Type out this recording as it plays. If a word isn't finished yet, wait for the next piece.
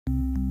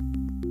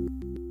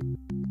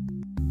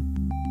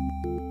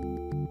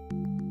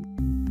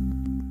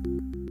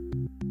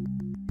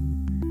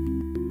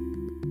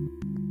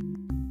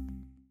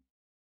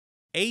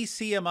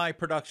ACMi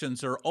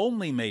productions are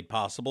only made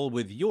possible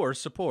with your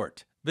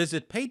support.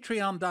 Visit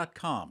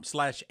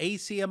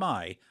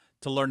patreon.com/ACMi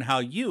to learn how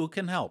you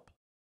can help.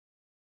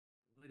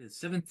 It is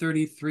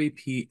 7:33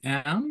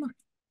 p.m.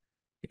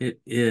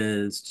 It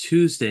is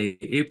Tuesday,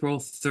 April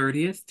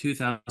 30th,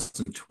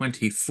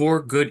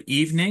 2024. Good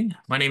evening.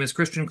 My name is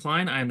Christian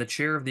Klein. I am the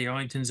chair of the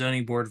Arlington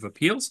Zoning Board of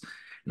Appeals,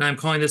 and I'm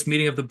calling this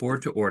meeting of the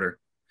board to order.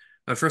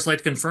 I'd first like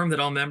to confirm that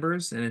all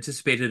members and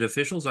anticipated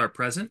officials are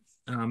present.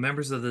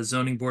 Members of the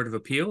Zoning Board of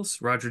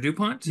Appeals, Roger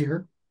DuPont.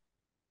 Here.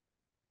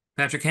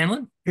 Patrick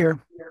Hanlon. Here.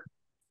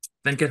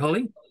 Venkat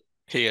Holy.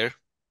 Here.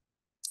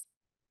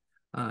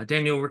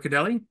 Daniel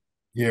Riccadelli.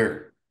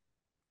 Here.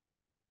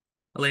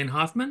 Elaine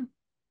Hoffman.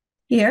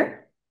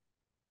 Here.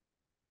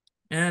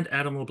 And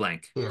Adam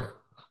LeBlanc. Here.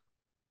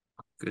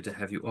 Good to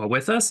have you all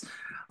with us.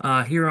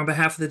 Here on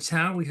behalf of the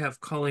town, we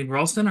have Colleen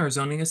Ralston, our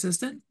zoning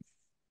assistant.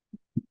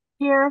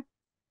 Here.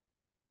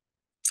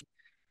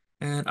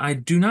 And I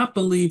do not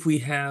believe we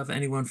have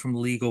anyone from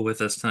legal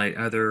with us tonight,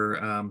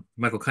 either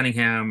Michael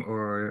Cunningham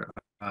or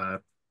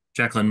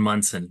Jacqueline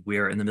Munson. We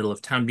are in the middle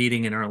of town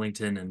meeting in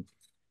Arlington, and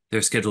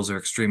their schedules are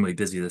extremely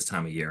busy this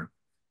time of year.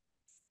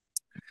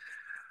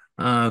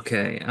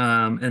 Okay,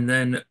 and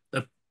then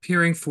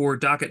appearing for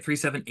docket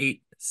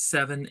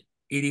 3787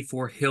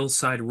 84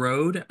 Hillside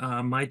Road,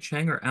 Mai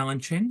Cheng or Alan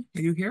Cheng,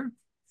 are you here?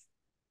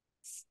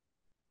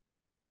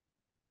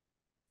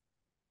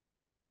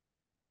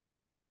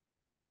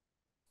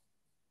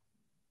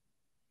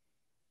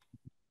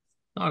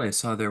 Thought I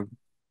saw their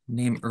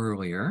name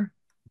earlier.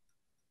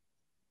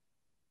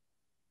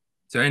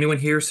 Is there anyone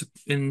here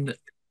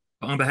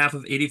on behalf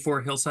of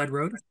 84 Hillside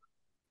Road?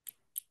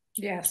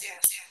 Yes.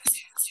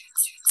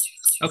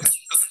 Okay.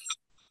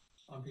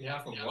 On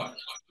behalf of what?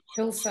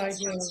 Hillside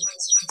Road.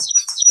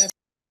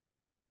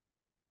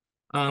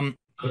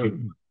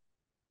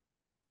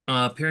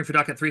 Appearing for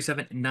docket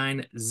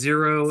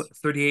 3790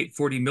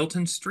 3840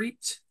 Milton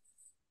Street.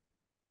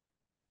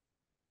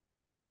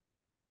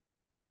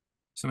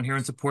 Someone here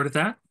in support of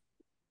that?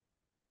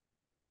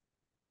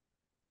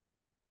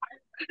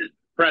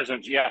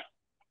 Present, yeah.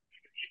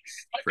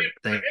 Great,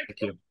 thank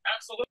you.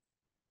 Absolutely.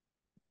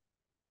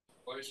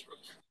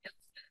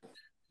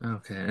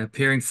 Okay,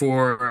 appearing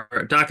for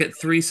docket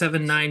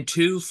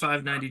 3792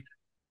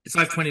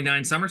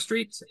 529 Summer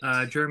Street,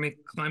 Jeremy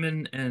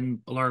Kleiman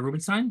and Laura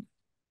Rubenstein.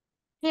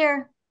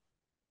 Here.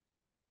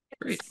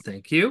 Great,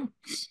 thank you.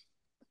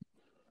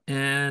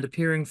 And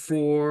appearing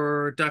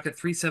for docket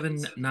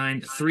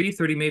 3793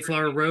 30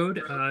 Mayflower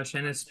Road,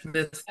 Shannon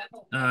Smith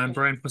and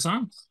Brian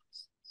Poisson.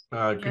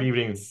 Good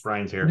evening,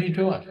 Brian's here. What are you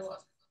doing?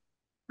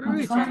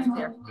 Great.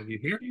 Have you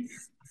here?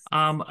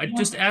 I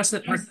just asked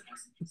that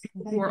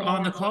who are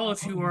on the call,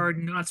 if you are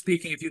not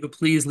speaking, if you could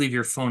please leave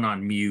your phone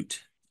on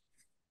mute.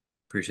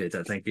 Appreciate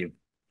that. Thank you.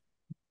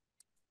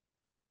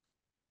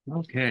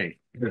 Okay.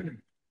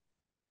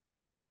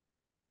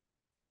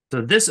 So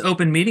this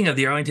open meeting of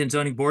the Arlington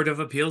Zoning Board of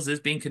Appeals is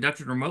being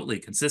conducted remotely,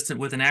 consistent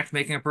with an act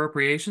making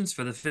appropriations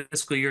for the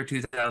fiscal year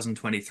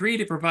 2023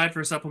 to provide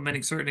for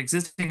supplementing certain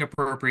existing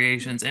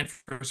appropriations and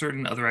for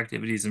certain other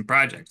activities and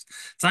projects.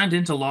 Signed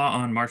into law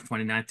on March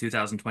 29,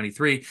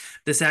 2023,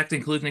 this act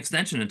includes an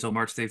extension until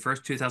March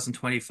 31st,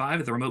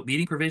 2025 of the remote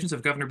meeting provisions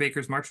of Governor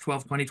Baker's March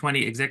 12,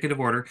 2020 executive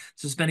order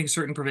suspending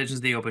certain provisions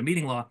of the open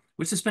meeting law,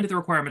 which suspended the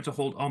requirement to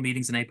hold all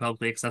meetings in a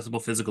publicly accessible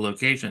physical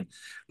location.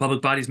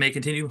 Public bodies may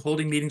continue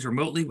holding meetings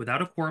remotely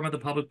without a quorum of the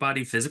public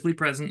body physically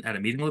present at a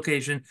meeting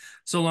location,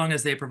 so long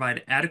as they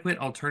provide adequate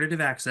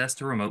alternative access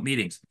to remote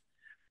meetings.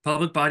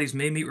 Public bodies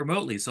may meet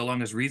remotely so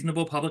long as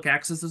reasonable public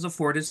access is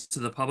afforded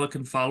so the public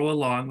can follow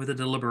along with the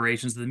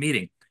deliberations of the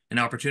meeting. An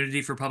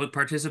opportunity for public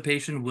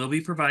participation will be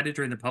provided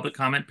during the public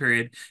comment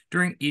period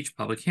during each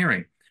public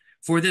hearing.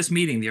 For this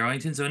meeting, the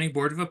Arlington Zoning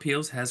Board of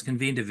Appeals has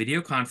convened a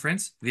video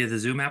conference via the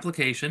Zoom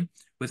application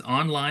with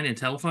online and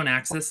telephone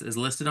access as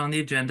listed on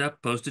the agenda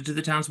posted to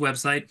the town's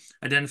website,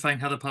 identifying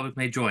how the public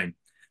may join.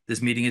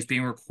 This meeting is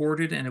being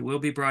recorded and it will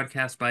be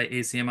broadcast by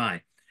ACMi.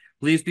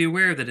 Please be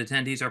aware that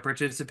attendees are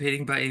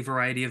participating by a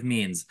variety of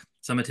means.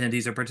 Some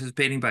attendees are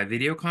participating by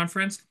video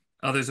conference,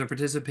 others are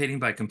participating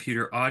by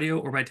computer audio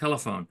or by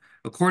telephone.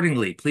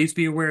 Accordingly, please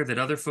be aware that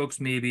other folks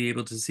may be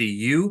able to see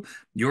you,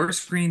 your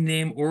screen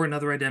name, or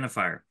another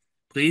identifier.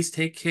 Please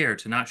take care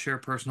to not share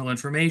personal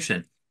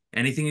information.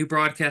 Anything you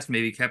broadcast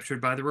may be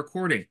captured by the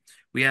recording.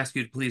 We ask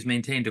you to please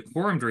maintain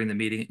decorum during the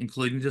meeting,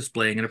 including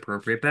displaying an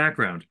appropriate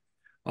background.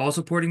 All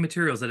supporting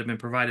materials that have been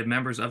provided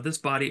members of this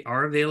body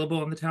are available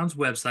on the town's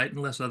website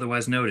unless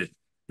otherwise noted.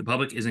 The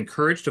public is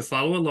encouraged to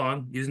follow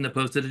along using the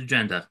posted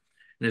agenda.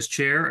 And as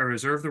chair, I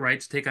reserve the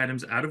right to take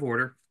items out of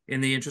order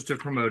in the interest of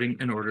promoting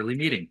an orderly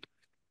meeting.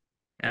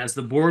 As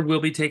the board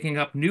will be taking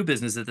up new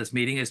business at this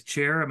meeting, as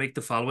chair, I make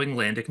the following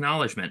land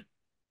acknowledgement.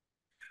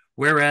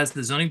 Whereas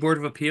the Zoning Board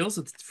of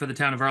Appeals for the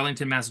town of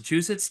Arlington,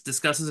 Massachusetts,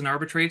 discusses and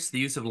arbitrates the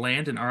use of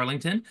land in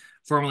Arlington,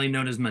 formerly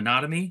known as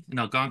Menotomy, an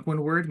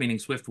Algonquin word meaning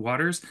swift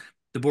waters,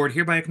 the board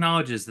hereby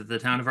acknowledges that the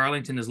town of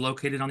Arlington is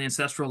located on the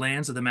ancestral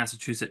lands of the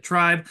Massachusetts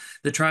tribe,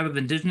 the tribe of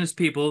indigenous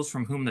peoples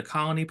from whom the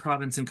colony,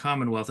 province, and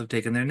commonwealth have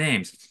taken their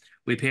names.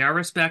 We pay our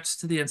respects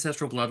to the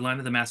ancestral bloodline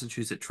of the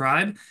Massachusetts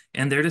tribe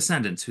and their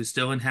descendants who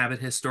still inhabit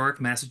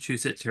historic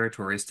Massachusetts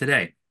territories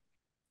today.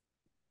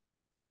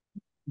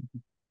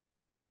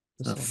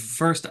 The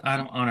first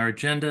item on our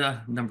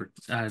agenda,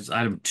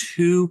 item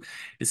 2,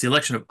 is the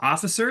election of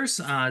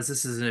officers. As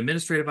this is an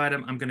administrative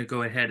item, I'm going to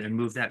go ahead and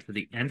move that to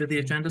the end of the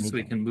agenda so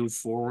we can move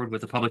forward with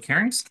the public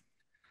hearings.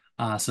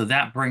 So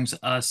that brings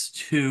us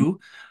to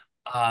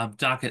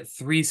docket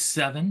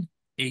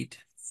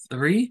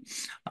 3783.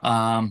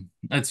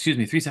 Excuse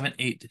me,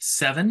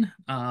 3787.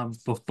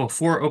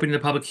 Before opening the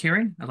public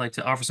hearing, I'd like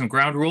to offer some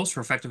ground rules for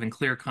effective and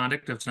clear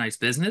conduct of tonight's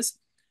business.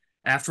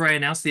 After I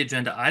announce the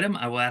agenda item,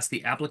 I will ask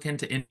the applicant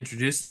to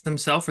introduce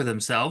themselves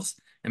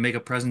and make a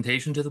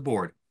presentation to the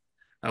board.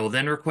 I will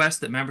then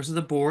request that members of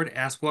the board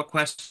ask what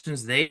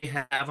questions they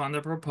have on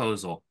the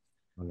proposal.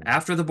 Okay.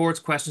 After the board's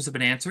questions have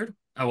been answered,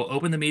 I will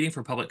open the meeting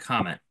for public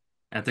comment.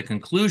 At the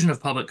conclusion of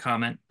public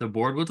comment, the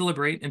board will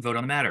deliberate and vote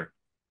on the matter.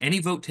 Any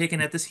vote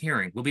taken at this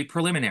hearing will be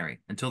preliminary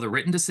until the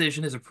written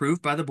decision is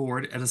approved by the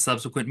board at a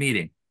subsequent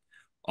meeting.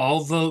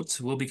 All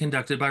votes will be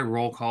conducted by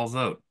roll call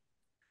vote.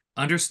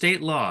 Under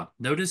state law,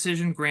 no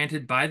decision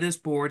granted by this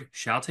board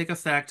shall take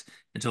effect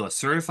until a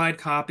certified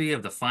copy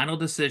of the final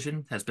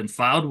decision has been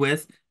filed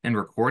with and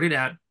recorded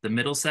at the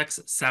Middlesex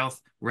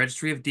South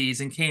Registry of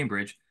Deeds in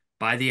Cambridge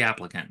by the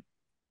applicant.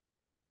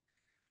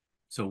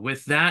 So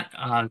with that,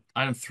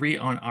 item 3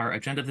 on our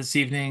agenda this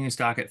evening is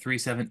docket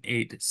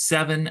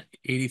 3787,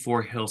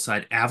 84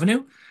 Hillside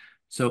Avenue.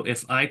 So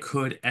if I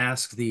could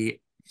ask the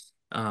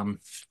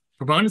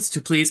proponents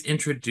to please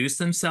introduce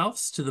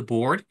themselves to the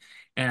board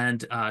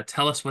and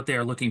tell us what they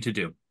are looking to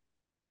do.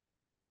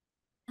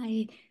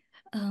 Hi,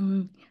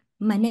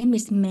 my name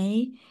is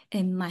May,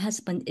 and my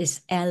husband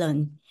is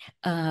Alan.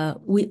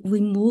 We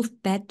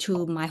moved back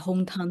to my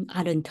hometown,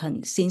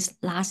 Arlington, since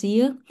last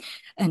year,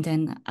 and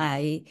then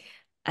I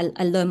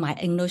learned my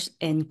English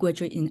and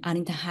graduated in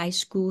Arlington High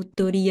School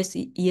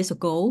 30 years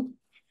ago.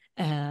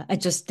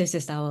 This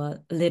is our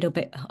little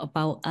bit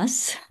about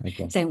us.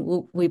 Okay.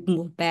 Then we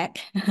moved back,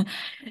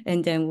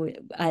 and then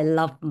I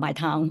love my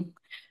town.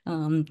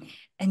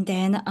 And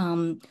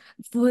then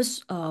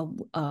first,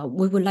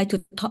 we would like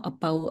to talk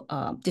about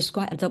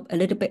describe a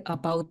little bit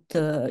about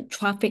the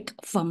traffic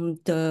from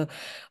the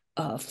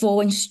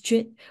Foreign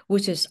Street,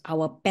 which is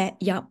our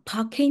backyard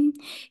parking.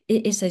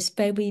 It is a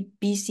very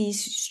busy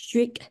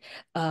street.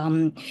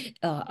 A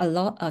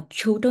lot of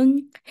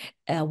children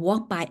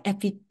walk by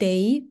every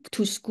day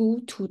to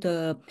school, to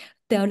the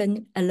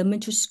Darren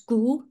Elementary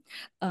School.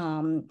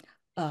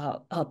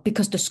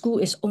 Because the school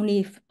is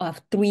only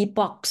 3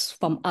 blocks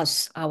from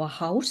us, our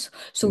house,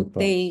 so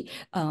they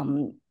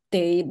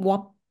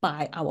walk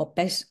by our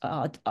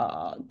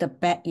the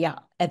backyard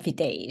every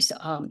day.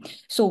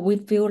 So we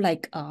feel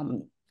like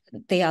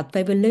they are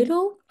very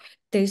little.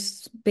 They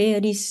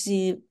barely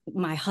see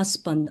my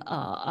husband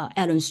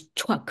Alan's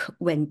truck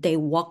when they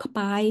walk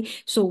by.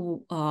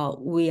 So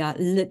we are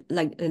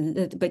like a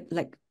little bit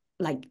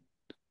like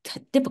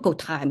difficult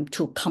time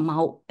to come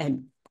out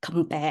and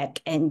come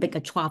back and make a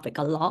traffic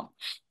a lot.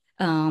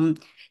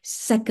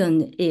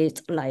 Second is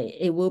like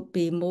it will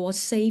be more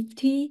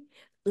safety,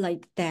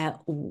 like that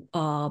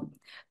for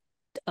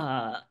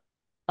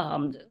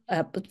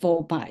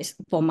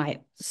my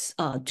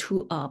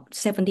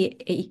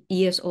 78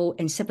 years old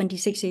and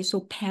 76 years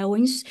old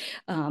parents,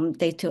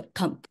 they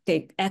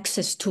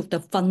access to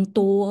the front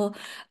door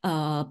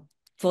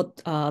for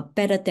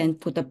better than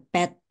for the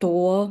back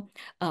door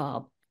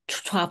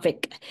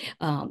traffic.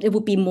 It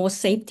would be more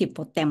safety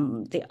for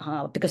them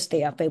because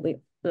they are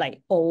very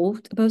like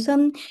old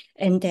person.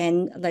 And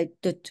then like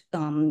the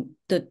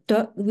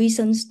third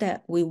reasons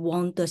that we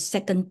want the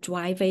second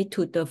driveway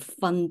to the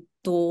front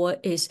door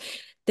is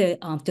the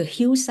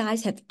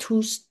hillsides have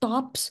 2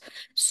 stops,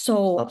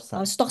 so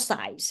stop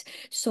signs.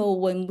 So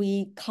when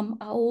we come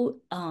out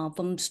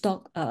from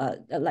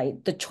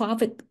like the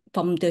traffic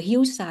from the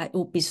hillside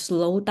will be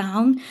slowed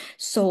down,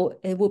 so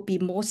it will be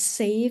more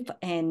safe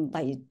and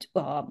like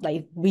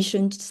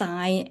vision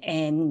sign,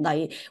 and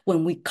like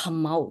when we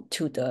come out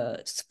to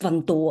the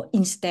front door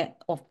instead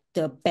of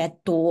the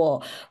back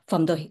door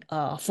from the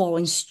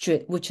Foreign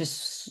Street, which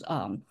is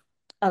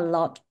a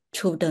lot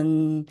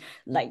children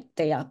like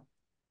they are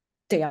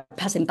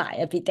passing by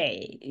every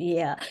day.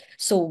 Yeah.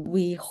 So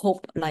we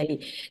hope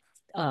like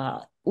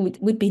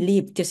we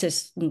believe this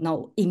is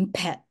no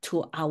impact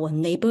to our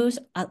neighbors.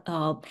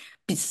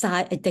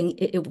 Besides, I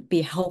think it would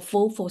be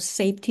helpful for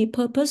safety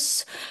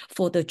purpose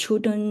for the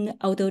children,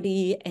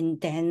 elderly,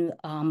 and then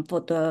for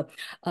the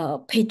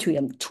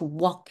patriot to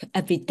walk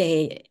every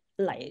day,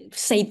 like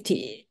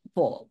safety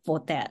for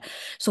that.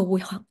 So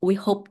we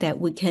hope that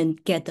we can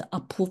get the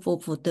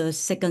approval for the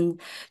second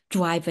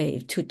driveway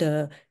to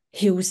the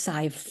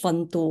hillside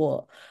front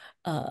door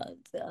for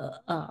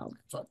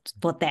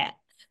that.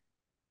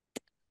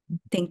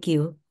 Thank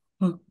you.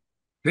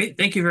 Great,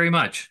 thank you very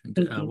much.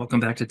 Thank you. Welcome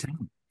back to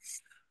town.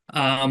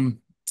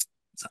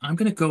 So I'm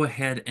going to go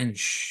ahead and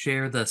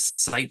share the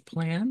site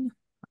plan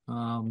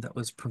that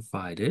was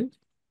provided.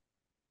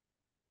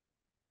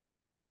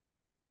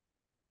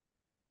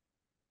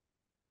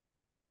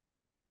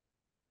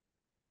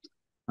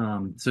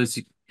 So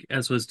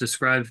as was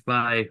described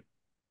by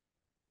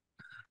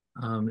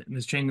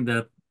Ms. Chang,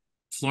 the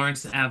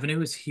Florence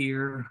Avenue is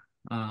here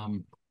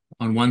on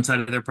one side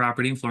of their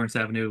property, and Florence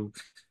Avenue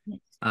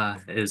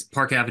is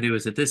Park Avenue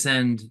is at this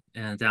end,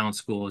 and Dallin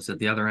School is at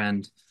the other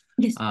end.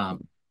 Yes.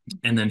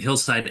 And then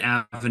Hillside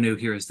Avenue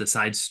here is the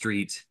side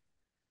street,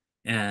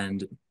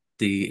 and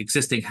the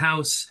existing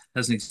house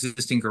has an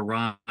existing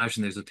garage,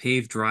 and there's a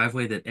paved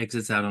driveway that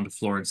exits out onto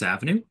Florence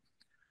Avenue.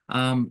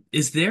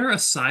 Is there a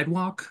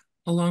sidewalk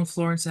along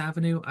Florence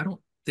Avenue? I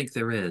don't think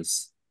there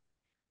is.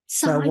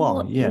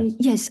 Sidewalk, yes.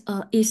 yes,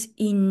 is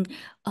in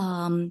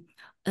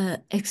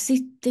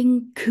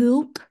existing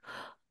cube.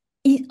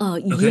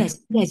 Yes,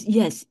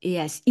 inside.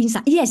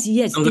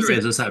 Yes, Oh, it's there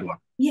is a sidewalk.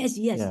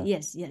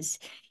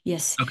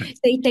 yes. Okay.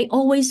 They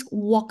always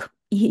walk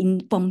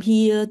in from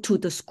here to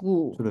the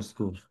school. To the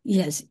school.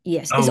 Yes.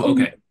 It's Oh,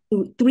 only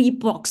okay. 3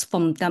 blocks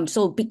from them.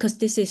 So because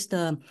this is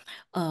the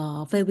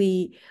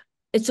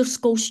it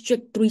just goes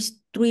straight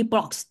three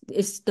blocks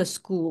is the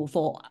school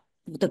for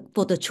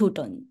the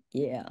children.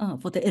 Yeah,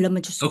 for the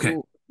elementary school. Okay.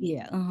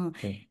 Yeah.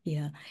 Okay.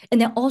 Yeah.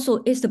 And then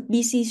also it's the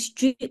busy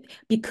street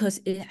because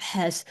it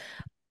has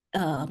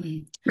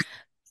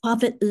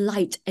private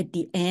light at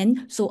the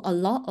end. So a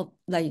lot of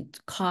like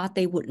car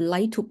they would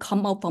like to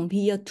come out from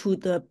here to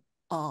the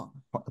Park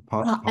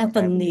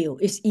Avenue.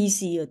 It's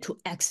easier to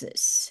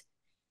access.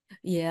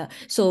 Yeah.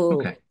 So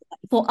Okay.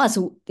 for us,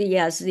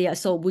 yes.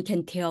 So we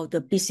can tell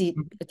this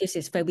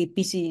is very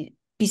busy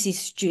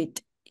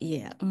street.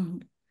 Yeah.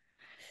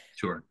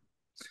 Sure.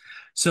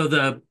 So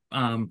the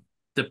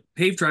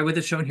paved driveway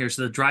that's shown here.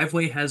 So the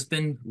driveway has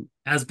been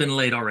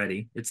laid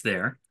already. It's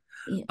there.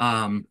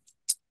 Yeah.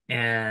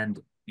 And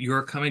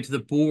you're coming to the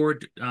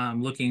board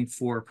looking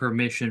for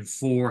permission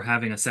for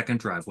having a second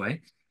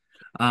driveway,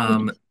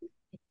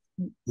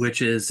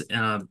 which is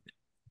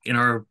in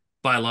our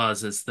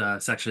bylaws is the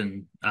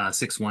section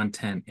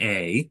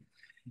 6110A.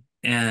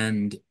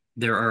 And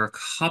there are a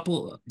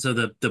couple, so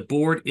the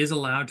board is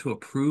allowed to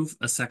approve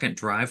a second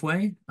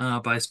driveway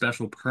by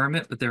special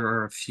permit, but there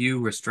are a few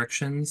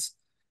restrictions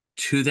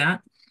to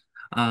that.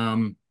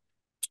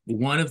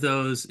 One of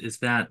those is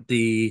that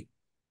the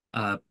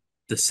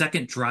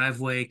second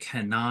driveway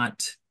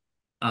cannot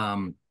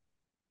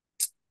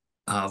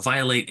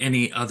violate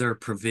any other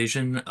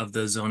provision of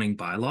the zoning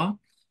bylaw.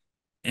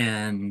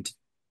 And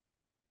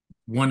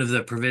one of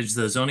the provisions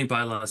of the zoning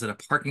bylaw is that a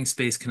parking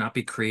space cannot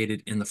be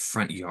created in the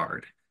front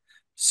yard.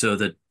 So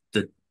the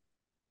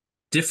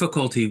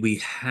difficulty we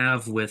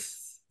have with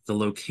the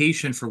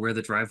location for where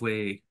the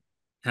driveway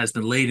has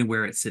been laid and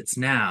where it sits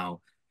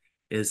now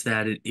is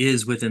that it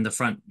is within the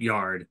front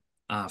yard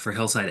for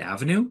Hillside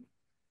Avenue,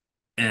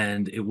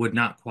 and it would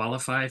not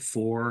qualify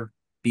for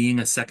being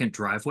a second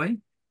driveway.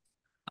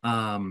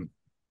 And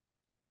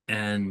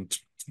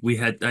I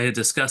had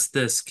discussed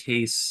this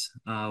case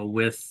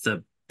with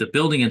the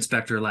building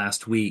inspector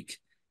last week,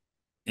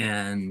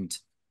 and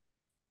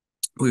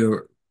we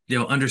were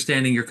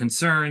understanding your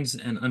concerns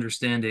and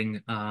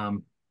understanding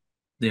that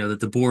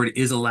the board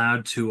is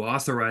allowed to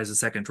authorize a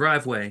second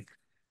driveway.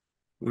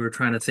 We were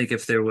trying to think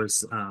if there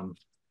was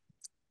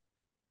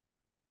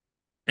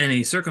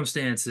any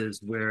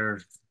circumstances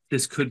where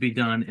this could be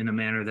done in a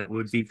manner that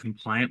would be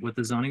compliant with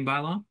the zoning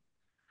bylaw.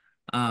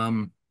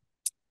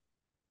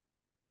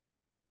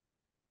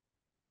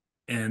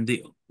 And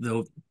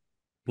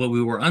what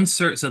we were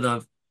uncertain,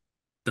 so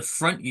the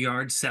front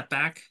yard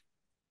setback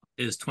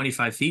is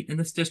 25 feet in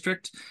this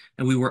district,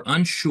 and we were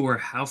unsure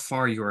how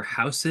far your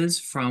house is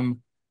from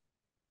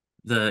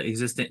the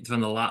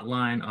lot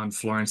line on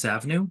Florence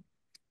Avenue.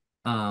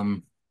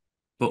 But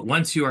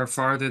once you are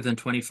farther than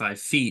 25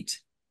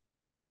 feet,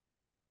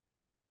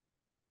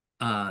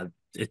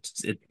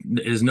 it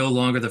is no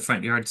longer the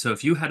front yard. So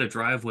if you had a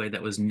driveway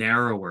that was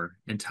narrower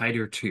and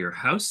tighter to your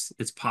house,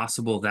 it's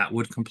possible that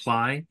would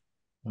comply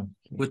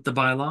with the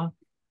bylaw.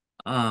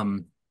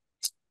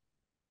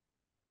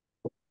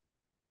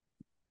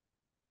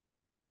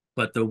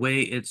 But the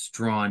way it's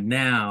drawn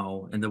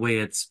now and the way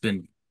it's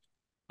been,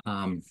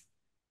 so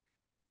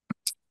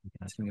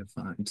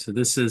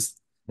this is,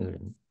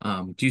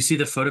 do you see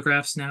the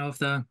photographs now of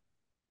the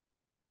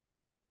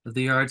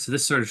yard? So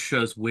this sort of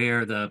shows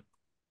where the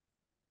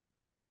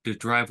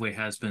driveway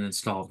has been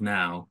installed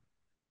now.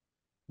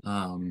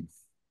 So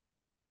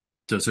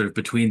sort of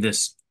between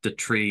the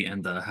tree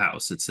and the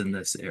house, it's in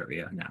this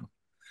area now.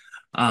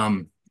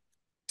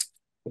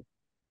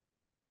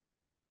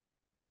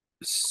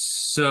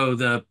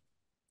 So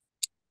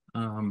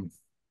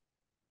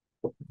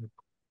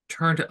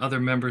turn to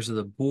other members of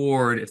the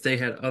board if they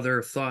had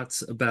other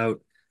thoughts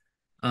about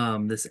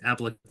this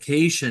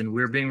application.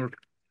 We're being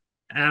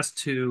asked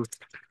to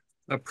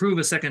approve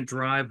a second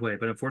driveway,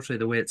 but unfortunately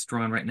the way it's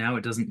drawn right now,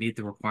 it doesn't meet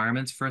the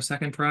requirements for a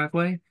second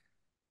driveway.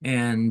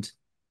 And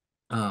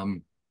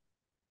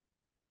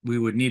we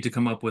would need to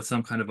come up with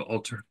some kind of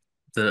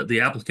the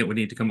applicant would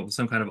need to come up with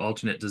some kind of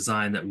alternate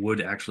design that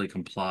would actually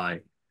comply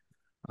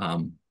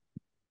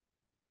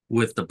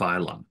with the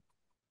bylaw.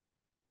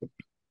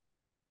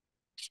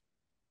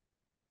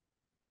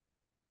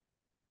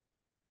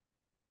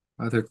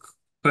 Are there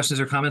Questions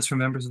or comments from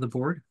members of the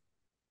board?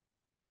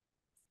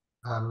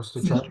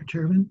 Mr. Chair, Mr.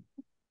 Chairman,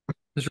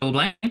 Mr.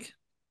 LeBlanc?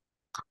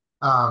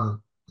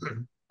 um,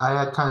 I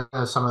had kind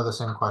of some of the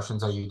same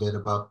questions that you did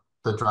about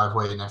the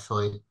driveway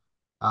initially.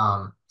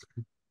 Um,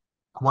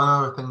 one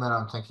other thing that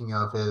I'm thinking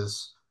of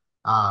is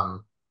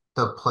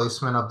the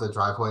placement of the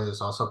driveway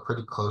is also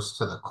pretty close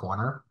to the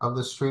corner of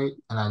the street,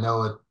 and I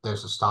know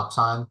there's a stop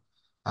sign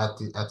at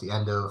the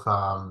end of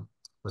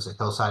was it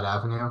Hillside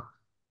Avenue,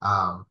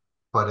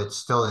 but it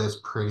still is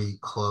pretty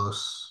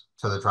close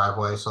to the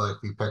driveway. So if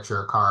you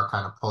picture a car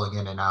kind of pulling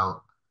in and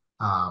out,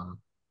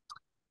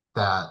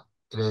 that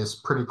it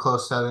is pretty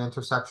close to that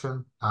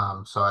intersection.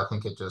 So I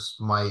think it just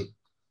might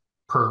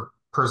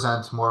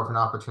present more of an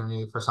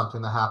opportunity for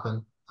something to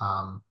happen,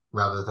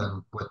 rather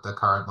than with the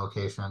current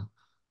location.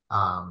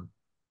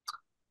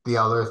 The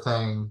other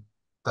thing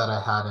that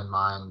I had in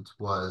mind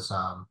was,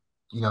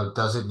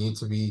 does it need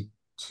to be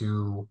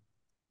 2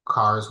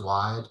 cars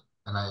wide?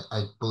 And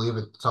I believe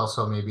it's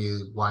also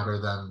maybe wider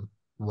than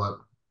what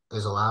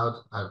is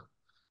allowed. I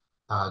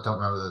don't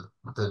remember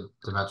the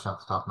dimension off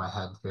the top of my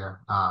head here.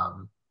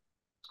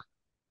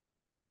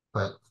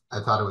 But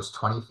I thought it was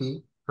 20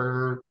 feet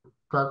for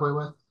driveway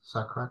width. Is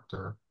that correct?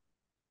 Or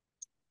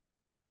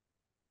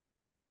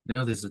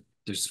No, there's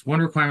one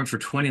requirement for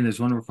 20 and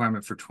there's one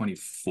requirement for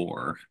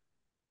 24.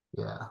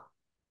 yeah.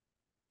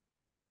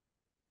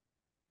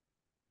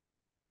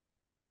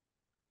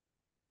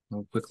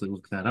 I'll quickly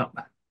look that up.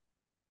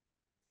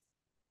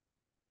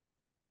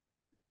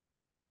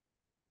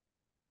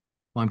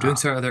 While I'm doing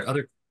so, are there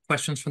other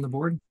questions from the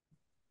board?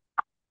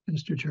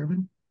 Mr.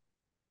 Chairman,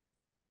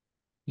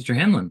 Mr.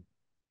 Hanlon?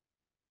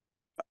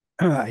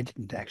 I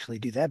didn't actually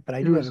do that, but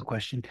I do have a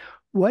question.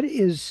 How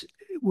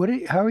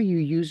are you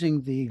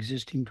using the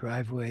existing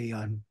driveway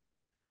on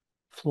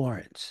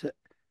Florence?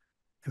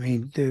 I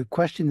mean, the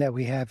question that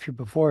we have here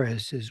before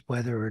us is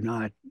whether or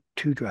not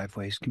 2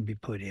 driveways can be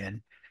put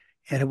in.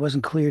 And it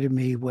wasn't clear to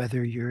me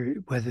whether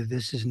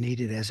this is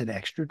needed as an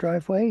extra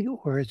driveway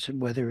or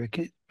whether it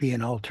could be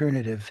an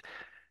alternative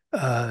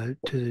to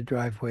the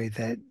driveway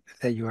that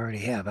you already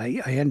have.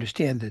 I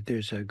understand that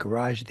there's a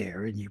garage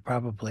there, and you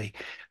probably,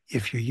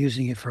 if you're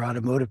using it for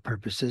automotive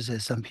purposes,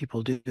 as some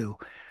people do,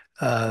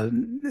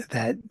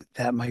 that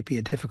might be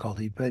a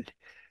difficulty. But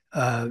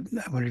I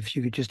wonder if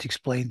you could just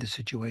explain the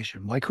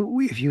situation.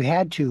 If you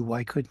had to,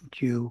 why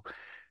couldn't you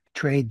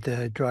trade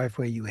the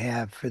driveway you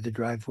have for the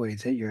driveway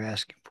that you're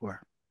asking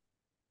for?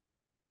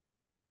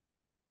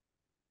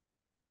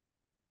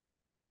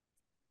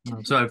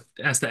 So I've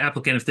asked the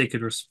applicant if they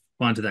could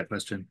respond to that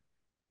question.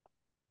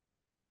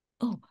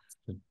 Oh,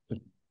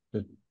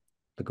 The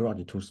garage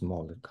is too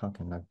small. The car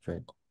cannot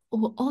fit.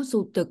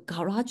 also the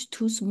garage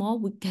too small.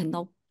 We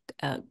cannot.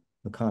 The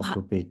car is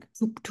too big.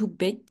 Too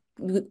big.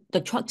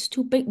 The truck's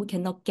too big. We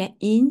cannot get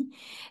in,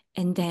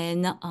 and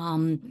then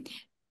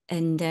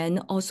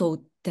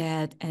also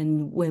that,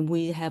 and when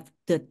we have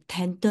the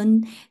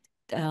tandem,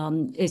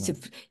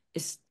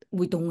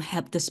 we don't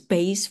have the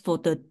space for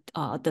the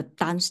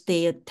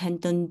downstairs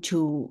tandem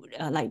to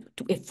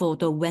for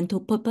the rental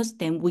purpose,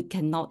 then we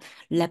cannot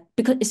let,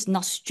 because it's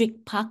not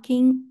street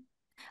parking.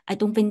 I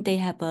don't think they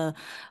have a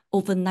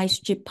overnight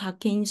street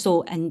parking.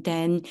 So, and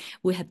then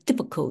we have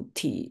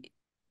difficulty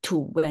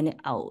to rent it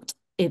out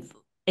if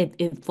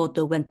for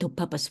the rental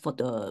purpose for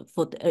the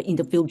in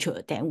the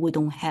future, then we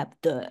don't have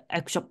the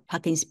extra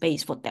parking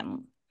space for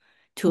them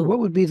to. What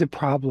would be the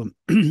problem?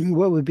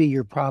 What would be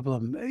your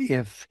problem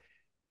if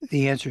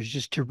the answer is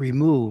just to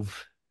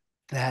remove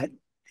that,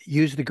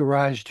 use the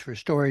garage for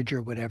storage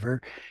or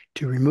whatever,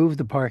 to remove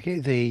the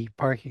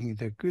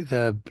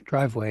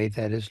driveway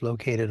that is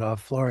located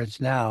off Florence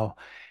now,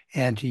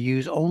 and to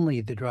use only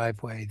the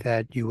driveway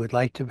that you would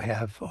like to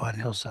have on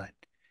Hillside?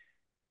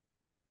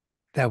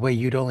 That way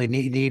you'd only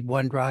need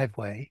 1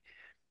 driveway,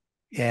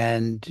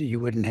 and you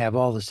wouldn't have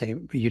all the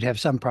same, you'd have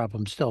some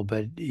problems still,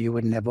 but you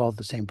wouldn't have all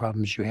the same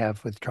problems you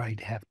have with trying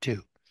to have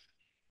 2.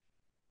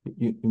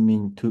 You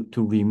mean to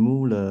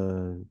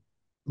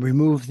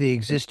remove the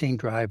existing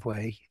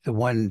driveway, the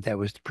one that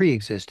was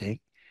pre-existing,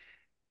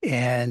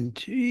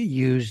 and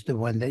use the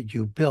one that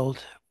you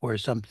built or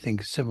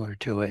something similar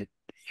to it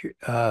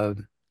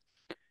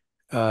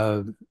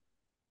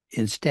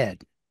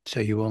instead. So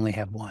you only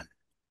have 1.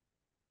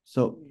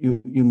 So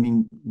you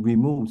mean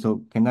remove?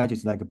 So can I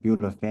just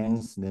build a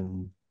fence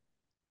then?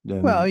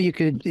 Well, you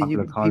could. People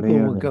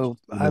will go.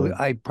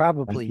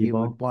 Probably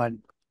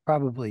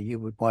you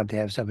would want to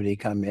have somebody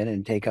come in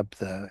and take up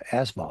the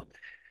asphalt.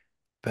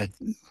 But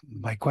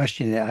my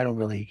question, I'm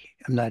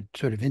not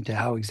sort of into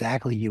how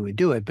exactly you would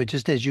do it, but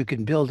just as you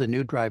can build a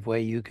new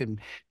driveway, you can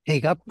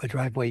take up a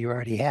driveway you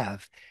already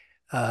have.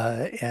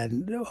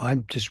 And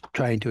I'm just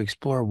trying to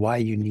explore why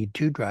you need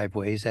 2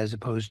 driveways as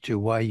opposed to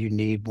why you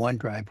need 1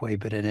 driveway,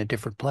 but in a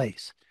different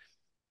place.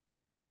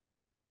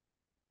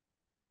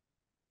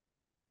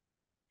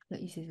 的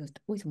意思是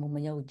为什么我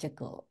们要这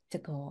个第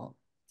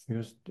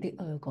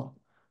二个？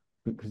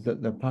 Because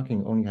the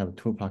parking only have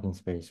 2 parking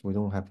space. We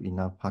don't have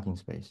enough parking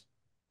space.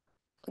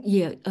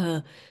 Yeah,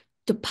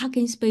 the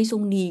parking space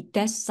only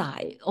that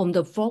side. On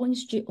the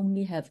Florence Street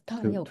only have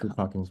Two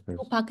parking space.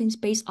 two parking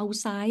space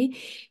outside.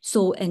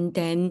 So, and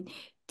then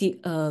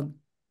the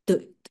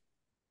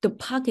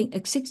parking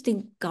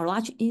existing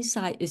garage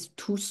inside is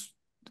too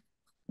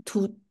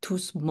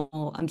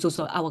small. I'm so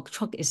sorry. Our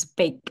truck is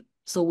big,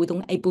 so we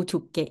don't able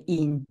to get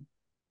in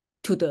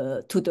to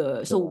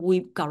the so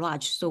we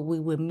garage. So we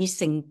were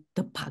missing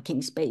the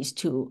parking space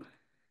too.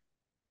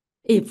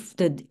 If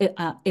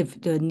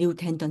the new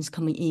tenants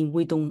coming in,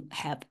 we don't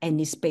have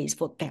any space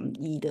for them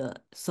either.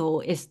 So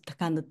it's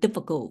kind of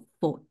difficult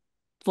for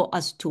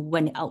us to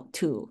rent out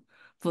too,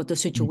 for the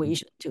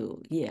situation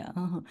too. Yeah.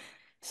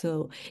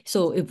 So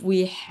if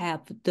we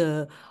have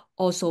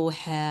also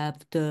have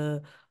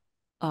the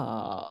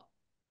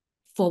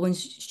Foreign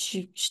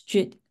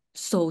Street,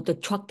 so the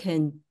truck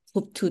can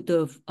move to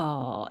the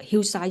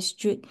Hillside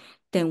Street,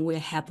 then we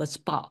have a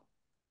spot,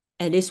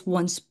 at least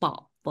one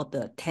spot for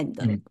the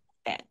tenant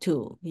there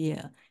too.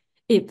 Yeah.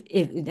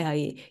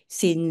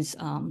 Since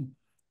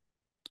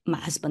my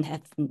husband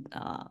have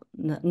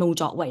no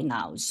job right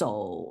now,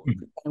 so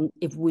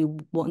if we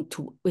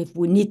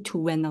need to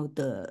rent out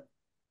the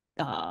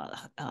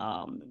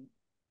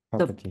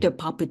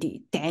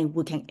property, then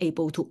we can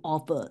able to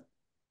offer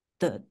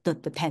the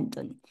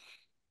tenant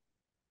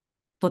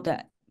for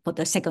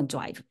the second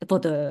drive for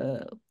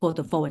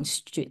the Foreign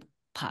Street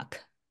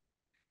Park.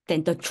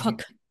 Then the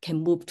truck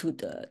can move to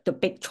the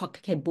big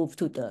truck can move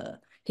to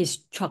his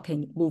truck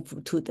can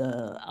move to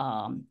the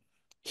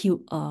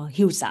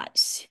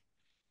hillsides.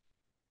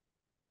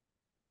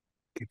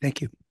 Okay, thank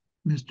you.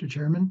 Mr.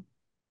 Chairman.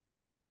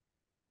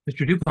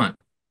 Mr. DuPont.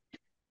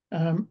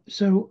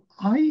 So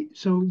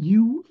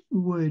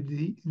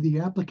the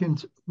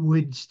applicants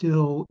would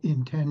still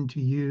intend to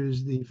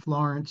use the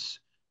Florence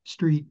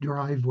Street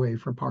driveway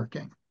for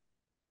parking.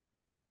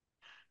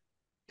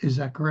 Is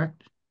that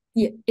correct?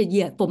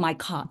 Yeah, for my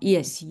car.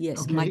 Yes. Okay.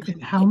 My car.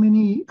 And how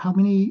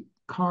many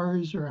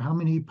cars or how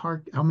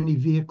many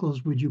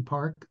vehicles would you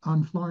park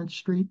on Florence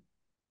Street?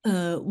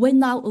 Right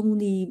now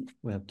only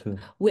We have two.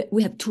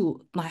 We have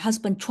two, my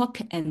husband truck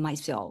and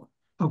myself.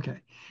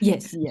 Okay.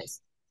 Yes.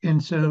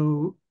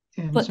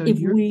 But if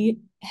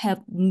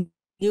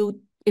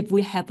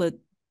we have a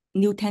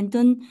new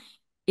tenant,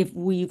 if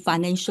we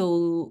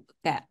financial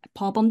that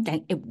problem,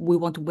 then if we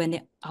want to rent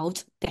it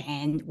out,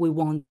 then we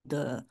want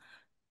the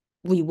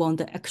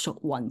extra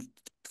one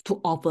to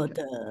offer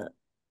the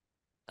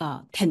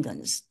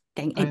tenants.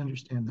 Then I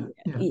understand that.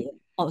 Yeah.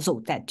 Also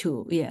that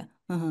too. Yeah.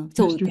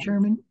 So Mr.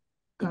 Chairman,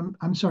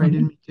 I'm sorry, I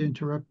didn't mean to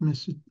interrupt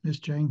Ms.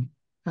 Chang.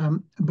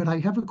 But I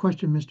have a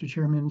question, Mr.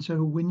 Chairman.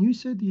 So when you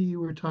said that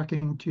you were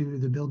talking to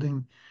the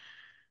building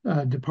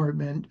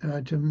department,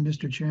 to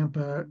Mr.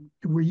 Champa,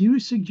 were you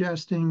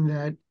suggesting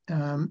that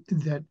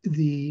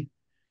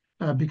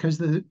because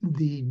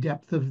the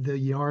depth of the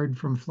yard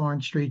from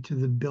Florence Street to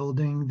the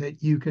building,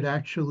 that you could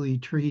actually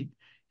treat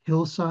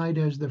Hillside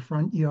as the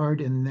front yard,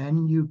 and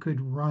then you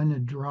could run a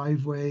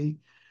driveway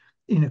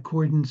in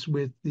accordance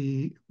with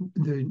the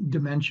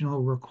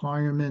dimensional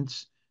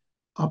requirements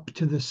up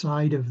to the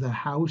side of the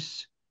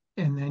house,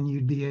 and then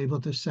you'd be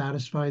able to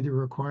satisfy the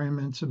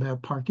requirements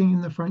about parking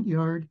in the front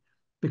yard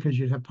because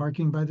you'd have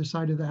parking by the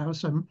side of the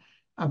house?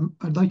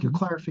 I'd like a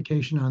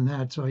clarification on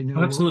that, so I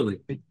know Absolutely.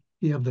 what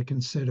you have to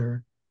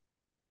consider.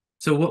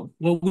 So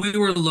what we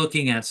were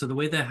looking at, so the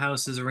way the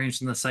house is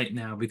arranged in the site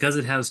now, because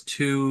it has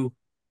two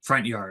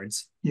front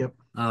yards. Yep.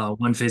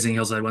 One facing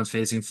Hillside, one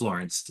facing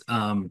Florence.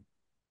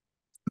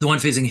 The one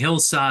facing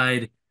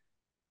Hillside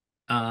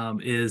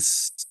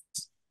is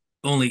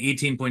only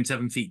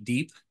 18.7 feet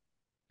deep,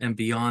 and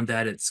beyond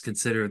that, it's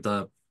considered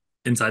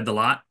inside the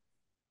lot.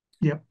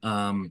 Yep.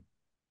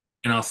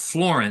 And off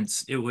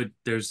Florence, it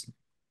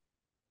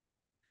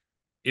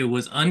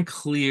was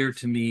unclear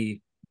to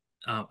me.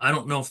 I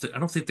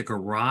don't think the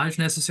garage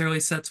necessarily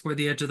sets where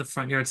the edge of the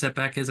front yard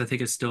setback is. I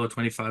think it's still a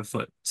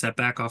 25-foot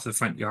setback off the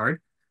front yard.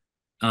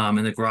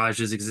 And the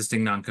garage is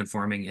existing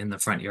non-conforming in the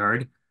front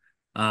yard.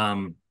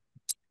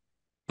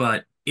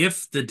 But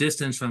if the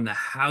distance from the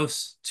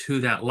house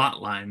to that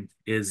lot line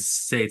is,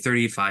 say,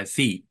 35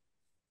 feet,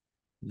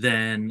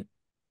 then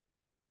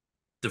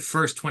the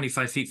first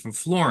 25 feet from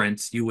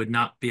Florence, you would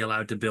not be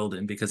allowed to build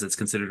in because it's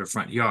considered a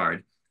front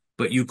yard.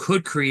 But you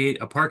could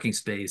create a parking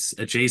space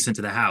adjacent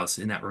to the house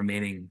in that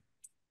remaining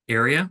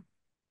area.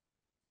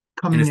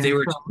 Coming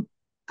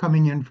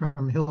in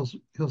from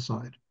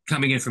Hillside.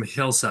 Coming in from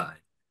Hillside.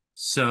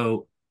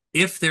 So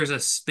if there's a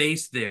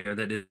space there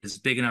that is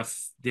big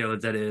enough,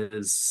 that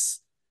is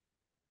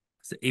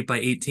 8 by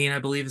 18, I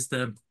believe is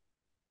the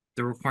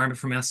requirement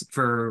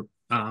for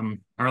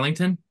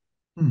Arlington.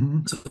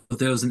 Mm-hmm. So if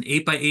there was an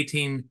 8 by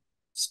 18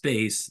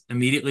 space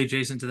immediately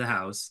adjacent to the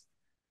house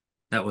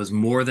that was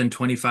more than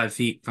 25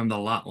 feet from the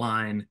lot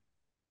line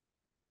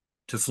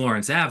to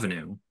Florence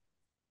Avenue,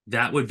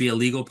 that would be a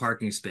legal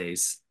parking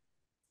space.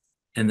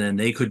 And then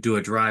they could do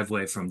a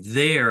driveway from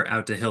there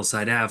out to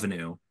Hillside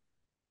Avenue,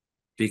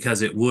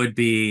 because it would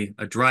be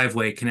a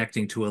driveway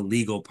connecting to a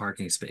legal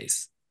parking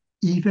space.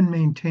 Even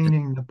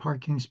maintaining the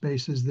parking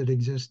spaces that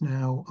exist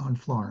now on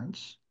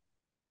Florence.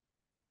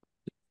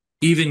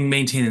 Even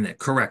maintaining that,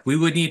 correct. We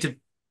would need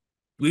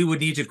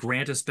to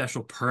grant a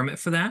special permit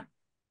for that.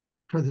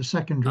 For the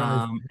second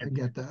driveway, I And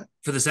get that.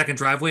 for the second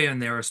driveway,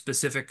 and there are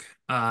specific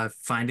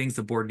findings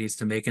the board needs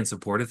to make in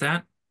support of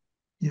that.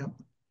 Yep.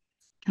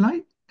 Can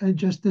I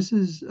just, this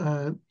is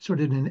sort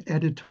of an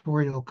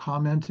editorial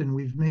comment, and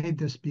we've made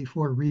this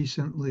before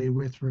recently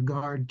with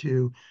regard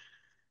to,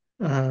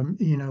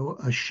 you know,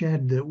 a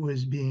shed that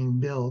was being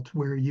built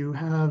where you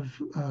have,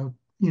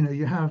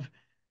 you have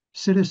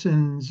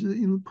citizens,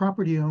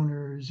 property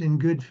owners in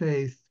good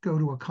faith go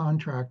to a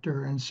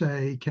contractor and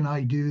say, can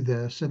I do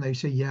this? And they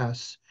say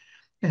yes.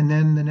 And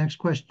then the next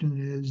question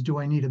is, do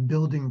I need a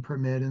building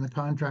permit? And the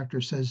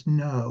contractor says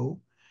no.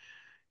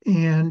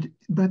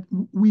 But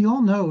we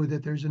all know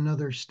that there's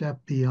another step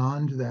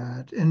beyond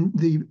that. And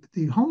the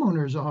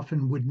homeowners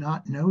often would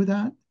not know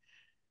that.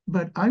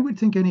 But I would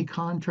think any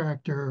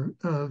contractor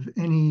of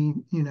any,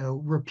 you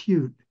know,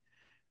 repute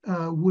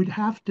would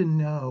have to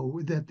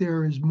know that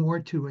there is more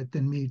to it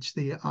than meets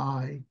the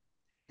eye.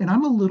 And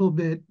I'm a little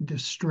bit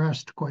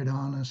distressed, quite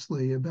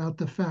honestly, about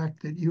the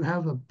fact that you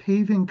have a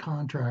paving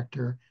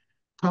contractor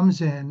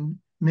comes in,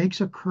 makes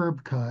a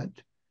curb cut,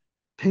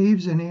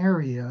 paves an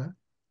area,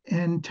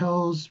 and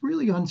tells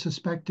really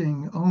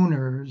unsuspecting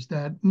owners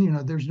that, you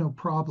know, there's no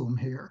problem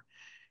here.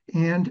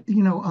 And,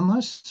 you know,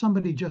 unless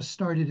somebody just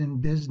started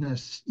in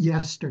business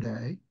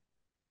yesterday,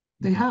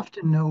 they have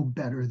to know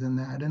better than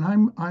that. And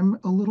I'm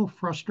a little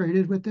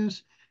frustrated with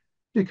this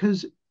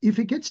because if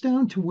it gets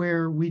down to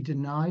where we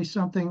deny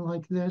something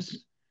like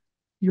this,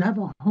 you have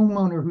a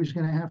homeowner who's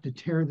going to have to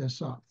tear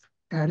this up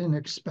at an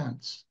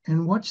expense.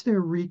 And what's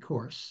their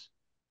recourse?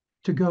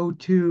 To go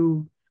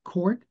to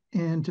court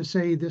and to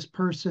say this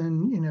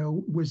person, you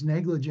know, was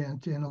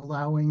negligent in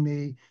allowing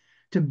me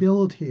to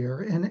build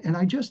here. And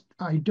I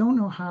don't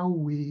know how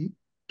we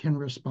can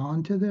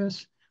respond to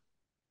this,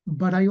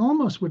 but I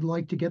almost would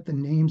like to get the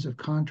names of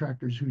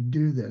contractors who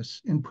do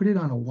this and put it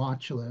on a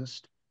watch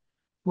list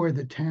for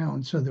the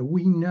town so that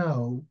we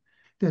know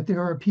that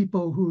there are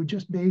people who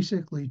just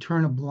basically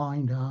turn a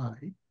blind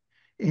eye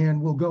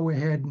and will go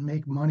ahead and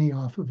make money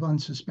off of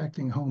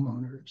unsuspecting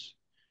homeowners.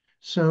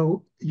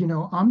 So, you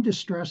know, I'm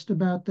distressed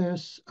about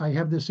this. I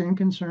have the same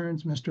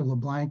concerns Mr.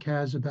 LeBlanc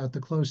has about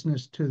the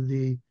closeness to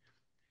the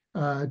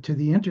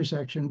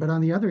intersection. But on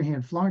the other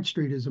hand, Florence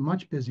Street is a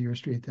much busier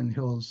street than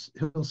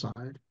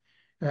Hillside,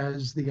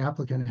 as the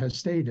applicant has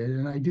stated.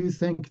 And I do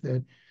think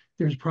that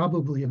there's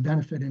probably a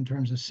benefit in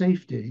terms of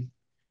safety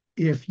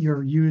if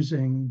you're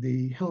using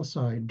the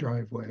Hillside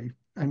driveway.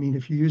 I mean,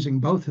 if you're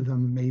using both of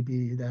them,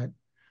 maybe that,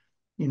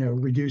 you know,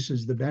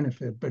 reduces the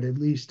benefit, but at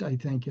least I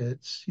think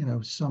it's, you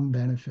know, some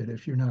benefit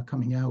if you're not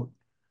coming out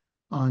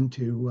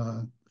onto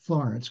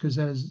Florence. Because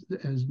as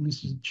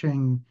Mrs.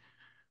 Cheng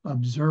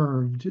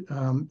observed,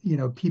 you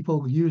know,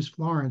 people use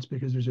Florence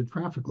because there's a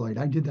traffic light.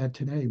 I did that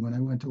today when I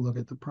went to look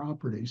at the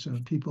property. So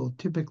people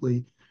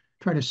typically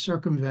try to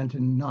circumvent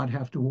and not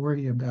have to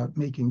worry about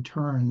making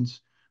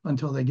turns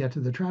until they get to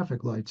the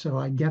traffic light. So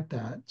I get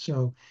that.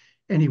 So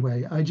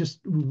anyway, I just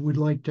would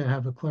like to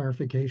have a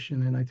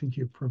clarification, and I think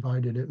you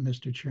provided it,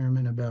 Mr.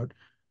 Chairman, about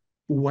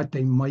what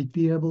they might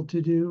be able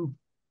to do,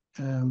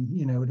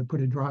 you know, to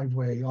put a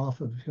driveway off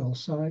of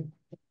Hillside.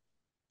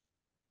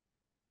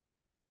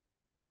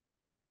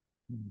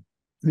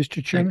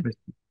 Mr. Chairman?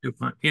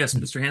 Yes,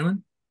 Mr.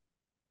 Hanlon?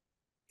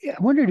 Yeah,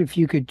 I wondered if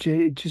you could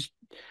just,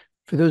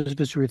 for those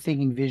of us who are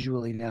thinking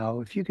visually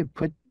now, if you could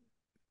put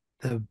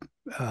the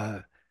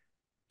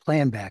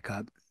plan back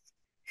up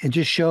and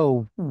just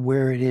show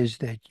where it is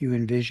that you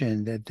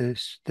envision that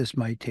this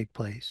might take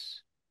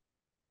place.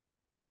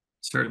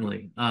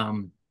 Certainly.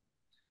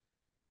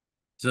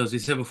 So as we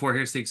said before,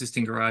 here's the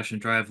existing garage and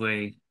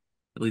driveway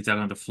that leads out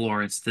onto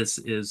Florence. This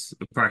is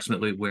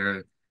approximately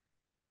where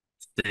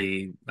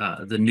the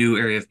new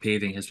area of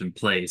paving has been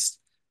placed.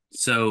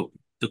 So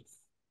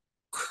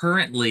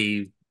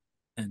currently,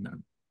 and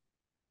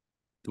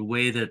the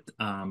way that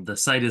the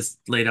site is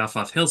laid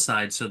off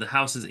Hillside, so the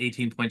house is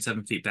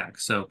 18.7 feet back.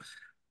 So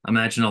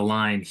imagine a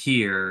line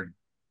here.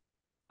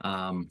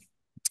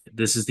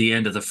 This is the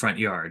end of the front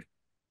yard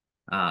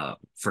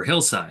for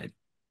Hillside.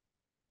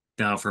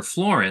 Now for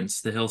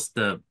Florence,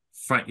 the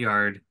front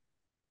yard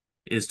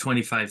is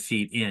 25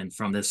 feet in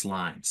from this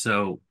line.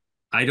 So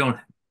I don't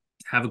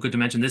have a good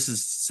dimension. This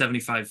is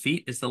 75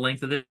 feet is the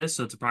length of this.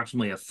 So it's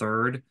approximately a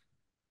third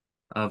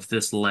of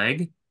this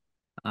leg.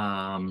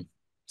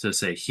 So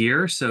say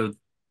here. So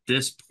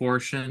this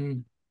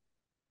portion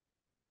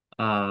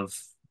of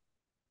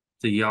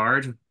the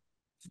yard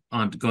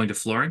on going to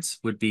Florence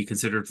would be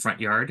considered front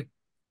yard.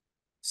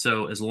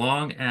 So as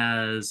long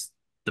as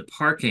the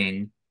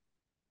parking,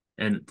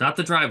 and not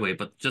the driveway,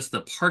 but just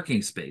the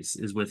parking space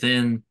is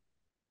within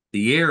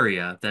the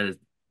area that is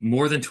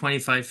more than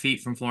 25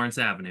 feet from Florence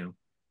Avenue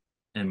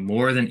and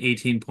more than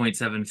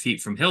 18.7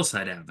 feet from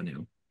Hillside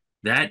Avenue,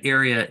 that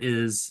area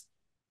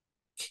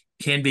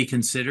can be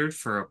considered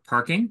for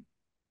parking.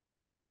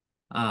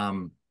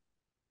 And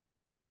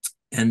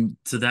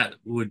so that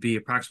would be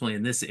approximately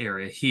in this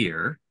area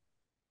here.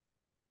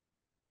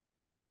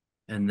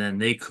 And then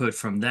they could,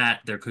 from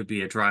that, there could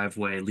be a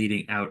driveway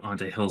leading out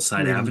onto Hillside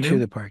leading Avenue. to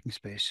the parking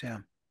space, yeah.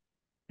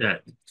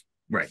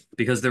 Right,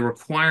 because the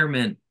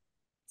requirement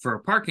for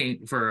a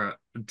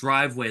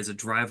driveway is a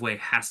driveway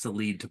has to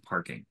lead to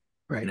parking.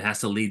 Right. And it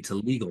has to lead to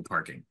legal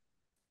parking.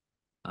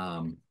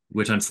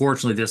 Which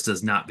unfortunately this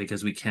does not,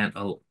 because we can't,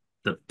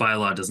 the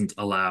bylaw doesn't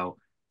allow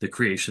the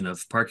creation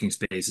of parking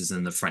spaces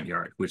in the front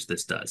yard, which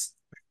this does.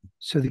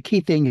 So the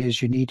key thing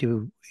is you need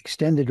to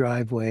extend the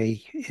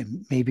driveway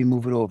and maybe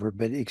move it over,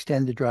 but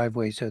extend the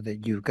driveway so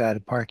that you've got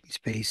a parking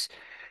space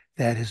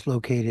that is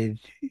located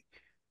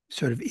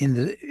sort of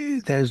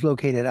that is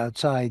located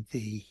outside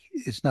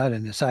it's not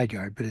in the side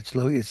yard, but it's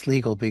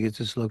legal because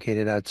it's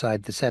located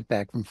outside the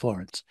setback from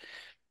Florence.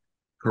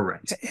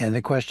 Correct. And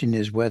the question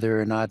is whether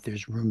or not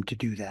there's room to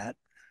do that.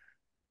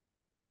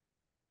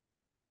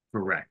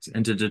 Correct.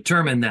 And to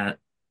determine that,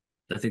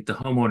 I think the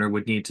homeowner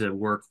would need to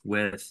work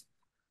with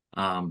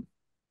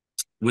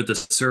the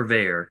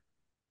surveyor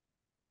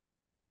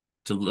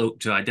to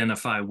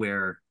identify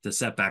where the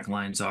setback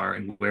lines are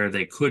and where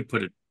they could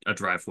put a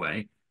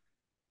driveway.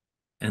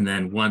 And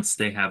then once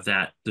they have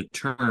that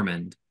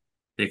determined,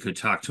 they could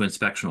talk to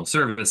inspectional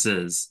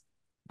services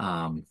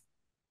and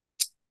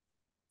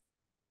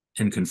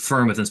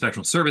confirm with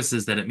inspectional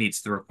services that it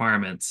meets the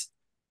requirements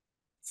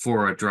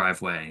for a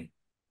driveway.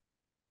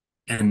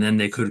 And then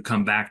they could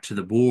come back to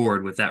the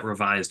board with that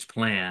revised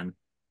plan.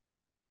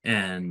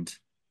 And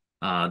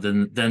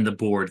then the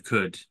board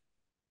could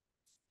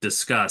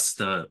discuss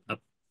a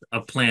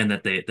plan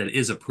that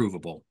is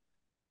approvable.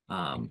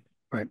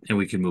 Right. And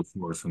we can move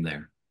forward from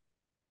there.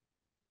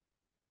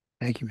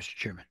 Thank you, Mr.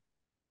 Chairman.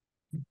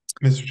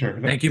 Mr. Chair.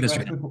 Thank you,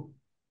 Mr.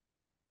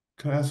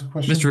 Can I ask a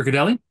question? Mr.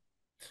 Riccadelli?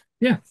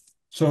 Yeah.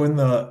 So in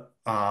the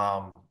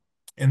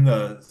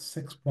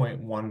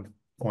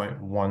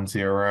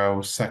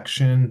 6.1.10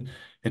 section,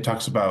 it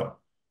talks about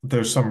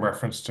there's some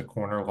reference to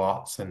corner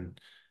lots and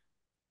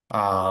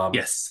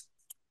yes.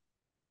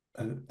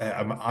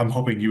 I'm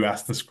hoping you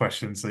asked this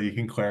question so you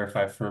can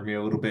clarify for me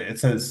a little bit. It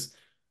says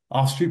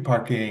off-street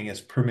parking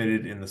is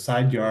permitted in the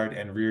side yard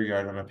and rear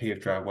yard on a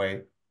paved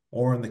driveway,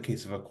 or in the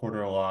case of a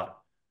corner lot,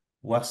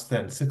 less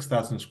than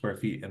 6,000 square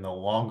feet in the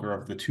longer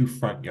of the two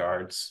front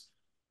yards,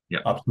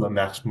 up to a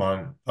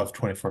maximum of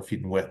 24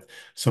 feet in width.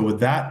 So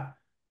with that,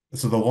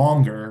 so the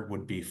longer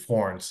would be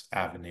Florence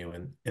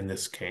Avenue in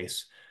this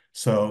case.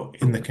 So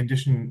in the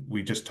condition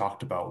we just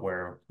talked about,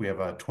 where we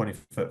have a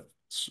 20-foot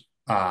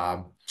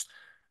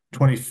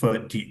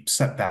deep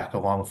setback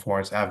along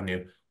Florence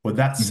Avenue, would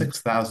that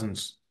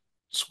 6,000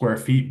 square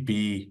feet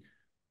be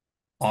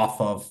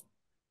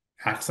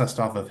accessed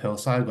off of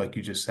Hillside, like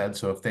you just said?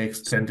 So if they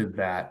extended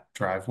that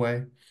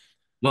driveway?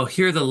 Well,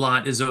 here the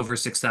lot is over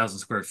 6,000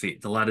 square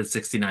feet. The lot is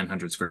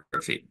 6,900 square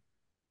feet.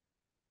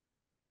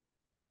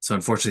 So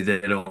unfortunately,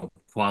 they don't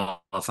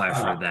qualify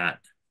for that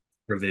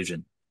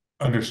provision.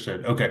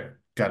 Understood. Okay,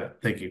 got it.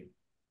 Thank you.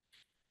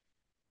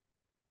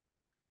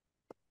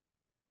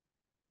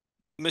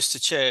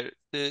 Mr. Chair,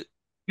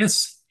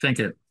 yes, thank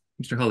you,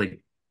 Mr.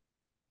 Hully.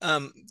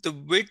 The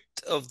width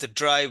of the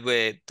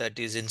driveway that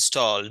is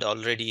installed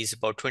already is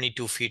about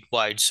 22 feet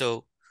wide.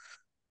 So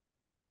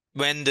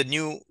when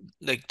the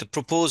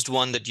proposed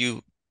one that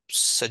you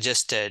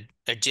suggested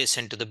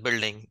adjacent to the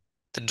building,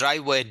 the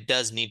driveway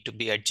does need to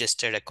be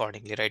adjusted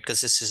accordingly, right?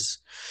 Because this is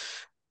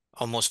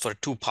almost for a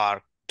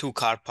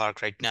two-car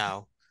park right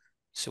now.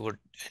 So it would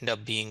end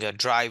up being a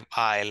drive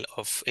aisle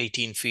of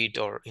 18 feet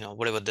or,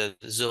 whatever the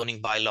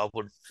zoning bylaw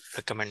would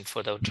recommend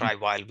for the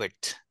drive aisle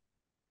width.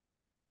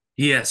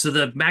 Yeah, so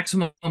the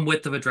maximum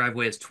width of a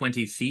driveway is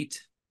 20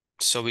 feet.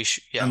 So we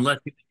should, yeah. Unless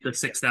you get the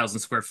 6,000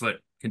 square foot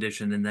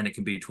condition, and then it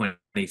can be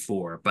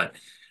 24. But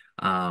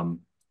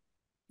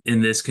in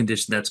this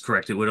condition, that's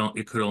correct. It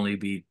could only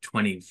be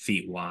 20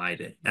 feet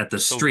wide at the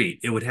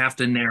street. It would have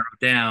to narrow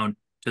down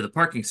to the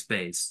parking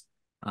space,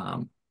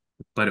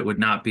 but it would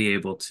not be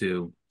able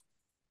to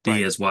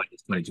be as wide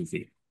as 22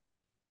 feet.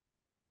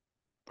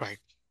 Right.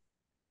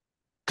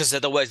 Because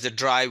otherwise the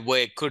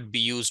driveway could be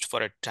used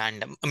for a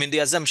tandem. I mean, the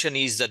assumption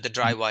is that the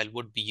drive aisle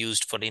would be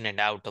used for in and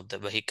out of the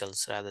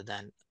vehicles rather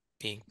than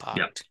being parked.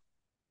 Yep.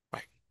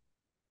 Right.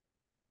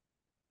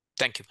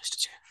 Thank you, Mr.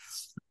 Chair.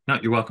 No,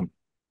 you're welcome.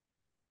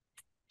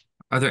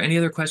 Are there any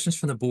other questions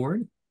from the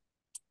board?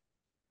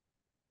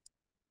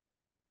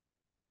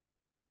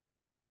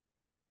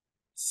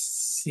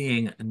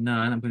 Seeing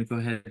none, I'm going to go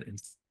ahead and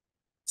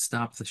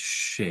stop the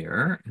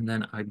share, and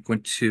then I'm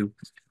going to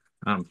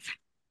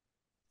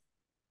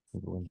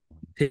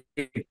take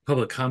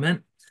public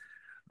comment.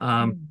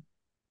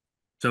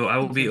 So I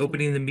will be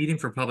opening the meeting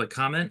for public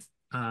comment.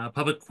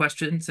 Public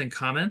questions and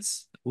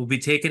comments will be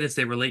taken as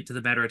they relate to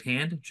the matter at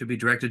hand, should be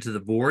directed to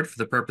the board for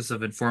the purpose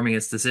of informing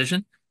its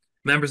decision.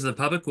 Members of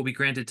the public will be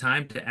granted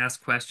time to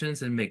ask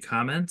questions and make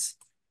comments.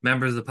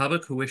 Members of the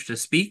public who wish to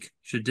speak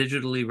should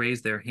digitally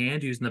raise their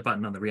hand using the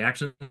button on the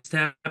Reactions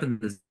tab in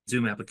the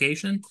Zoom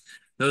application.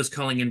 Those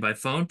calling in by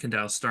phone can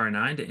dial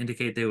 *9 to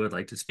indicate they would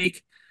like to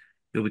speak.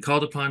 You'll be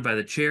called upon by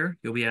the chair.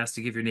 You'll be asked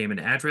to give your name and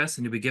address,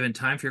 and you'll be given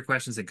time for your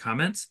questions and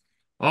comments.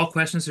 All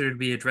questions are to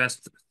be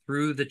addressed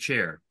through the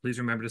chair. Please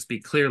remember to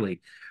speak clearly.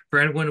 For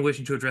anyone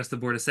wishing to address the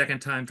board a second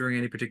time during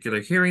any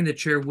particular hearing, the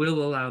chair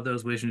will allow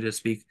those wishing to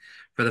speak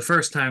for the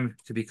first time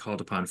to be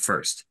called upon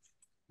first.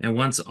 And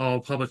once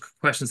all public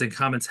questions and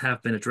comments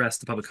have been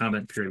addressed, the public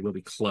comment period will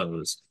be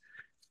closed.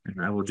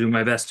 And I will do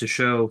my best to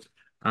show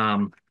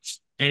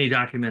any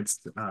documents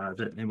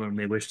that anyone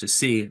may wish to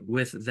see.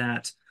 With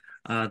that,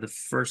 the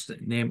first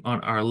name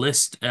on our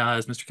list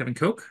is Mr. Kevin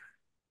Koch.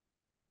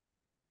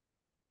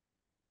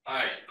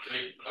 Hi,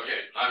 okay,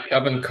 I'm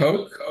Kevin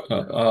Koch.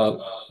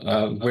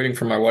 Waiting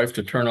for my wife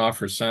to turn off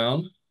her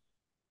sound.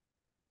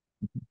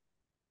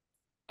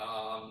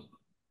 Can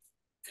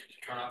you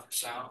turn off her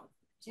sound?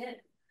 Did.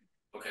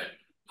 Okay.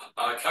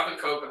 Kevin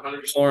Koch,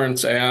 100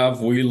 Florence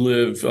Ave. We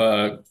live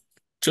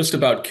just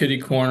about kitty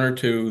corner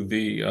to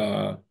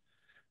the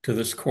to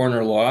this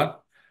corner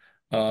lot.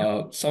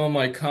 Some of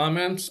my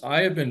comments,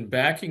 I have been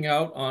backing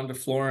out onto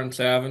Florence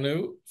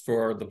Avenue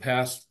for the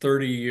past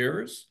 30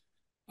 years.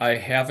 I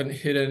haven't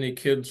hit any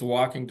kids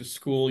walking to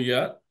school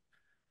yet.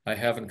 I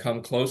haven't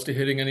come close to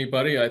hitting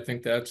anybody. I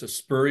think that's a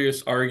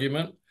spurious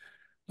argument.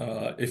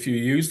 If you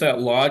use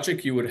that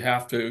logic, you would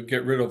have to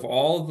get rid of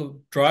all the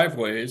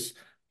driveways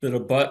that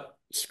abut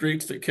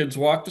streets that kids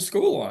walk to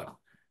school on.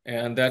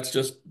 And that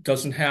just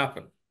doesn't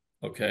happen,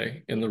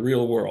 okay, in the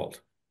real world.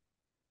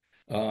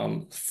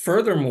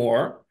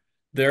 Furthermore,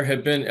 there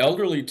have been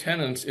elderly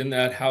tenants in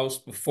that house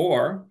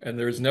before, and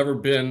there's never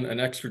been an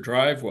extra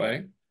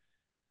driveway.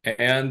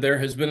 And there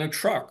has been a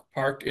truck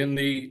parked in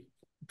the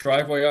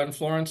driveway on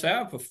Florence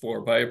Ave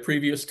before by a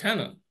previous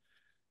tenant.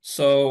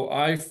 So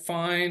I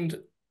find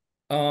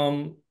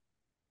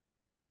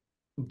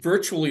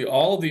virtually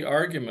all of the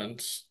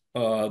arguments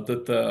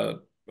that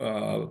the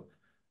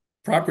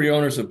property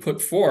owners have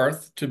put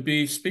forth to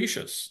be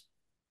specious.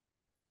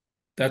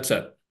 That's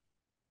it.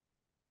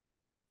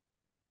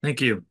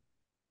 Thank you.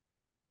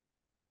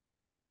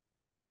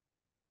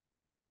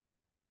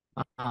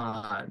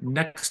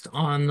 Next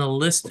on the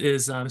list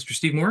is Mr.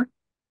 Steve Moore.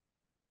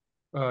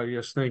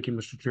 Yes, thank you,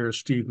 Mr. Chair.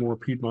 Steve Moore,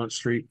 Piedmont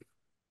Street.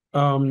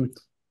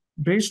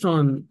 Based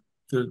on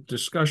the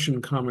discussion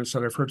comments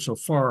that I've heard so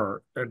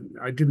far, and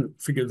I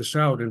didn't figure this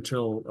out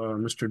until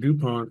Mr.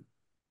 DuPont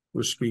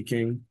was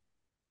speaking,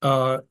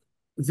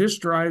 this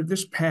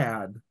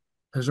pad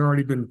has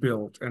already been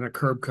built and a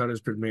curb cut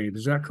has been made.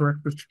 Is that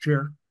correct, Mr.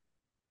 Chair?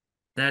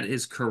 That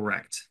is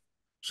correct.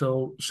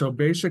 So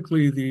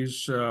basically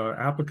these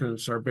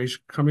applicants are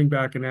coming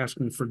back and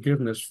asking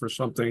forgiveness for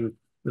something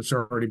that's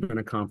already been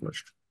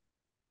accomplished.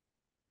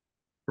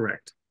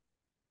 Correct.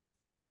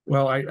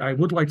 Well, I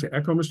would like to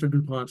echo Mr.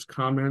 DuPont's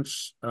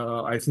comments.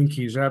 I think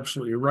he's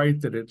absolutely right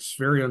that it's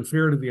very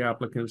unfair to the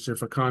applicants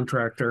if a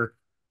contractor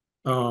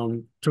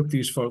took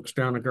these folks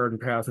down a garden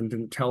path and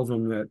didn't tell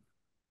them that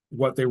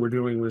what they were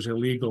doing was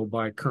illegal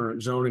by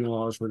current zoning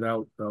laws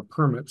without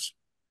permits.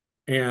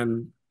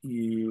 And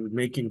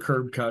making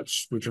curb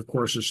cuts, which of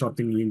course is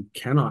something you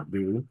cannot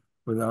do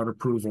without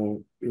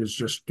approval,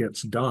 just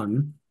gets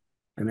done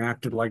and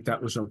acted like that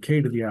was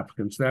okay to the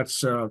applicants.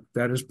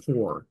 That is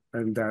poor,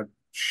 and that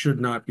should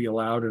not be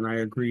allowed. And I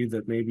agree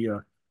that maybe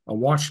a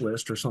watch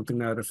list or something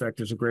to that effect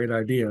is a great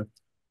idea.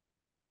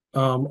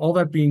 All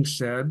that being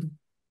said,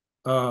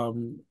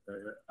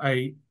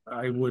 I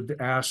would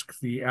ask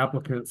the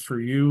applicant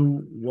through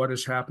you, what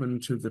has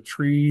happened to the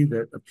tree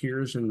that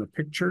appears in the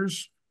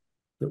pictures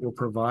that were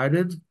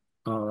provided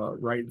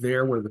right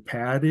there where the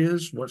pad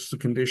is? What's the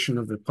condition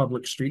of the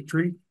public street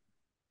tree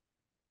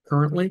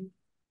currently?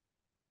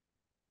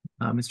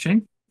 Ms.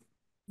 Chang?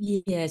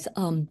 Yes,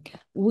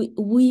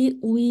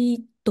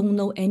 we don't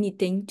know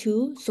anything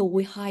too, so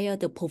we hire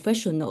the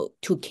professional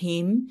to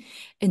came,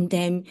 and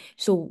then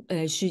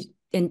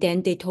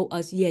they told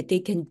us, yeah, they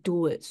can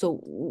do it. So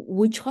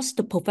we trust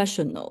the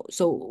professional.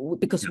 So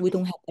because we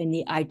don't have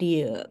any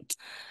idea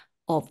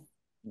of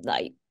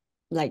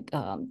how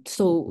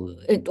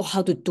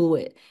to do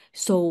it.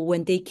 So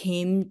when they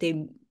came,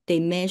 they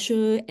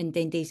measure and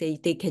then they say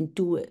they can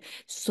do it.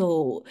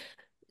 So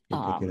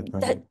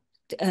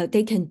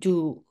they can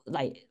do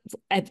they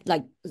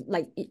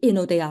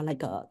are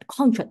like a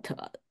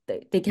contractor.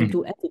 They can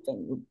do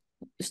everything,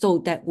 so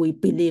that we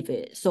believe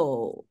it.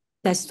 So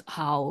that's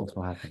how. That's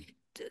what happened.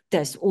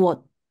 That's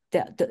what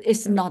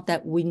it's not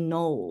that we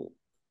know.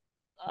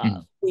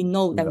 We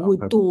know that we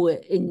do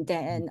it, and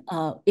then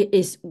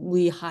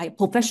we hire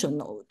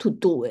professional to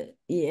do it.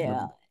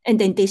 Yeah. And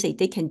then they say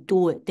they can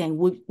do it, then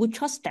we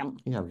trust them.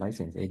 You have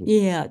license.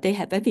 Yeah, they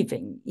have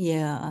everything.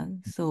 Yeah.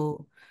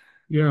 So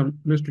yeah,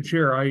 Mr.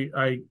 Chair,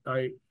 I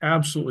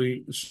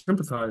absolutely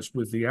sympathize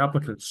with the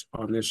applicants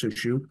on this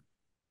issue,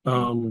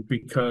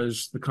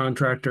 because the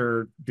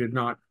contractor did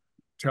not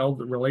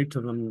relate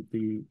to them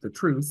the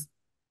truth,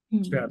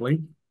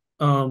 sadly.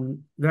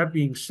 That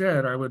being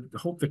said, I would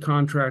hope the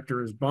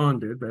contractor is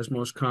bonded, as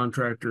most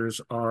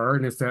contractors are,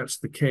 and if that's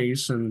the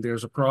case and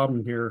there's a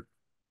problem here,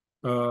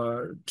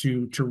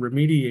 to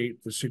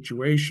remediate the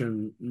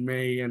situation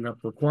may end up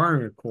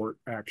requiring a court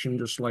action,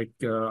 just like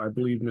I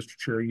believe, Mr.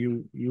 Chair,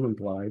 you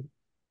implied.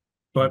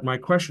 But my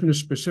question is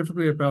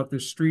specifically about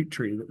this street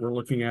tree that we're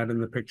looking at in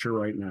the picture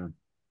right now.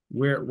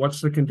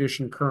 What's the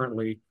condition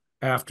currently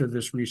after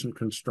this recent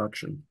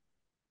construction?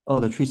 Oh,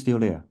 the tree's still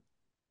there.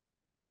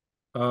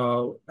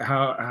 How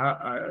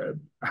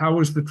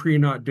was the tree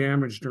not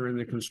damaged during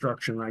the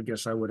construction? I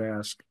guess I would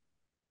ask.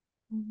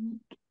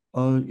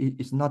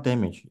 It's not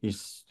damaged.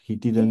 He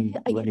didn't do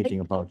I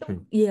anything about the tree.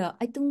 Yeah,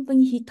 I don't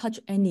think he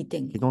touched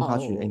anything. He don't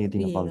touch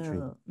anything about the tree.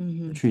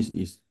 Mm-hmm. The tree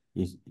is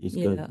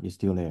good. Yeah. It's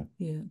still there.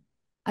 Yeah,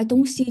 I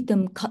don't see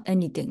them cut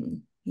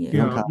anything. Yeah.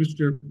 Yeah,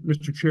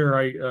 Mr. Chair,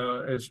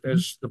 as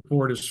the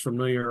board is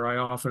familiar, I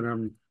often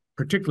am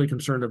particularly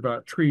concerned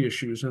about tree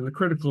issues and the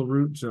critical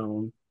root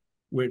zone,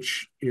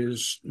 which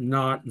is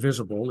not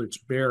visible. It's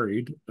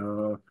buried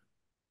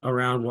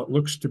around what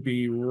looks to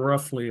be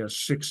roughly a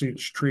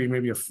 6-inch tree,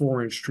 maybe a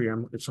 4-inch tree.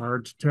 It's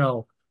hard to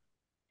tell.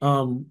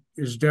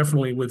 Is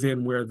definitely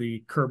within where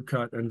the curb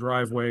cut and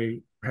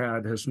driveway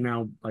pad has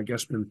now, I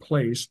guess, been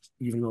placed,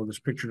 even though this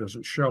picture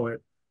doesn't show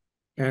it.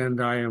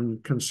 And I am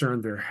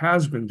concerned there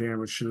has been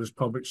damage to this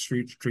public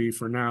street tree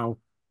for now,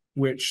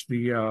 which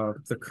the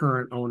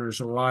current owners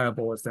are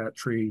liable if that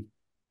tree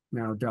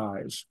now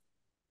dies.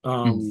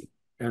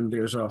 And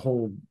there's a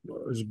whole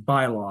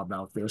bylaw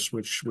about this,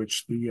 which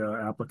the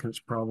applicants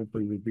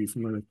probably would be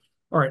familiar with.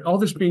 All right, all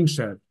this being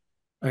said,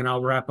 and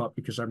I'll wrap up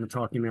because I've been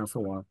talking now for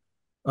a while,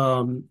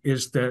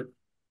 is that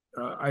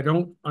I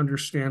don't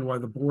understand why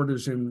the board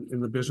is in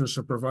the business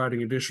of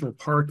providing additional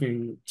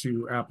parking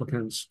to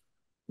applicants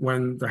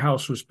when the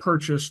house was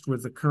purchased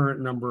with the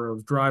current number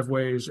of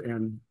driveways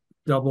and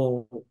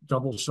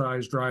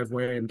double-sized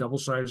driveway and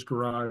double-sized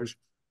garage,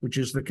 which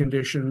is the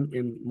condition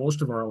in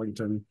most of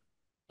Arlington,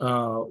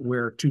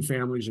 where 2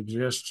 families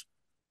exist,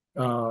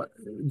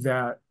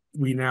 that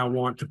we now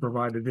want to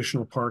provide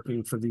additional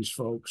parking for these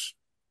folks,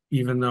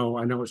 even though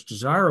I know it's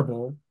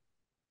desirable.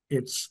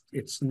 It's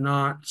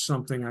not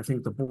something I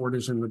think the board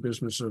is in the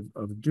business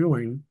of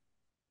doing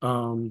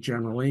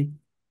generally.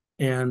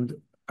 And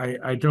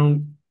I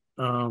don't,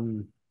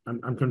 I'm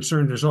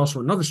concerned there's also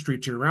another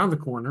street tree around the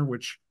corner,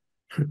 which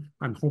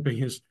I'm hoping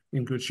is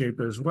in good shape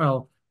as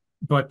well.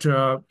 But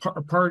a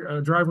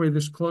driveway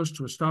this close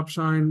to a stop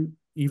sign,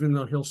 even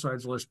though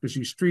Hillside's a less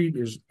busy street,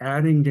 is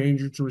adding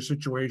danger to a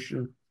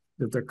situation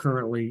that there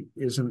currently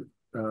isn't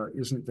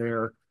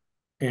there.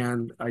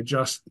 And I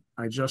just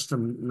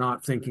am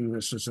not thinking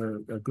this is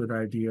a good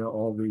idea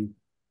all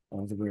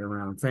the way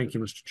around. Thank you,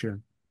 Mr. Chair.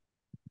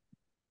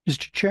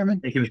 Mr.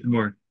 Chairman? Thank you, Mr.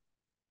 Moore.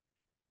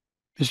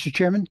 Mr.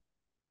 Chairman?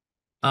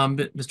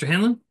 Mr.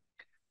 Hanlon?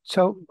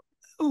 So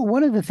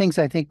one of the things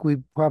I think we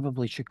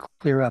probably should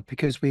clear up,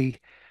 because the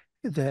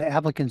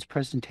applicant's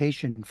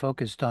presentation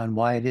focused on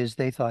why it is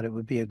they thought it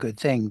would be a good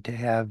thing to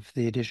have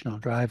the additional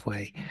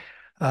driveway.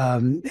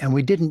 And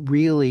we didn't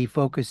really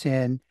focus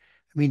in.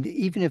 I mean,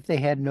 even if they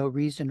had no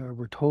reason or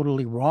were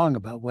totally wrong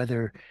about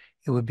whether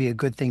it would be a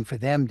good thing for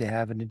them to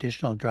have an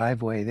additional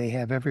driveway, they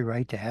have every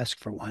right to ask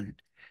for one.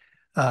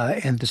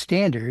 And the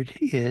standard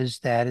is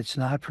that it's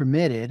not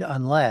permitted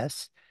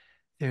unless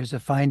there's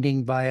a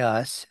finding by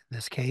us, in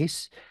this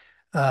case,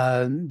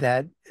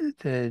 that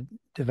the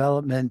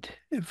development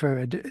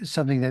for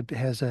something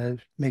that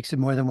makes it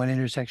more than one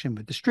intersection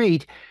with the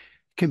street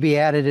can be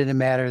added in a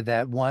manner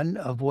that, 1,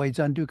 avoids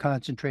undue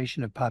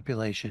concentration of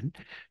population,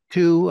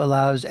 2,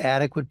 allows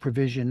adequate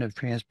provision of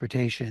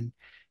transportation,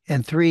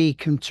 and 3,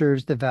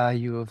 conserves the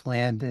value of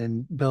land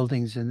and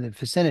buildings in the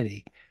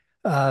vicinity.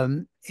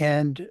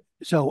 And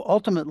so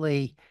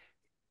ultimately,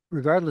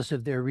 regardless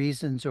of their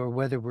reasons or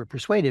whether we're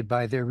persuaded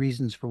by their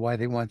reasons for why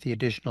they want the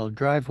additional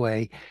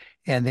driveway,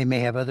 and they may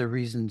have other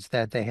reasons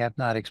that they have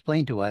not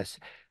explained to us,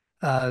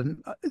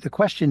 the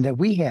question that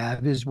we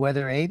have is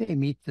whether A, they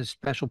meet the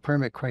special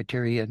permit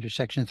criteria under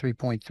section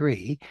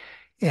 3.3,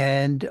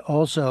 and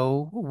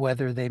also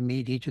whether they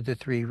meet each of the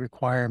 3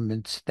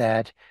 requirements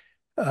that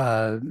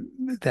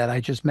I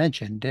just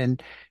mentioned.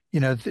 And,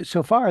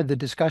 so far the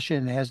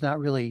discussion has not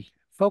really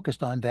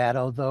focused on that,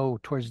 although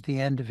towards the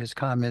end of his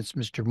comments,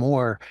 Mr.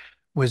 Moore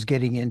was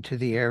getting into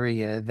the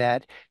area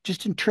that,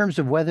 just in terms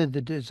of whether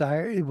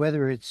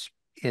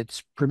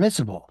it's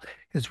permissible,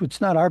 because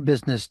it's not our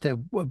business to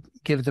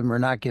give them or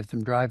not give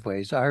them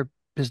driveways. Our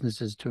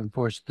business is to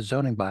enforce the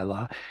zoning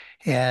bylaw,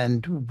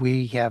 and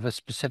we have a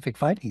specific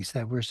findings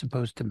that we're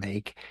supposed to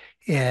make.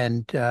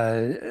 And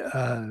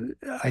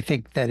I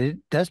think that it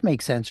does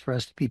make sense for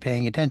us to be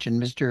paying attention.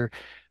 Mr.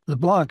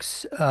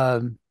 LeBlanc's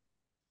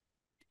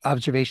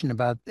observation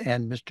about,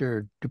 and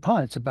Mr.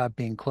 DuPont's about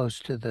being close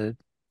to the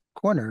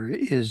corner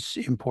is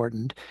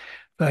important.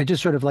 But I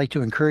just sort of like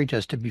to encourage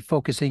us to be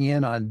focusing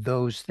in on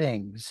those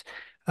things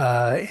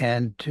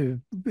and to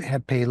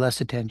pay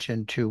less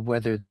attention to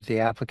whether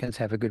the applicants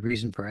have a good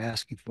reason for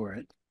asking for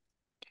it.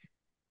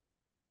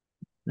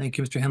 Thank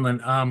you, Mr.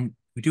 Hanlon.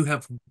 We do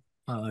have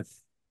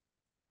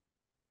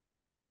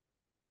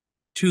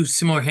 2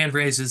 similar hand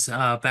raises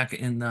back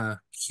in the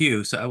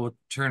queue. So I will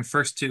turn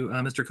first to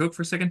Mr. Koch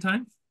for a second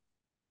time.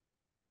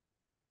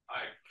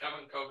 Hi,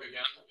 Kevin Koch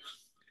again.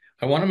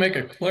 I want to make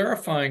a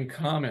clarifying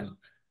comment.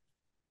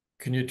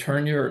 Can you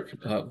turn your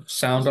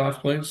sound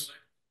off, please?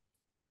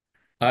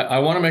 I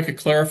want to make a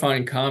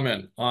clarifying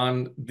comment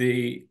on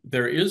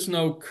there is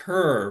no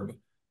curb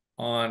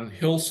on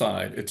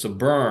Hillside. It's a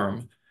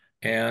berm,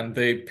 and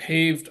they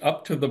paved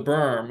up to the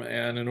berm.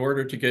 And in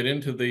order to get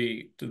into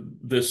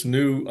this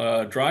new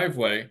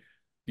driveway,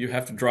 you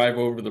have to drive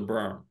over the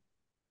berm.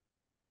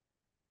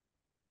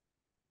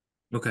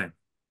 Okay.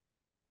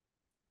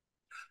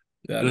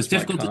 That It was is my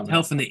difficult to tell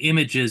comment. from the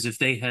images if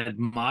they had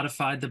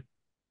modified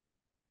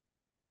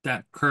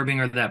that curbing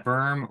or that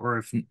berm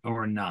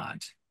or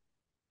not.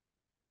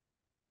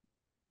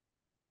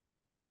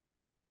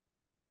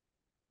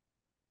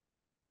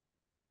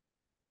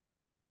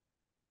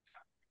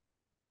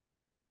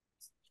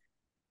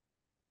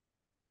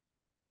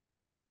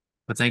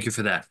 But thank you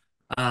for that.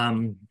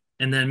 And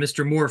then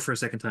Mr. Moore for a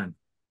second time.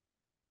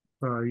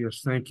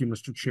 Yes, thank you,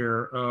 Mr.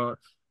 Chair.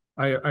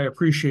 I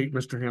appreciate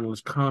Mr.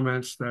 Hanlon's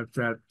comments.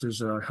 That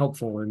is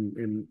helpful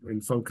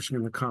in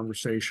focusing the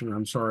conversation.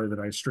 I'm sorry that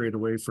I strayed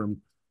away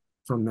from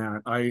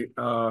that. I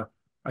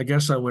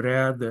guess I would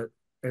add that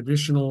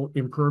additional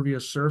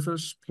impervious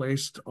surface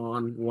placed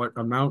on what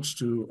amounts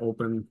to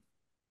open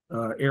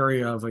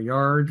area of a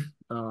yard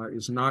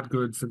is not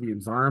good for the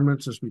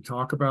environment. As we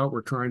talk about,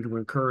 we're trying to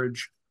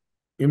encourage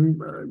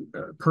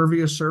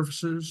pervious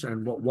surfaces,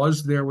 and what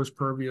was there was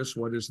pervious.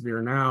 What is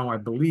there now, I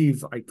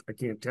believe, I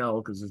can't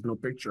tell because there's no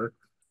picture.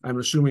 I'm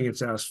assuming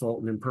it's asphalt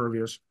and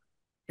impervious.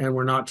 And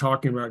we're not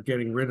talking about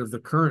getting rid of the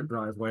current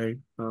driveway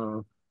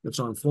that's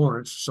on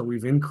Florence. So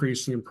we've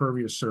increased the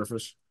impervious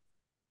surface.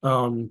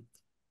 And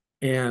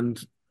I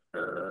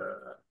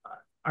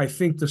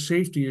think the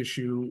safety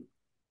issue,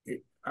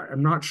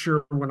 I'm not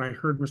sure when I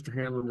heard Mr.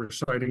 Hanlon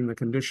reciting the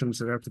conditions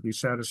that have to be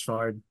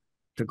satisfied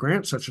to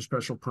grant such a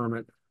special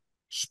permit,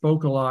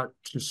 spoke a lot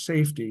to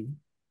safety,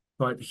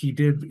 but he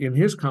did in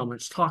his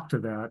comments talk to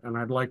that. And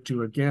I'd like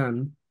to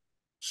again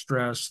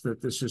stress that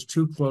this is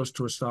too close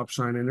to a stop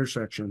sign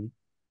intersection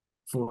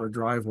for a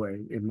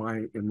driveway, in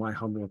my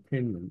humble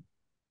opinion.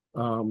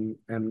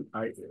 And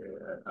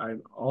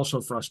I'm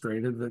also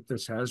frustrated that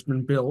this has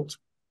been built,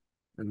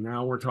 and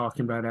now we're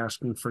talking about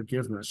asking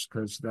forgiveness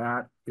because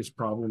that is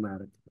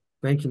problematic.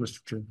 Thank you,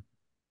 Mr. Chair.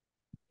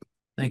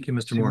 Thank you,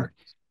 Mr. Moore.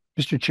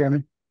 Mr.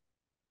 Chairman,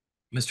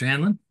 Mr.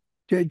 Hanlon?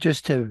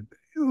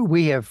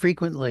 We have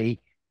frequently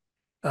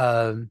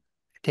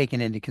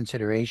taken into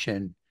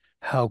consideration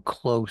how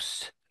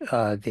close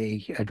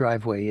the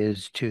driveway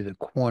is to the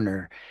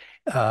corner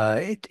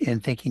in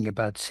thinking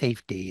about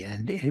safety.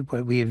 And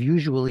what we have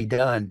usually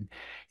done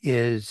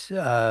is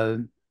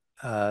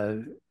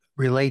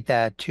relate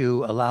that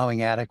to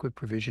allowing adequate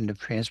provision of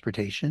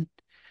transportation.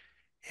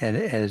 And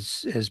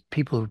as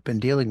people who've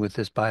been dealing with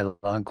this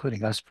bylaw,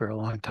 including us for a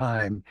long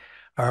time,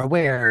 are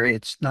aware,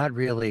 it's not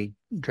really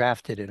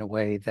drafted in a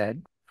way that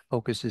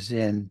focuses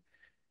in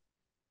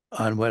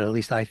on what at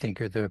least I think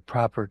are the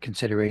proper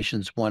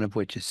considerations, one of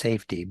which is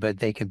safety, but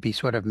they can be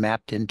sort of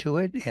mapped into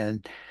it,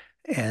 and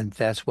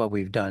that's what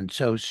we've done.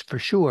 So for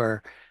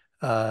sure,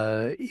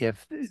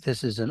 if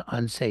this is an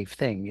unsafe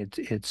thing,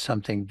 it's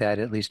something that,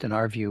 at least in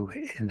our view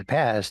in the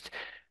past,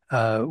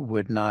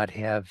 would not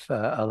have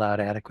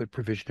allowed adequate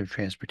provision of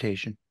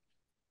transportation.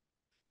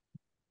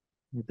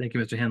 Thank you,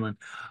 Mr. Hanlon.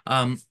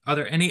 Are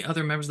there any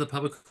other members of the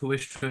public who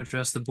wish to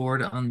address the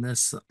board on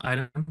this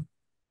item?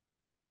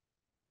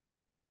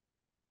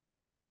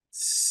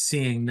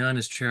 Seeing none,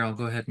 as chair, I'll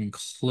go ahead and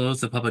close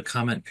the public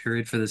comment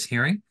period for this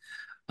hearing.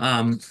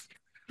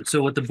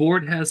 So what the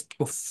board has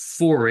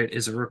before it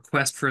is a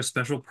request for a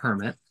special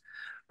permit.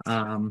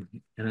 And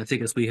I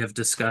think, as we have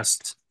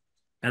discussed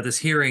at this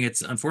hearing,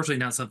 it's unfortunately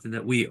not something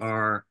that we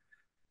are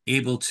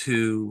able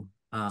to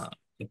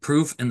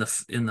approve in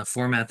the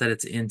format that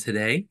it's in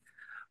today.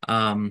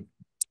 So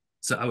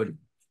I would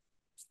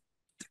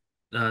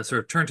sort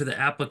of turn to the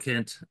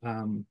applicant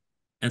and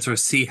sort of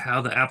see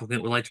how the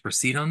applicant would like to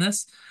proceed on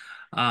this.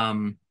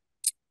 I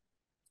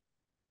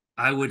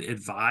would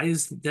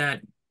advise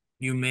that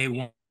you may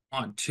want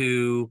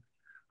to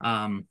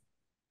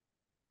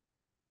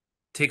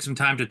take some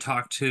time to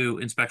talk to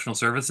inspectional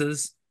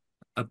services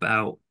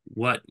about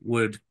what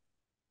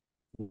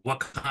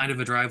kind of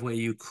a driveway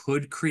you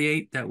could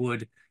create that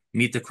would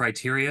meet the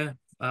criteria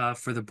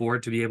for the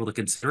board to be able to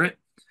consider it.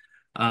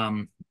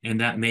 And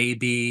that may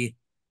be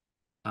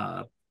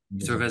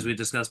sort of, as we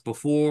discussed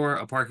before,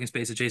 a parking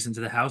space adjacent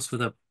to the house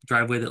with a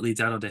driveway that leads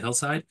out onto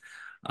Hillside.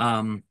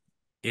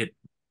 It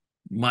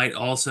might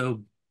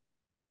also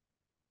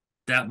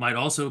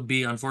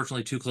be,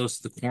 unfortunately, too close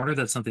to the corner.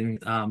 That's something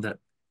that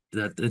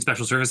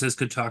inspectional services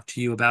could talk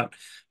to you about,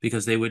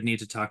 because they would need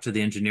to talk to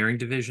the engineering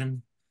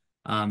division.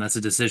 That's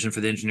a decision for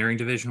the engineering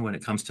division when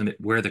it comes to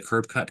where the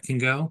curb cut can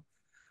go,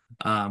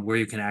 where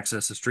you can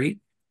access the street.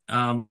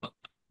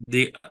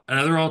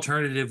 Another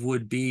alternative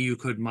would be you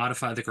could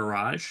modify the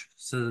garage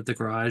so that the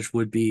garage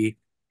would be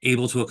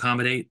able to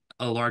accommodate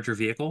a larger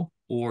vehicle,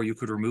 or you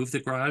could remove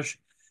the garage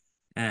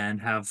and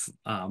have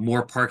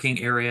more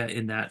parking area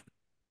in that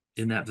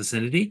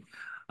vicinity.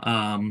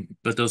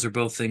 But those are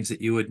both things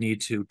that you would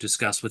need to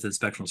discuss with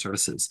inspectional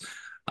services.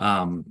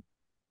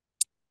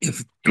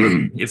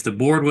 If the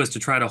board was to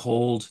try to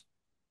hold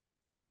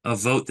a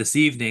vote this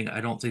evening,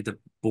 I don't think the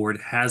board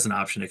has an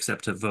option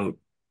except to vote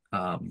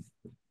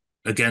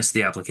against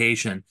the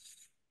application.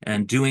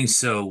 And doing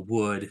so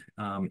would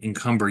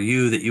encumber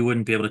you, that you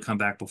wouldn't be able to come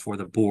back before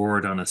the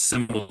board on a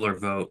similar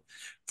vote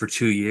for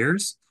 2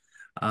 years.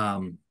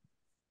 And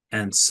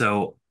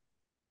so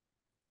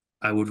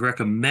I would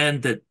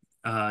recommend that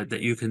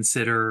that you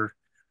consider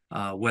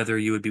whether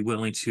you would be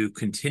willing to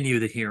continue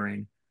the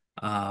hearing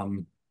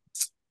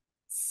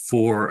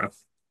for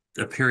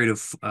a period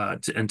of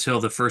until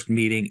the first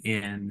meeting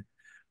in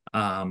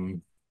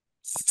the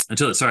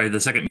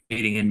second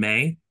meeting in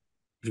May.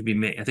 It would be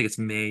May. I think it's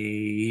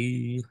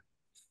May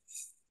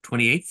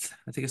 28th.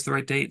 I think it's the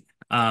right date.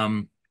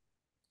 And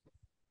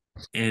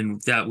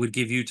that would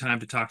give you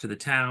time to talk to the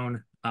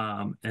town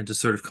and to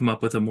sort of come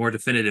up with a more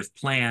definitive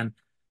plan.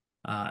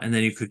 And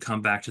then you could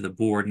come back to the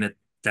board. And at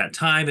that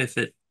time, if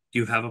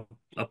you have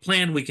a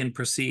plan, we can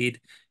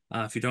proceed.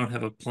 If you don't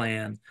have a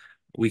plan,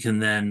 we can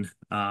then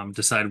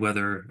decide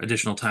whether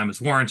additional time is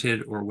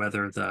warranted or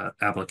whether the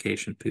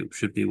application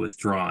should be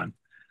withdrawn.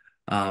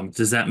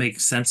 Does that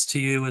make sense to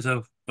you as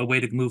a way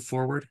to move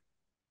forward?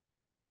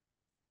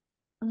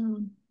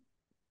 Do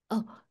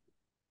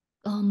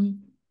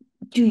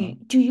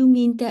you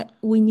mean that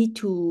we need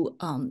to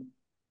find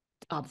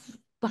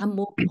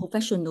more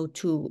professional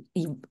to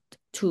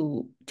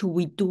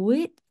redo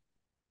it,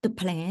 the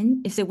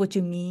plan? Is that what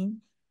you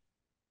mean?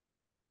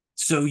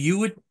 So you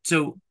would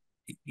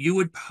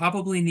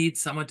probably need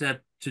someone to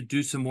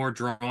do some more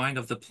drawing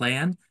of the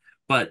plan,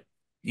 but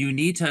you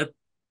need to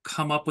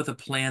come up with a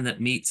plan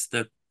that meets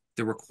the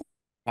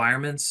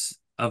requirements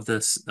of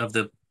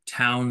the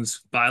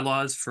town's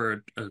bylaws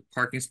for a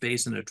parking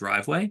space and a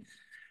driveway.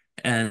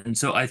 And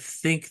so I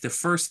think the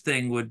first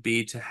thing would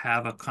be to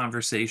have a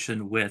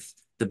conversation with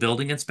the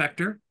building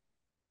inspector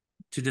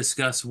to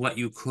discuss what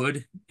you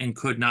could and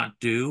could not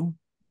do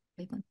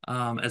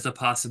as a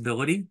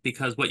possibility,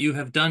 because what you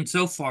have done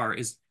so far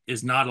is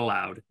not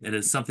allowed. It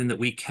is something that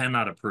we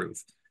cannot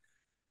approve.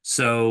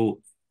 So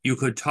you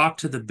could talk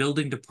to the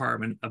building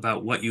department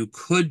about what you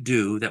could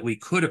do that we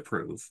could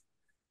approve.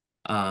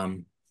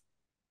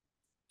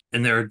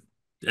 And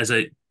as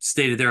I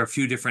stated, there are a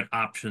few different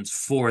options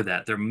for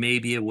that. There may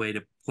be a way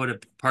to put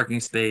a parking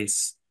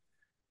space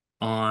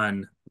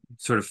on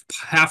sort of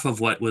half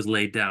of what was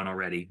laid down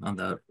already, on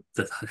the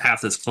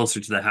half that's closer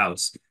to the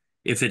house,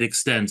 if it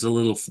extends a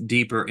little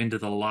deeper into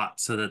the lot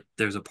so that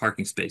there's a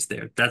parking space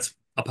there. That's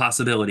a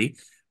possibility,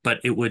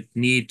 but it would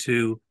need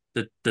to,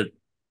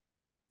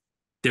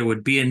 there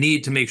would be a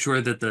need to make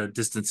sure that the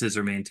distances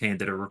are maintained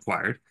that are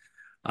required.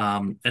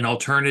 An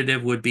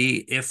alternative would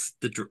be if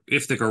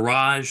the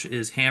garage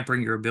is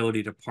hampering your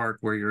ability to park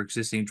where your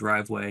existing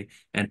driveway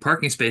and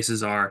parking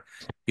spaces are,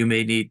 it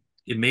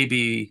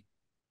may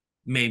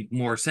make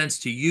more sense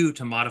to you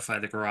to modify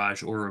the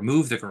garage or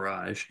remove the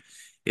garage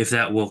if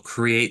that will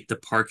create the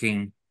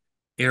parking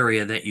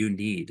area that you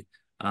need.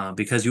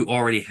 Because you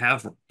already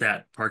have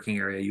that parking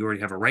area, you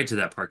already have a right to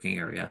that parking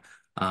area.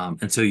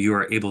 And so you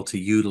are able to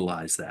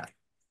utilize that.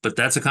 But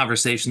that's a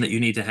conversation that you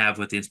need to have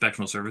with the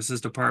Inspectional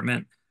Services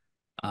Department.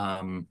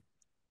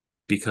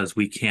 Because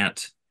we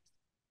can't,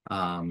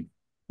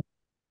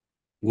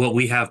 what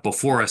we have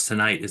before us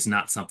tonight is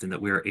not something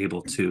that we are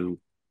able to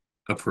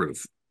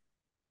approve.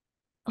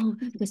 Oh,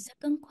 the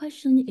second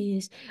question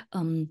is,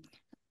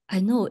 I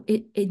know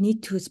it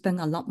need to spend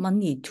a lot of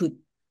money to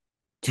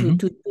do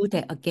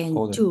that again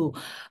too.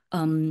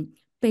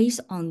 Based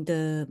on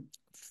the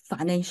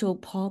financial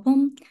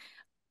problem,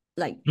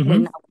 like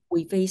when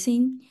we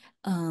facing,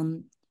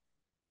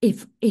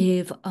 if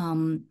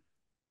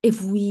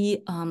we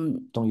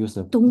don't use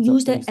it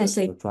as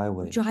a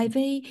driveway,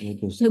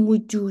 then we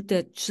do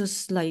that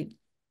just like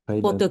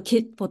for the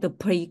kid, for the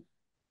play,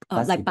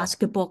 like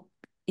basketball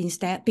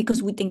instead,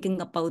 because we're thinking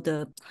about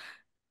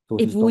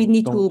if we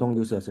need to don't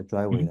use it as a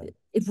driveway.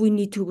 If we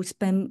need to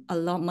spend a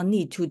lot of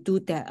money to do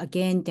that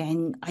again,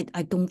 then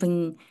I don't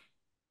think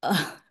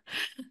I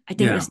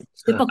think it's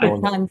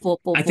difficult time for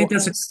I think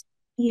that's us.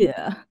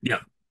 Yeah.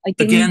 I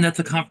think, again, that's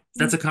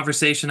a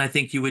conversation I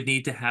think you would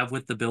need to have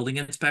with the building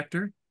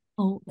inspector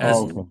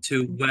as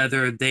to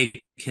whether they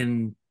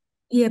can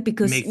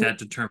make that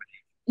determination.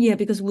 Yeah,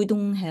 because we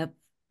don't have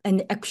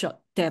an extra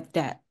that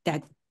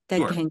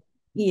can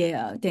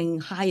then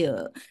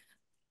hire.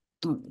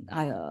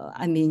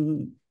 I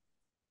mean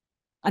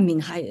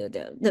hire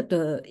if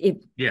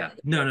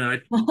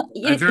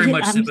I very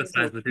much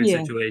sympathize with your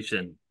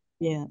situation.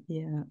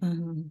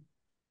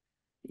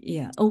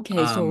 Okay,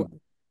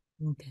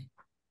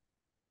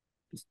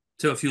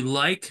 so if you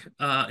like,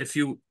 if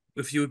you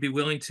would be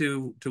willing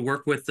to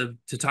work with to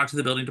talk to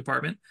the building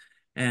department,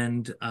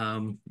 and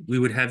we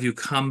would have you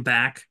come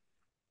back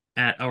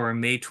at our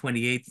May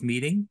 28th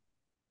meeting.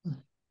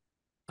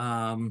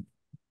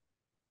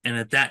 And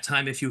at that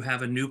time, if you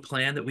have a new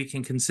plan that we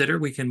can consider,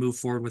 we can move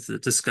forward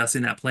with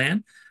discussing that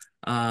plan.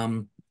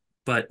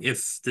 But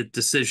if the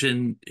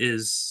decision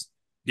is,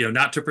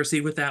 not to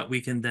proceed with that,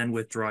 we can then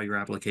withdraw your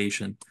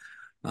application.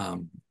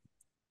 So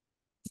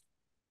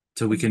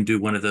we can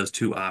do one of those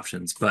two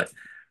options. But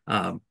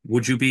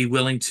would you be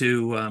willing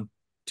to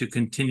to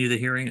continue the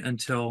hearing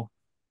until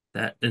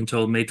May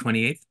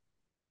 28th?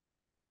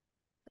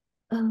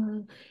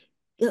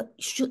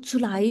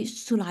 Should I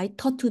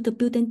talk to the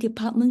building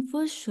department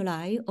first? Should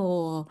I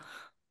or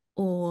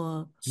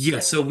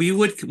Yes, so we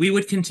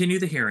would continue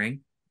the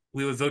hearing.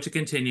 We would vote to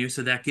continue,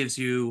 so that gives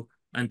you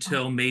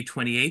until May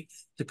 28th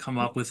to come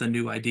up with a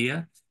new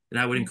idea. And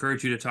I would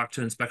encourage you to talk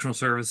to inspectional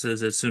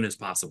services as soon as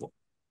possible.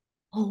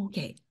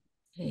 okay.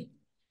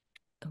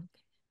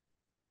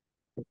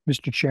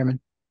 Mr.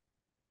 Chairman,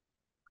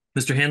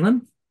 Mr.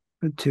 Hanlon?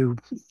 to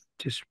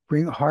just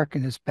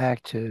harken us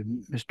back to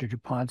Mr.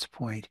 DuPont's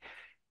point,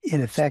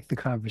 in effect, the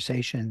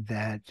conversation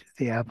that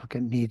the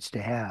applicant needs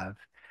to have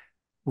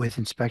with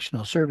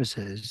inspectional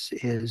services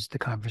is the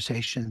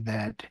conversation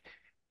that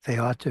they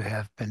ought to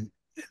have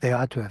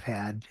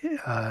had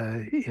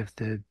if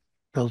the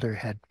builder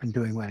had been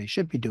doing what he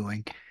should be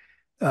doing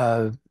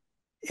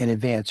in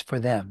advance for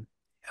them.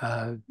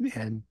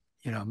 And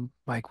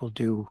Mike will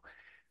do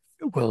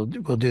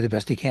the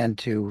best he can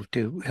to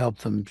help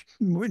them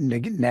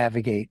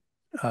navigate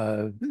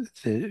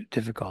the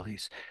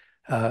difficulties.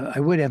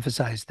 I would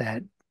emphasize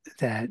that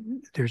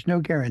there's no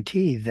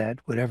guarantee that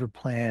whatever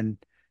plan,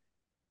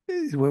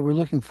 what we're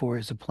looking for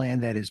is a plan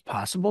that is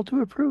possible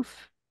to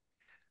approve,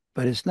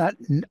 but it's not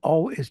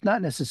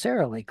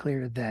necessarily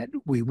clear that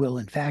we will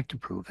in fact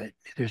approve it.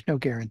 There's no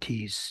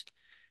guarantees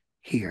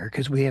here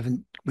because we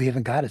haven't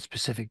got a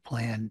specific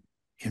plan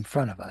in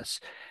front of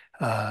us.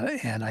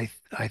 And I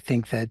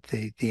think that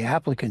the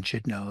applicant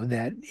should know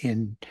that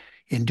in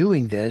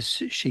doing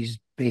this, she's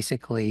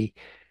basically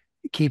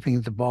keeping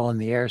the ball in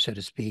the air, so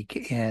to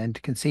speak.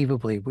 And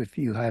conceivably, if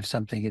you have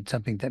something, it's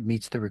something that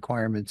meets the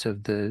requirements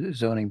of the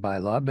zoning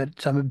bylaw,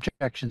 but some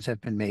objections have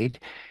been made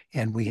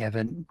and we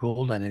haven't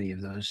ruled on any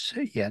of those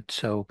yet.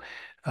 So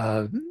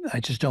I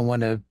don't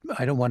want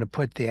to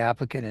put the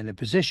applicant in a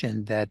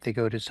position that they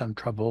go to some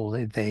trouble,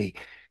 they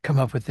come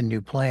up with a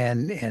new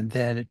plan, and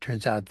then it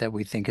turns out that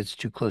we think it's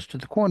too close to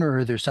the corner,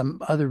 or there's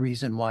some other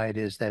reason why it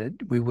is that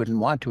we wouldn't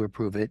want to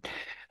approve it.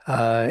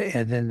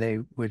 And then they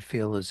would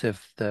feel as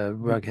if the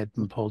rug had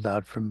been pulled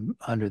out from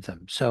under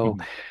them. So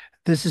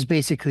this is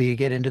basically to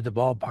get into the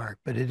ballpark,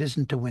 but it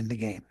isn't to win the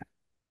game.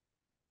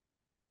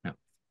 No.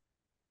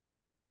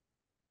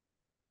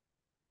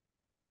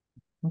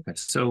 Okay,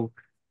 so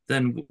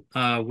then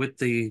with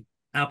the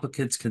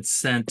applicant's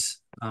consent,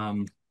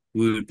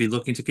 we would be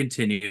looking to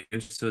continue.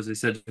 So as I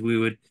said, we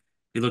would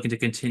be looking to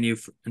continue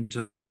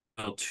until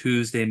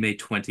Tuesday, May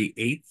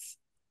 28th.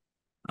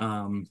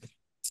 And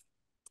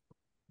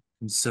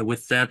so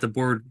with that,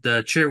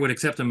 the chair would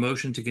accept a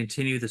motion to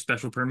continue the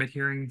special permit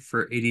hearing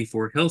for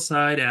 84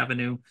 Hillside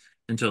Avenue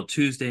until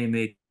Tuesday,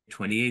 May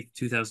 28th,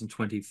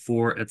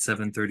 2024 at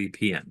 7:30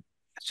 p.m.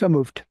 So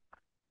moved.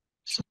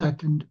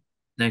 Second.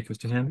 Thank you,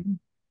 Mr. Hammond.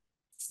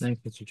 Thank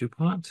you, Mr.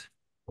 DuPont.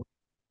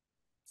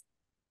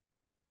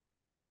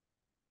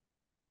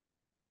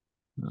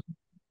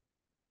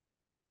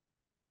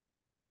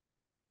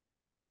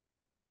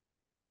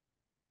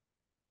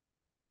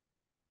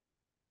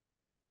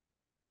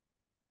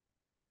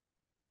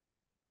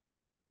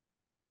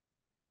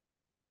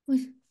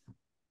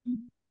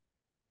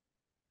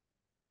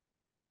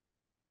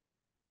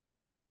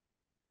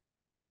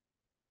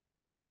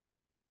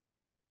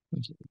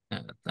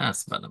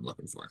 That's what I'm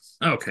looking for.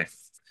 Okay.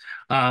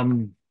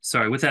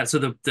 Sorry, with that, so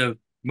the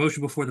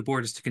motion before the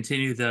board is to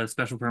continue the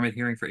special permit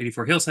hearing for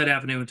 84 Hillside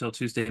Avenue until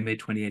Tuesday, May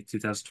 28th,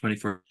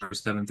 2024,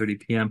 7:30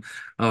 p.m.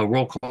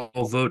 Roll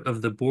call vote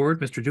of the board.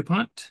 Mr.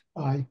 DuPont?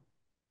 Aye.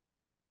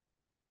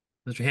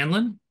 Mr.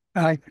 Hanlon?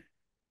 Aye.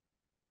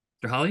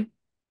 Mr. Holly?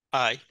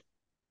 Aye.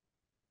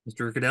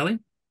 Mr. Riccadelli?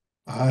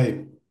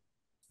 Aye.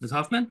 Ms.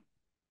 Hoffman?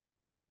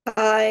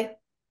 Aye.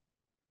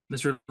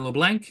 Mr.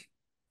 LeBlanc?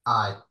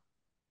 Aye.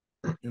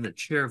 And the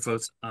chair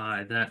votes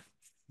aye. The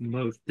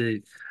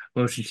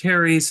motion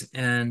carries,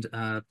 and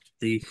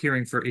the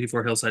hearing for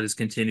 84 Hillside is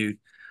continued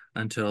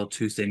until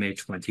Tuesday, May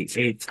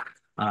 28th.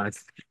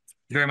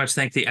 Very much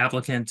thank the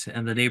applicant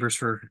and the neighbors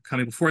for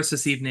coming before us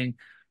this evening,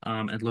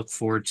 and look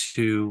forward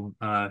to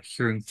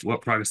hearing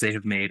what progress they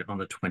have made on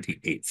the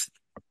 28th.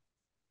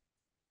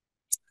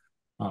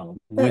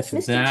 With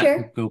Mr. that,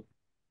 Chair? we'll go.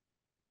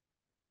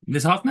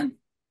 Ms. Hoffman?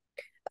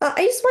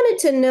 I just wanted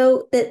to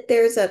note that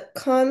there's a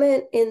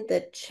comment in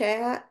the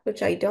chat,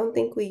 which I don't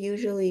think we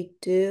usually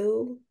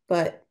do,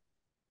 but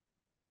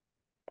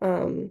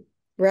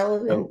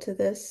relevant to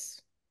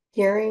this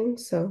hearing,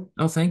 so.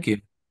 Oh, thank you.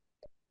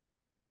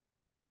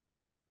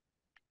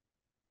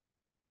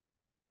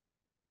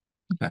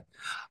 Okay.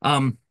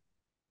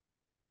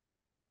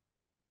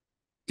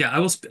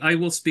 Yeah, I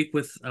will speak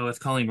with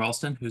Colleen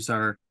Ralston, who's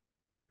our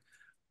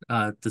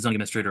the zoning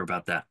administrator,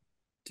 about that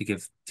to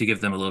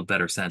give them a little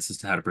better sense as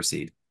to how to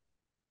proceed.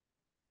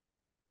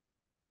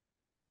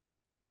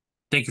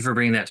 Thank you for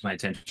bringing that to my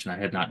attention. I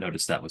had not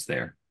noticed that was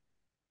there.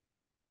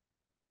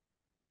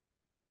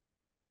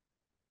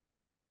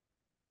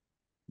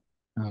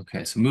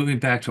 Okay, so moving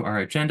back to our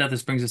agenda,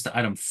 this brings us to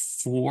item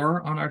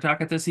 4 on our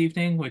docket this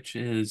evening, which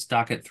is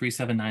docket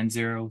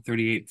 3790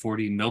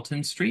 3840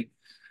 Milton Street.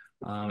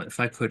 If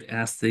I could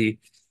ask the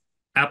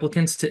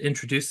applicants to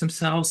introduce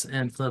themselves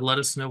and to let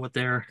us know what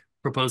they're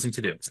proposing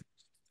to do.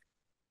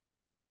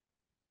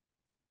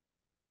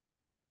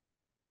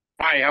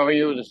 Hi, how are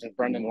you? This is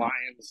Brendan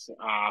Lyons,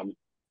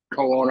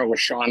 co-owner with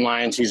Sean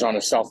Lyons. He's on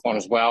his cell phone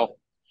as well.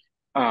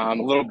 A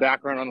little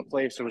background on the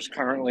place. It was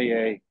currently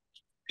a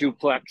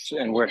duplex,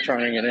 and we're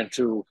turning it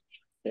into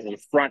a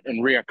front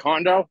and rear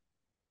condo,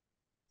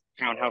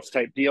 townhouse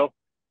type deal.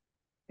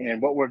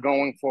 And what we're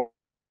going for.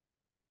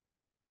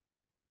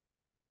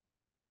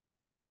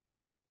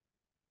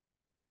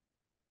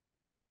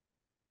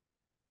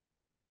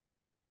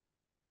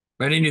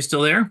 Brendan, you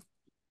still there?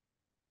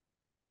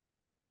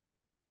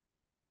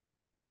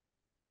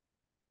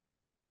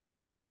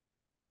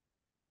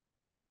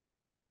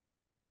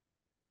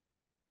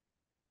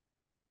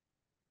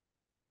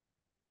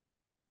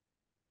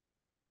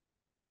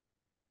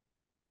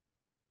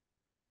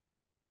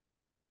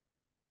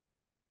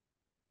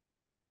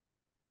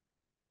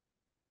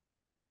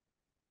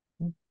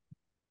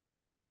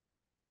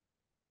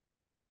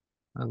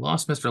 I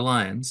lost Mr.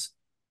 Lyons.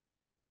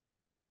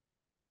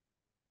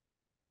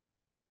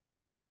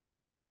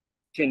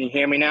 Can you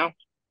hear me now?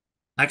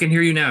 I can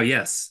hear you now,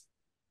 yes.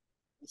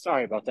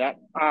 Sorry about that.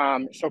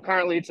 So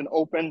currently it's an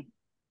open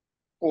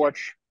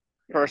porch,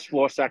 first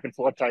floor, second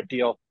floor type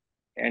deal.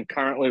 And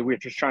currently we're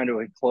just trying to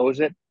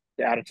enclose it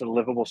to add it to the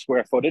livable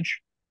square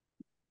footage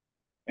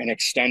and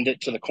extend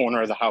it to the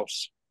corner of the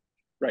house.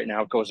 Right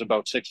now it goes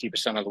about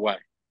 60% of the way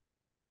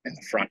in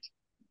the front.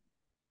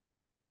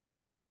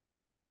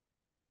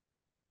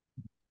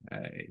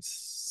 Okay,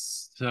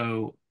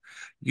 so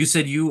you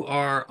said you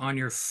are on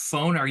your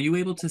phone. Are you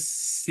able to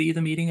see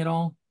the meeting at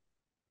all?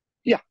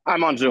 Yeah,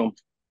 I'm on Zoom.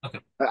 Okay.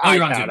 iPad,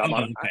 You're on Zoom. I'm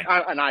Okay,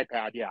 on okay. an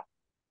iPad, yeah.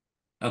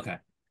 Okay.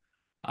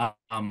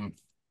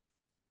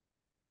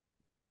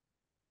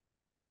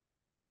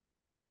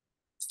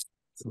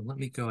 So let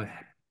me go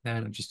ahead.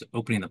 I'm just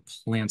opening the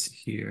plans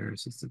here.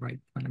 Is this the right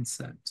plan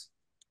set?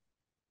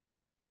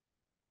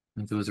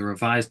 If there was a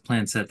revised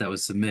plan set that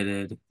was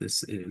submitted,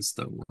 this is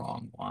the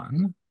wrong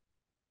one.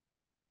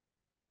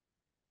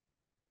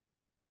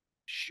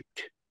 Shoot.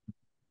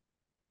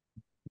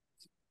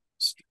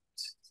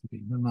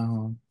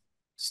 Memo.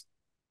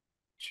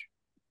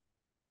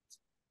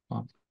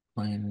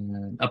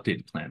 Plan,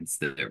 updated plans.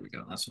 There we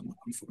go. That's what I'm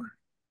looking for.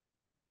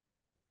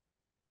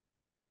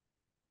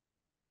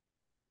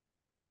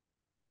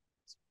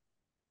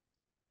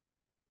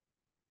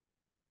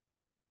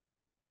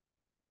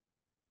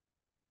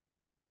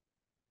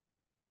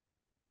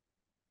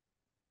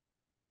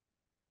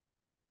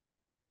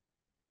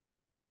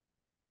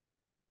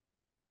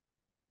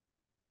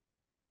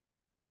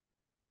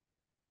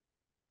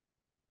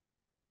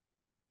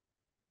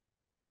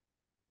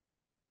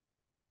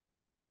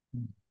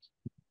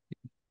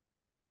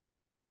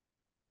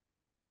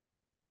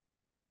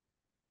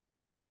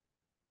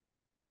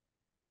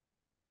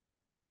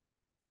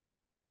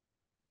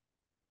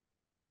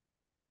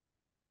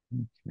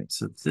 Okay,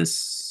 so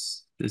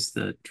this is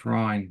the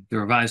drawing, the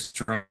revised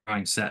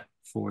drawing set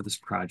for this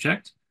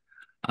project.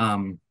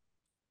 So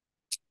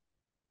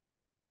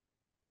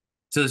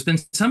there's been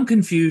some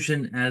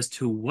confusion as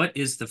to what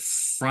is the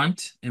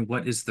front and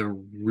what is the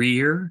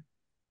rear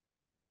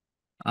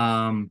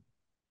in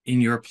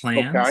your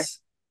plans. Okay.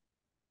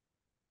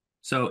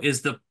 So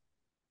is the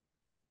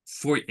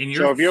in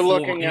your So if you're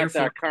floor, looking at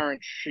that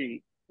current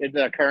sheet,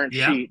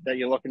 sheet that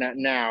you're looking at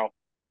now,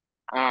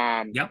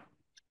 yep.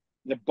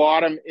 The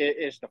bottom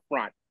is the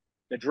front.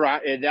 The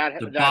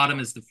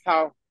bottom is the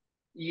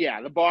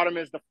the bottom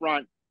is the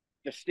front.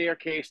 The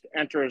staircase to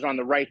enter is on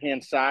the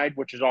right-hand side,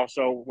 which is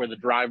also where the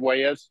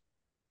driveway is.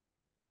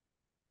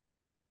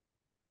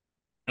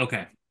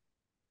 Okay.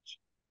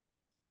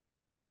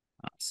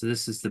 So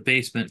this is the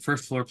basement,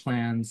 first floor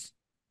plans.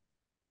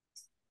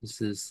 This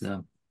is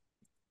the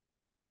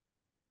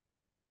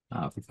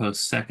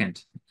proposed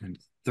second and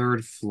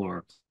third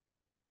floor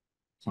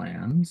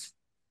plans.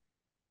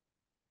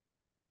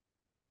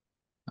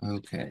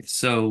 Okay,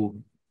 so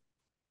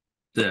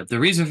the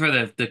reason for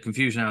the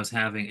confusion I was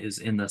having is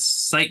in the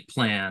site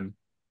plan,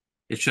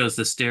 it shows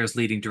the stairs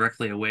leading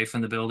directly away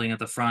from the building at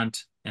the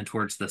front and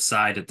towards the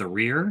side at the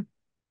rear.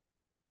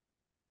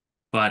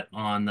 But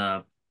on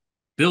the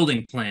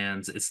building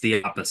plans, it's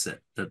the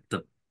opposite.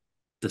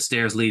 The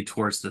stairs lead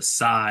towards the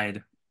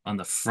side on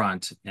the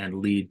front and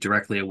lead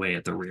directly away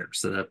at the rear.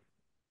 So that,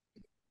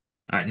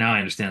 all right, now I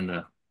understand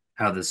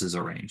how this is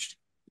arranged.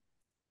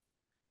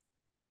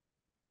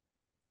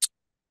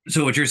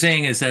 So what you're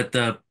saying is that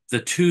the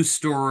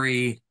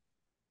two-story,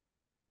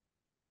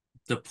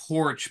 the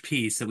porch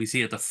piece that we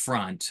see at the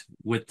front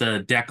with the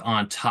deck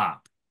on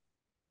top.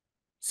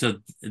 So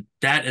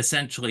that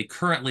essentially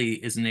currently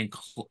is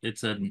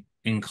it's an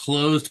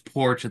enclosed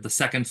porch at the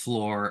second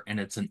floor, and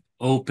it's an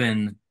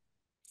open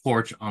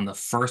porch on the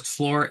first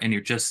floor, and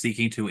you're just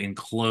seeking to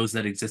enclose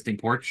that existing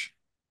porch?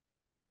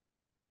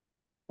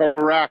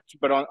 Correct,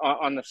 but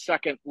on the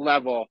second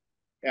level,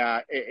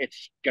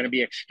 it's going to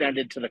be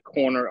extended to the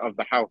corner of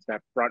the house,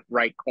 that front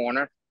right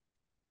corner.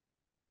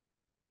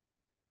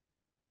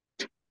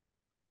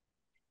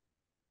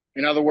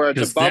 In other words,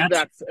 Because above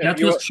that, if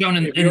that's you're, what's shown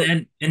in, if you're,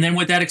 and then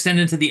would that extend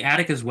into the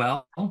attic as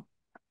well?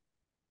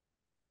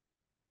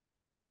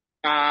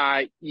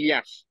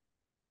 yes.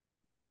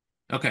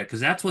 Okay, because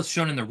that's what's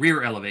shown in the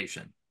rear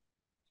elevation.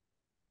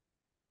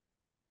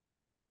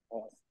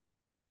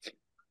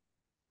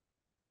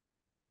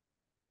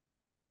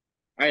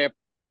 I have,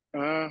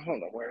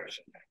 hold on, where is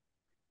it?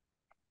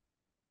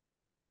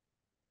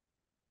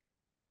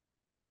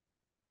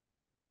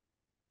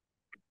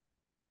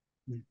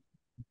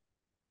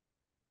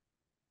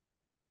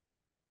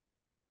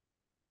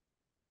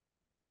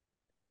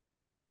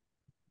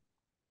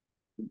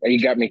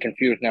 You got me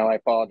confused now. I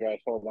apologize.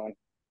 Hold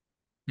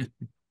on.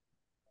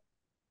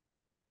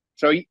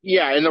 So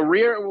yeah, in the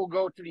rear, it will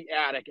go to the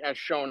attic as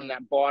shown in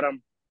that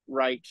bottom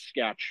right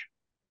sketch.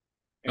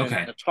 And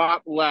Okay. the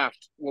top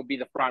left will be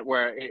the front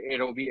where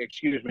it'll be,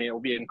 excuse me, it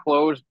will be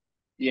enclosed.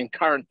 The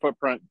current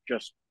footprint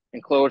just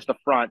enclose the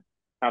front,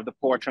 have the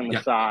porch on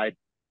the side,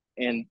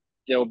 and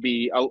there'll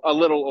be a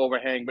little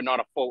overhang, but not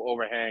a full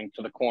overhang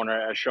to the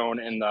corner as shown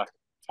in the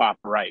top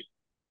right,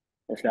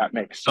 if that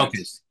makes sense.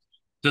 Okay.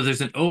 So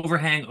there's an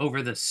overhang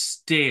over the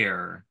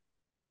stair.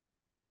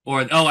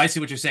 Or, oh, I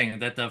see what you're saying,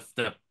 that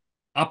the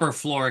upper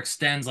floor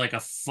extends like a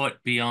foot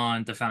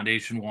beyond the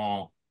foundation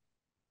wall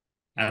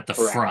at the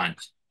Correct.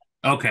 front.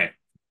 Okay.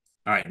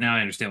 All right. Now I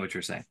understand what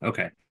you're saying.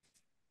 Okay.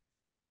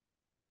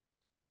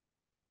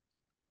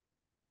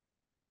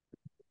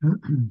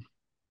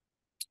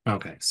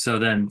 Okay. So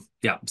then,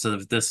 yeah. So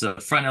this is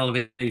a front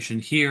elevation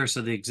here.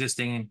 So the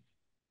existing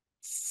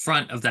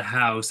front of the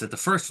house at the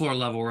first floor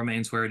level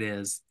remains where it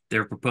is.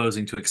 They're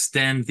proposing to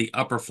extend the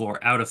upper floor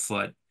out a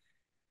foot.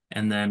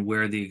 And then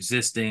where the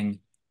existing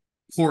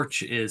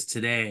porch is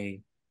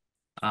today,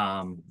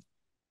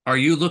 are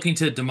you looking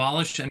to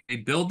demolish and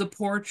rebuild the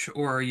porch,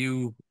 or are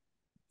you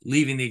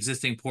leaving the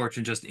existing porch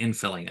and just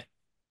infilling it?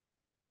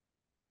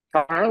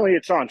 Currently,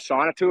 it's on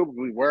sonotube.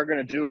 We were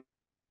going to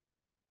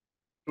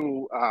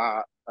do,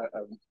 a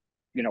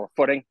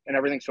footing and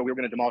everything. So we were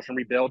going to demolish and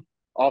rebuild.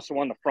 Also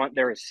on the front,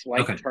 there is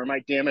slight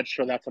termite damage.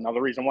 So that's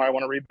another reason why I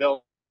want to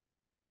rebuild.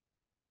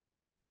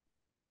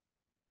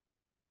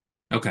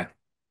 Okay.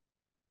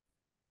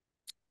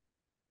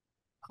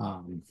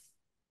 And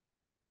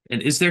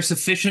is there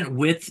sufficient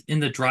width in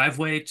the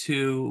driveway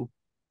to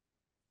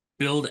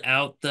build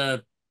out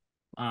the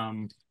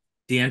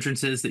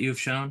entrances that you've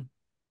shown?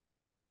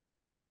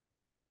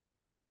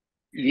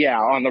 Yeah,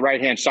 on the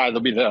right-hand side, there'll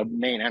be the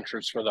main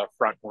entrance for the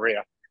front and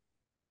rear.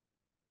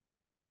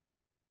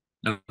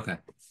 Okay.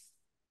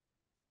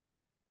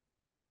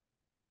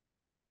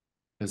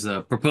 Because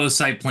the proposed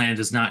site plan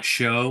does not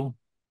show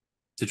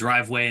the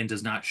driveway and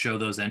does not show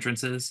those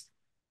entrances.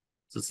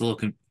 So it's a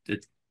little,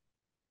 it's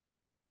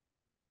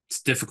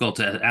difficult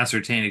to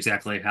ascertain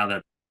exactly how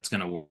that's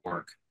going to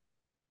work.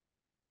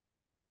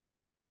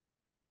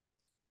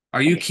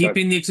 Are you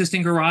keeping the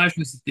existing garage?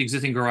 Or is the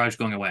existing garage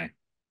going away?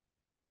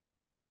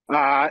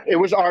 It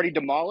was already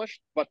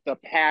demolished, but the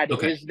pad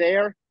is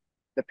there.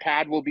 The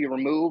pad will be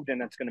removed,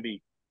 and it's going to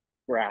be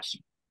grass.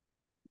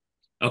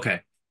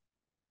 Okay.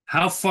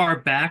 How far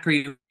back are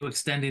you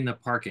extending the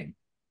parking?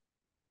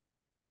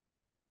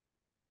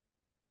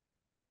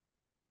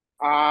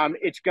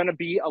 It's going to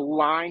be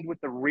aligned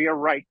with the rear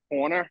right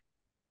corner,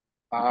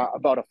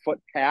 about a foot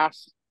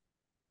past.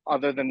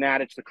 Other than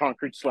that, it's the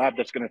concrete slab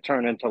that's going to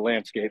turn into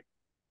landscape.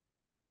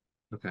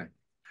 Okay.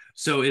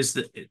 So is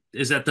that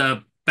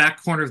the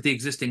back corner of the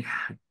existing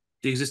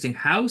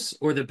house,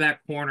 or the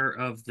back corner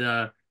of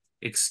the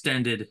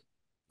extended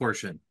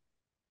portion?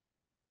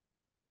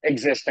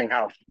 Existing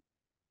house.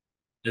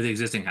 The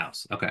existing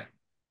house. Okay.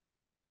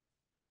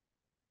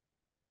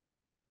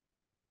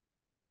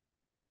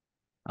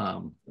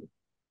 So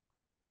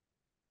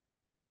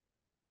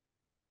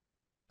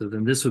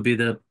then this would be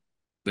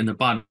in the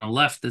bottom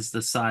left is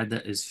the side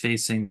that is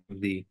facing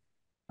the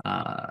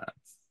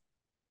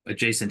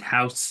adjacent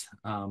house.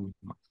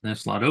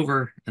 Next lot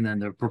over, and then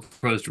the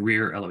proposed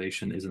rear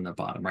elevation is in the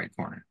bottom right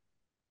corner.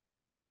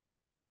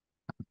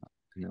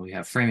 And then we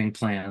have framing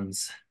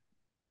plans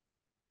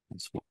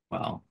as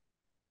well.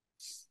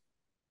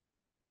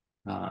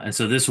 And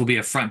so this will be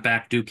a front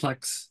back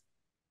duplex.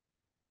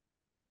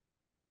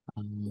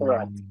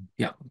 Correct.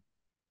 Yeah.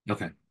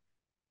 Okay.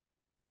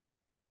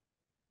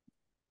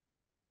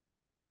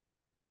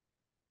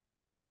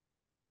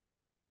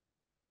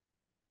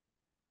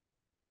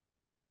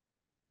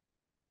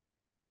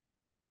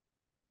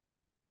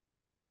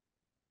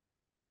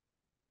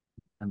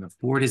 And the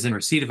board is in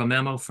receipt of a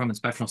memo from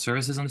Inspectional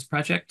Services on this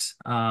project,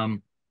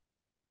 noting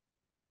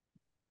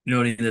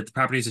that the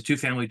property is a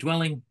two-family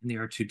dwelling in the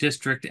R2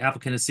 district.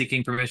 Applicant is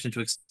seeking permission to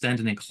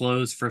extend an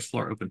enclosed first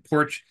floor open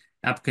porch.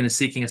 Applicant is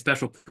seeking a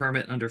special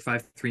permit under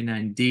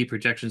 539D,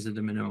 projections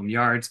into minimum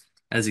yards,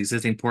 as the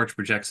existing porch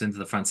projects into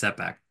the front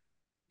setback.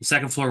 The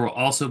second floor will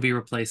also be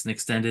replaced and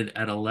extended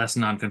at a less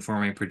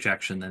non-conforming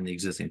projection than the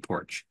existing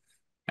porch.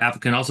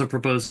 Applicant also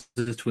proposes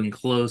to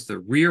enclose the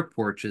rear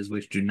porches,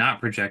 which do not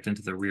project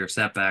into the rear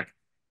setback.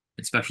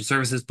 Inspectional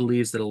Services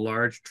believes that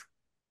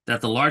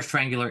the large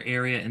triangular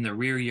area in the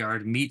rear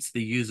yard meets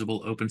the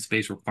usable open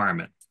space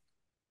requirement.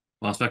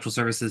 While Spectral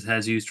Services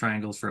has used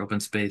triangles for open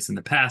space in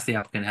the past, the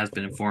applicant has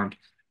been informed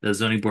the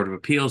Zoning Board of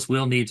Appeals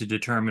will need to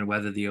determine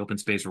whether the open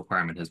space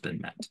requirement has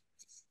been met.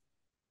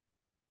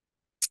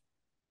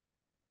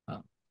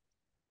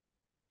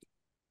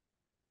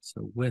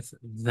 So with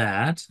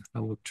that, I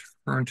will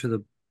turn to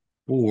the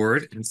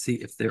board and see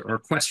if there are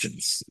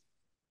questions.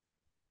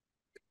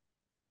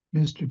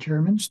 Mr.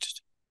 Chairman?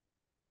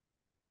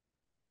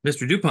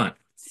 Mr. Dupont.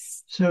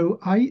 So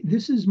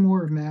this is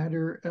more a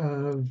matter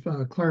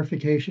of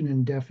clarification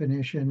and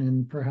definition,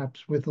 and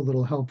perhaps with a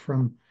little help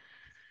from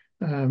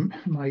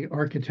my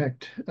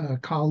architect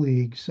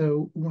colleague.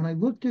 So when I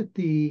looked at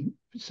the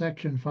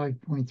section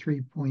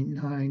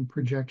 5.3.9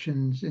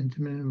 projections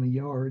into minimum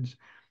yards,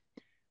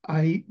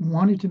 I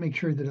wanted to make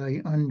sure that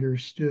I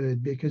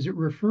understood, because it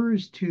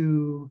refers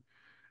to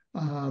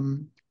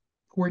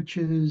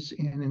porches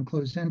and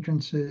enclosed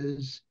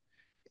entrances,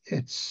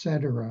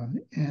 etc.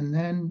 And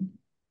then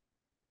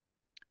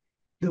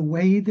the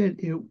way that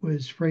it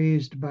was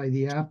phrased by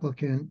the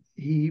applicant,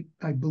 he,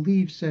 I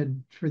believe,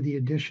 said for the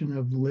addition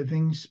of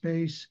living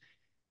space.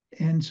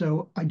 And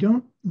so I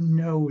don't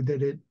know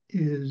that it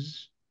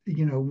is,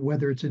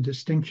 whether it's a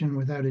distinction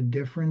without a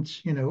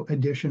difference,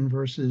 addition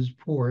versus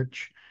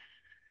porch.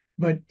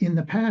 But in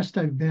the past,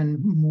 I've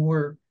been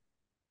more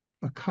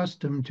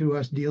accustomed to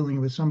us dealing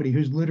with somebody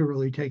who's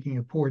literally taking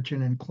a porch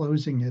and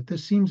enclosing it.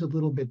 This seems a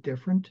little bit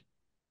different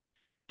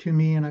to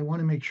me, and I want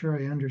to make sure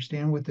I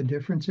understand what the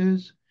difference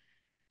is.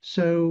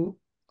 So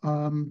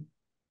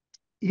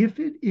if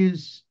it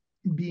is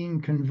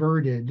being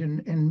converted,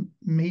 and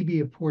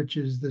maybe a porch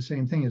is the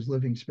same thing as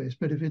living space,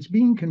 but if it's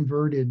being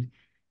converted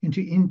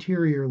into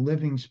interior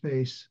living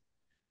space,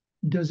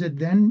 does it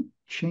then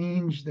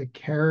change the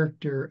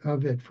character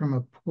of it from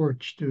a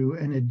porch to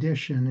an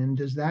addition? And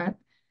does that,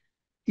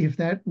 if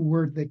that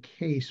were the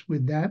case,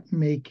 would that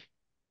make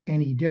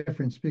any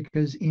difference?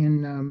 Because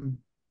in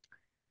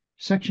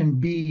Section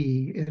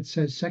B, it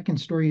says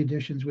second-story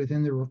additions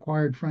within the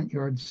required front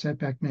yard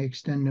setback may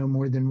extend no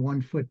more than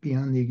 1 foot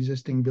beyond the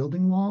existing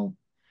building wall.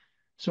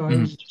 So I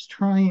was just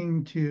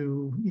trying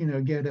to,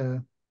 get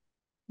a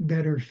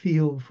better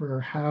feel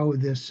for how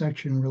this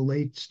section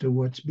relates to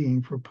what's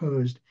being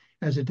proposed,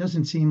 as it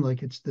doesn't seem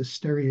like it's the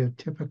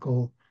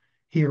stereotypical,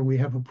 here we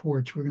have a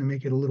porch, we're going to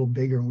make it a little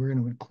bigger and we're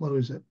going to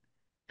enclose it,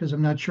 because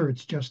I'm not sure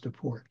it's just a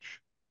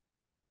porch.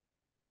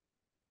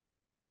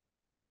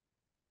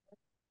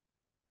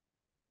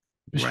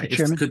 Mr.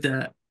 Chairman? Could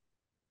that?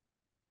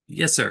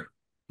 Yes, sir.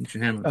 Mr.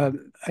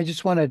 Hanlon. I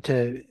just wanted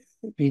to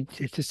be,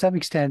 to some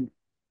extent,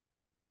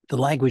 the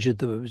language of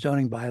the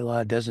zoning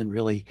bylaw doesn't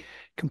really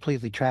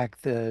completely track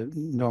the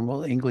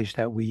normal English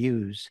that we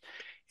use.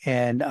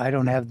 And I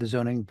don't have the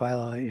zoning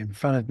bylaw in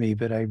front of me,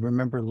 but I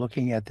remember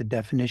looking at the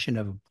definition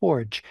of a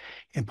porch,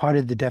 and part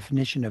of the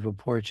definition of a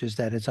porch is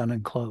that it's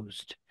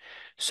unenclosed.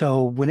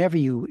 So whenever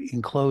you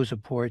enclose a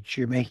porch,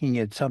 you're making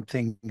it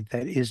something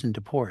that isn't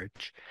a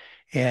porch.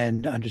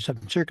 And under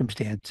some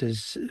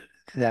circumstances,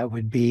 that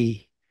would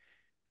be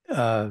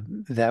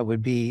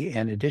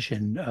an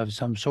addition of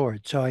some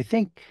sort. So I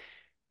think,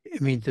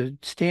 the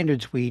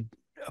standards we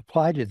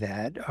apply to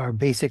that are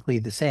basically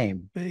the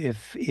same.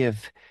 If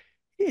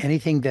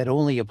anything that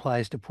only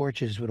applies to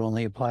porches would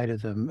only apply to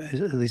them,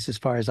 at least as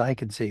far as I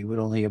can see, would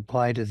only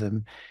apply to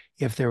them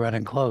if they're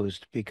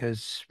unenclosed,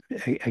 because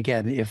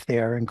again, if they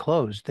are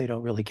enclosed, they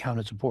don't really count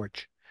as a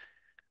porch.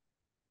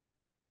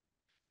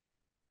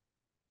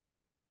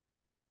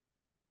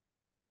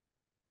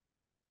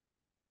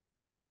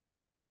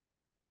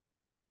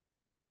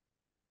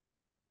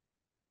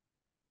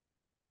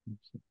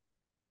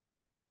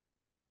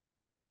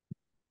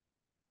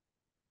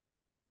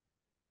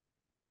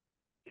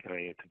 Can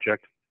I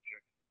interject?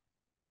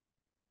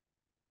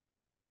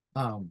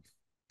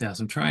 Yeah,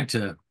 so I'm trying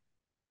to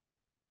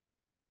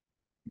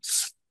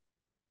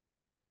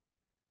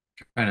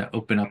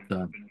open up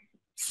the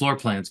floor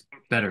plans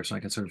better so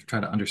I can sort of try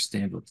to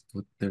understand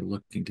what they're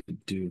looking to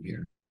do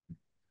here.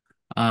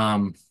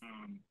 The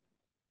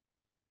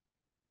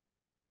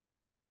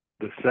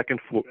second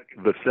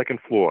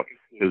floor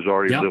is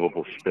already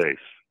livable space.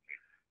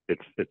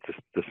 It's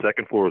the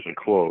second floor is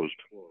enclosed.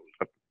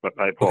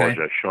 I apologize,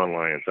 okay. Sean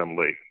Lyons, I'm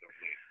late.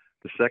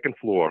 The second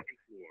floor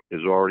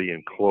is already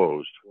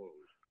enclosed,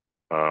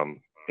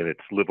 and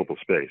it's livable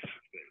space.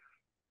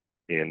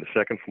 And the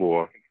second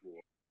floor,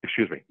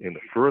 in the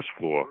first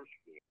floor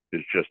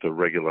is just a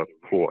regular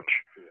porch.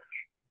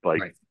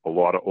 Like a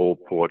lot of old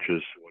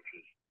porches,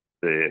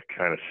 they're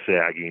kind of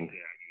sagging,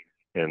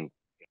 and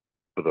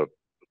for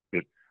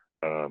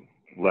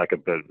lack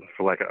of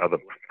other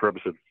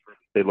purposes,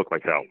 they look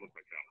like hell.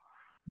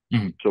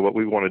 So what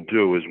we want to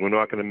do is we're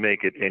not going to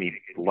make it any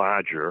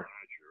larger.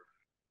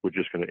 We're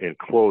just going to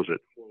enclose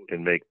it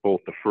and make both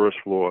the first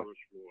floor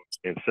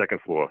and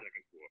second floor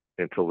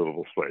into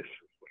livable space.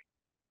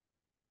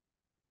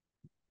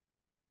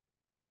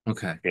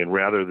 Okay. And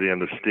rather than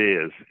the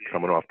stairs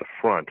coming off the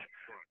front,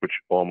 which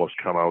almost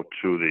come out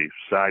to the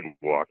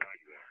sidewalk,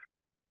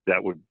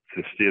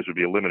 the stairs would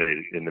be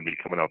eliminated and they'd be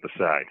coming out the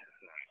side.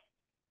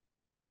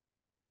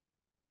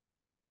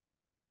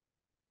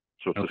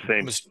 So it's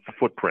Okay. the same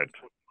footprint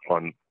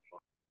on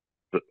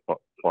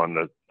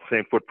the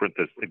same footprint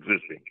that's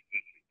existing.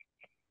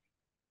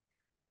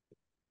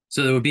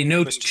 So there would be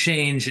no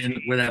change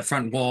in where that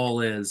front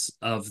wall is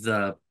of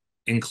the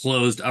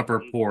enclosed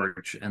upper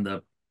porch, and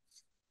the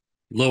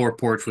lower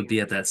porch would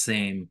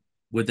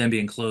then be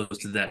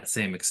enclosed to that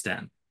same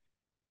extent.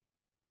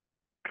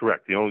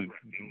 Correct. The only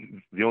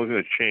thing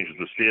that's changed is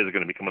the stairs are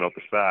going to be coming out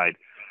the side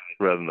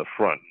rather than the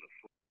front.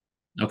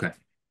 Okay.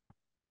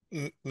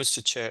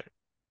 Mr. Chair.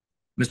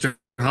 Mr.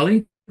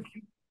 Holly?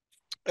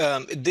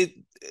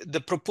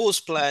 The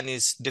proposed plan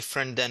is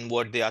different than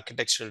what the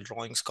architectural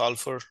drawings call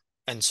for,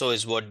 and so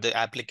is what the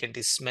applicant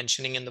is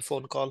mentioning in the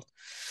phone call.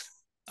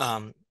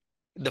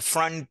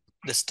 The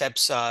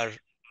steps are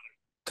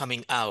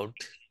coming out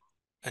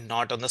and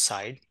not on the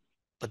side,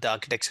 but the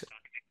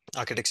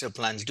architectural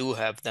plans do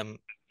have them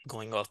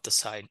going off the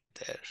side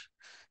there.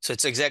 So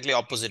it's exactly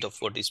opposite of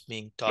what is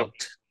being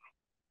talked.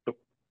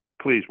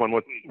 Please, one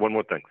more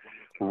thing.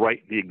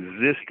 Right, the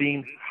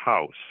existing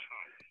house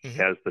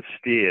has the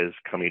stairs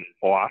coming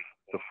off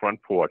the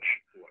front porch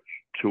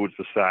towards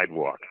the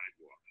sidewalk.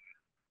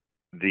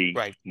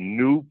 The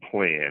new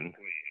plan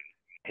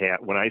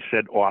when I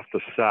said off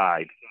the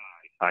side,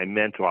 I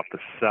meant off the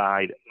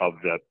side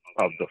of the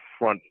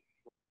front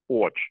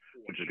porch,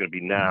 which is going to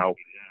be now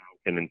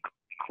and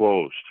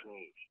enclosed.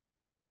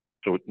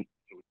 So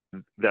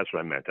that's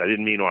what I meant. I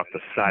didn't mean off the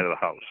side of the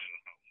house.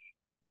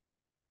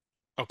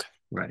 Okay.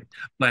 Right.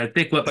 But I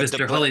think what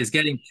Mr. Hulley is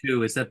getting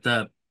to is that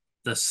the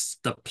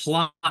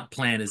plot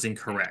plan is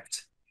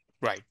incorrect.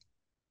 Right.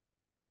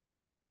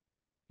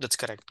 That's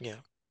correct. Yeah.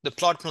 The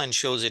plot plan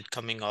shows it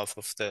coming off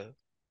of the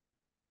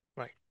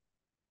right.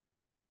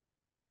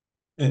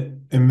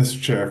 And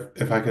Mr. Chair,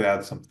 if I could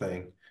add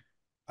something,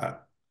 I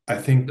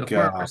think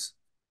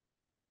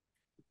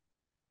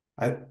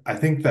I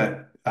think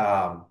that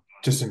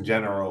just in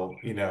general,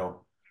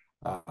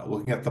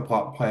 looking at the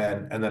plot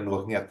plan and then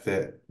looking at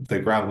the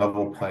ground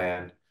level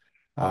plan,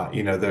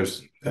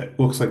 it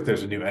looks like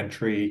there's a new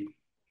entry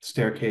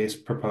staircase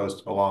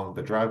proposed along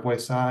the driveway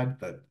side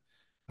that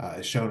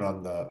is shown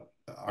on the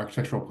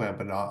architectural plan,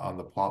 but not on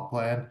the plot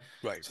plan.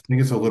 Right. So I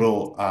think it's a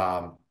little,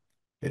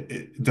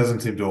 it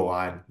doesn't seem to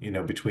align,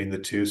 between the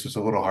two. So it's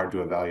a little hard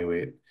to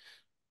evaluate.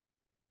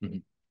 Mm-hmm.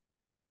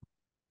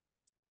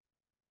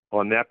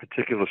 On that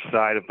particular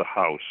side of the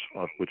house,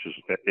 which is,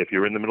 if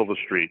you're in the middle of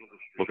the street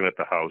looking at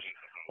the house,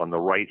 on the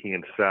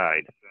right-hand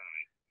side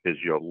is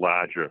your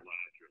larger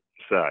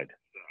side.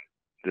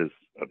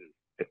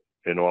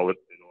 And all it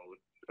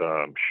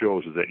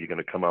shows is that you're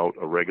going to come out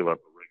a regular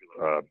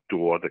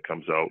door that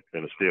comes out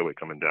and a stairway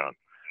coming down.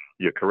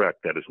 You're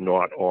correct. That is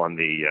not on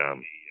the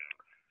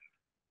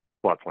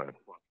plot plan.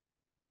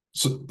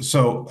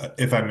 So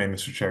if I may,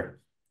 Mr. Chair.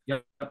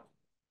 Yep.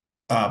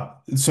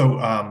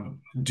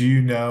 Do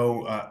you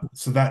know,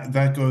 so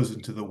that goes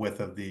into the width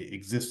of the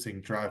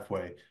existing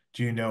driveway.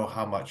 Do you know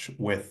how much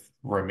width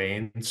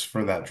remains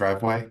for that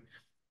driveway?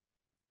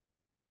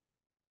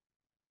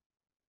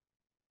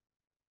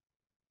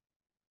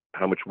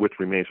 How much width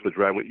remains for the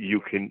driveway?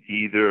 You can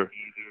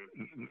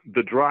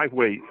the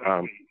driveway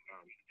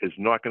is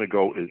not going to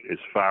go as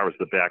far as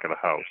the back of the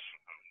house.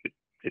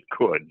 It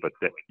could, but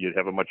you'd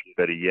have a much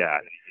better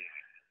yard.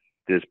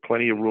 There's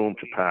plenty of room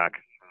to park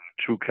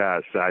 2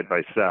 cars side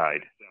by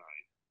side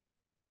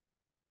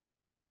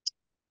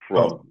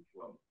from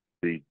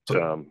the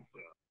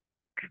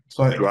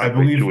I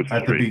driveway believe towards the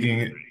at the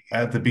street.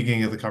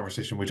 beginning of the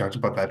conversation, we talked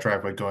about that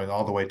driveway going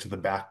all the way to the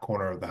back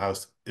corner of the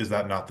house. Is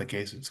that not the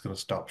case? It's going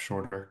to stop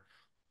shorter.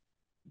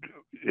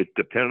 It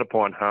depending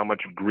upon how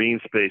much green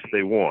space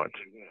they want.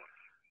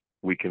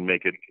 We can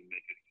make it.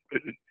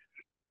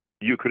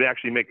 You could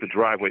actually make the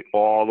driveway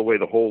all the way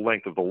the whole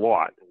length of the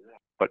lot,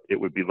 but it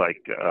would be like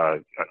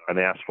an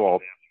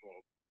asphalt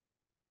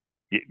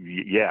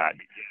yard,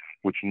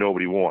 which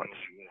nobody wants.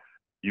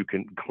 You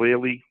can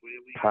clearly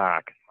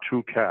park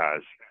 2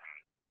 cars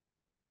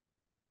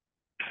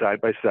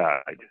side by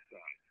side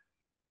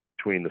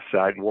between the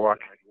sidewalk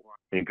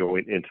and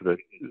going into the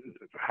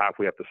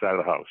halfway up the side of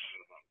the house,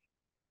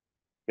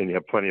 and you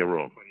have plenty of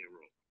room.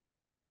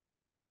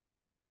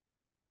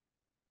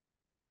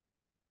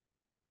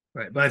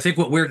 Right, but I think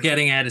what we're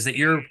getting at is that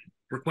you're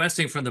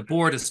requesting from the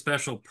board a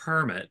special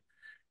permit,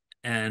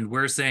 and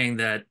we're saying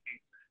that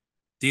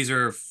these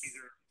are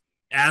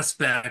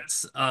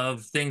aspects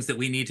of things that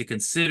we need to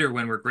consider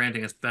when we're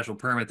granting a special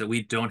permit, that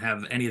we don't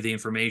have any of the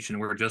information.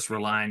 We're just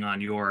relying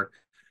on your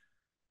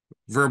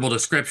verbal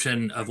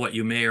description of what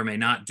you may or may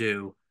not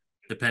do,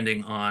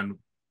 depending on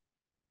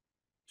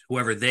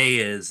whoever they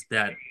is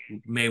that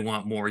may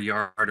want more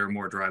yard or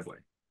more driveway.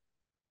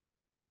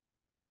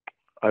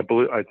 I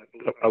believe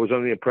I was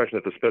under the impression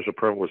that the special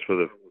permit was for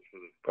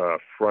the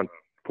front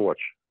porch.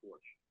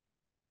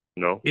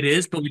 No? It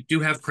is, but we do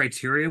have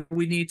criteria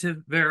we need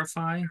to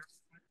verify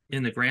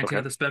in the granting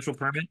of the special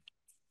permit.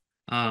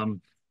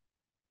 And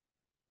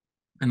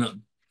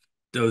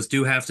those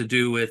do have to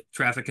do with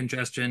traffic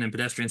congestion and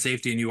pedestrian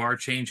safety, and you are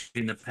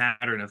changing the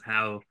pattern of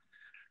how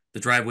the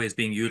driveway is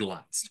being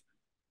utilized.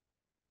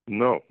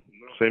 No,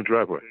 same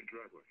driveway.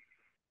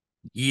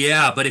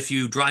 Yeah, but if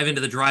you drive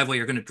into the driveway,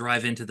 you're going to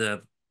drive into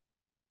the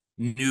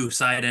new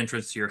side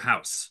entrance to your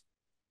house.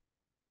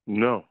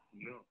 No.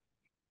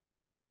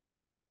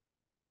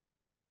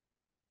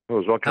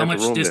 There's all How kinds of much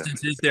room there.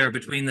 distance is there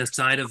between the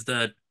side of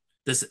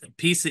this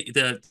piece,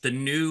 the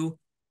new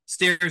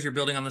stairs you're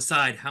building on the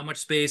side? How much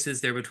space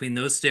is there between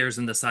those stairs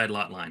and the side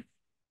lot line?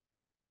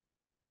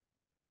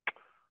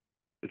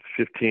 It's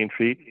 15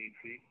 feet.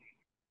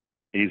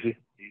 Easy.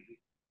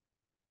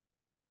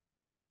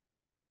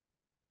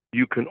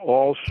 You can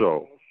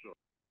also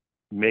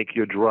make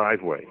your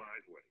driveway.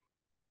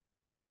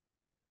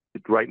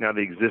 Right now,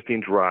 the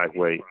existing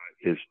driveway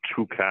is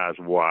 2 cars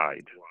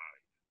wide.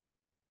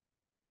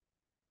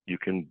 You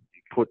can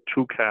put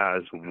 2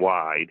 cars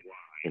wide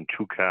and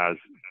 2 cars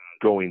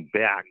going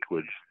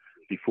backwards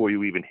before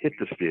you even hit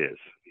the stairs.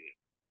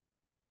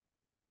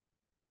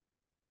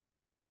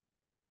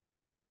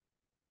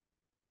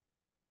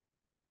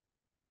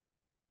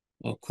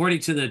 Well, according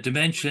to the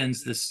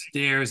dimensions, the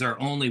stairs are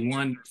only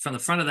one from the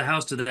front of the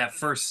house to that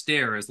first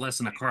stair is less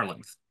than a car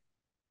length.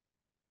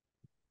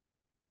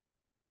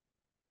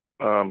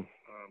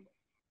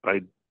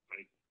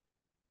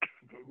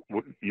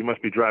 You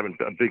must be driving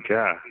a big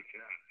car.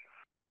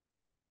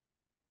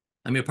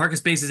 I mean, a parking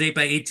space is 8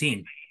 by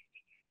 18.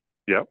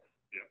 Yep.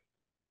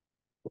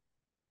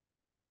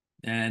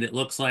 And it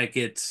looks like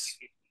it's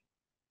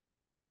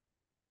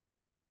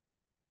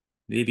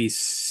maybe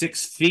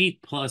 6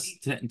 feet plus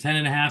 10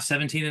 and a half,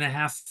 17 and a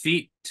half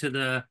feet to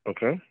the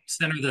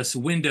center of this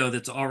window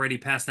that's already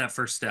past that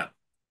first step.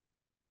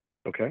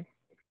 Okay.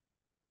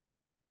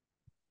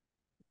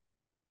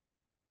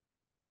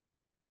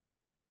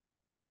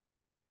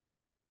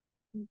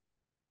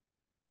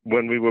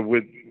 When we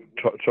were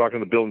talking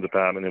to the building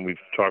department, and we've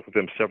talked with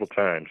them several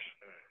times,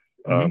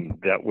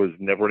 that was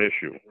never an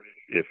issue.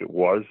 If it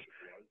was,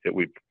 it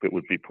would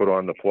be put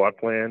on the plot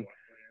plan.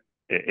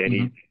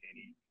 Any,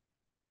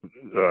 as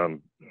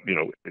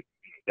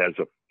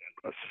a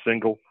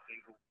single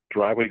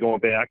driveway going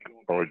back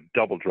or a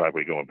double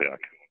driveway going back.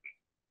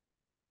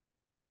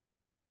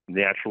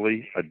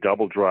 Naturally, a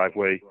double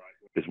driveway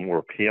is more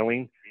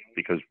appealing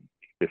because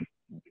if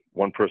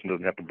one person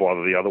doesn't have to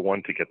bother the other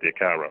one to get their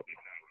car out.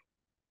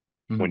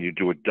 When you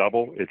do a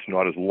double, it's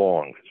not as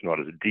long, it's not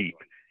as deep,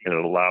 and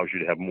it allows you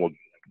to have more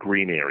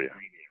green area.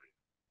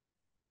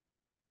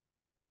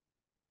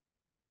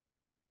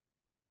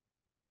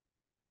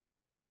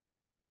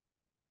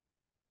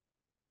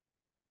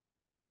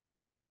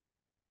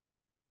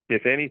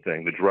 If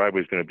anything, the driveway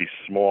is going to be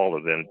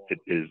smaller than it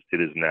is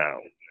now.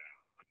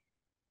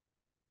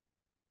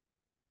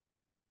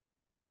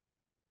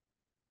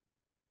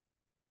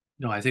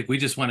 No, I think we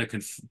just want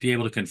to be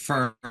able to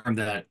confirm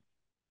that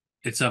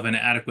it's of an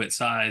adequate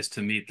size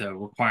to meet the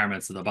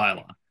requirements of the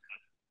bylaw.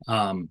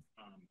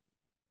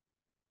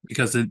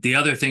 Because the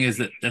other thing is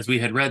that as we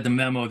had read the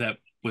memo that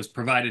was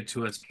provided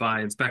to us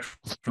by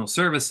Inspectional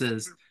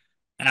Services,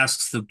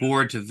 asks the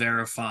board to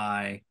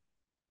verify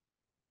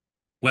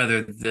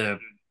whether the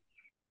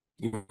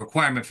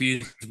requirement for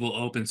usable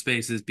open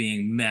space is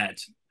being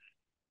met.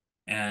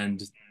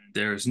 And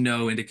there's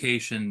no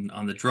indication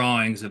on the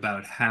drawings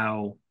about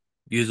how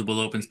usable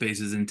open space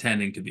is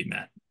intending to be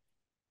met.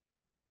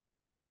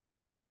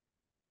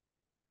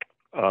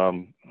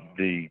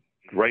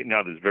 Right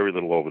now there's very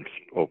little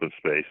open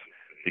space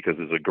because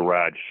there's a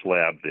garage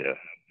slab there.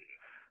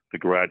 The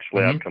garage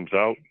slab comes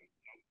out,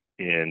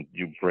 and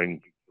you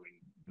bring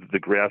the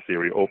grass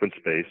area, open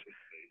space,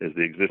 is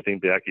the existing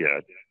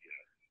backyard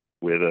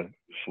where the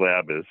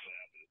slab is,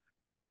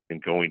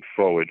 and going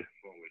forward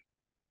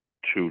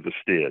to the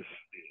stairs.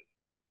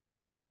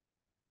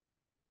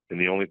 And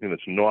the only thing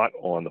that's not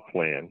on the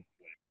plan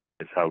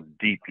is how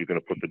deep you're going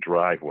to put the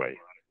driveway.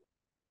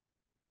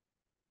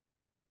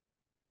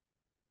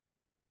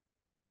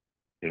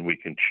 And we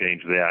can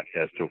change that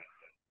as to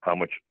how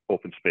much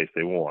open space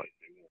they want.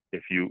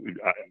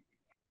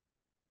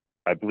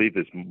 I believe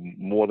there's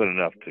more than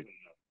enough to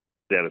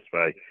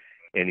satisfy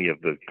any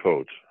of the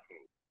codes.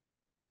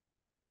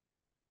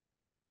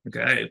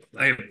 Okay,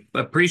 I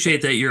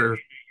appreciate that you're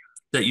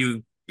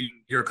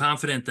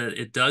confident that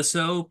it does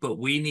so, but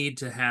we need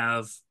to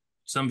have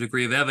some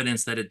degree of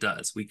evidence that it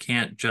does. We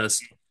can't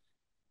just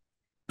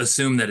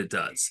assume that it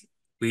does.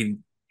 We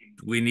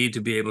need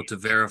to be able to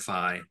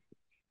verify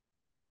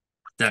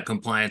that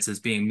compliance is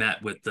being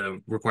met with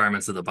the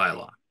requirements of the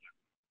bylaw.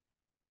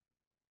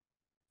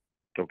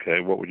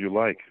 Okay, what would you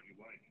like?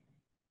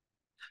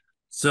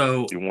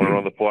 So you want it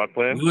on the plot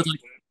plan?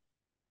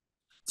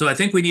 So I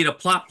think we need a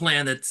plot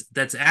plan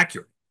that's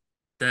accurate,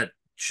 that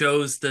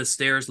shows the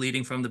stairs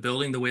leading from the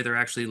building the way they're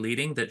actually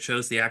leading, that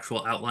shows the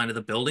actual outline of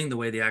the building the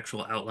way the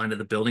actual outline of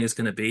the building is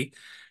going to be,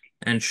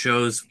 and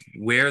shows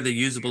where the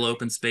usable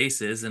open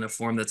space is in a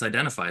form that's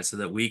identified so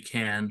that we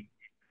can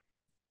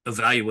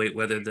evaluate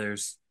whether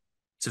there's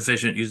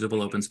sufficient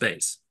usable open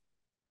space.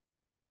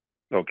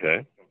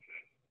 Okay.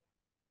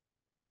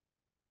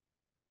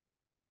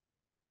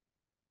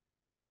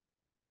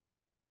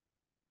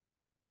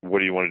 What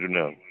do you want to do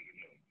now?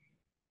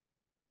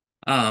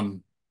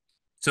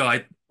 So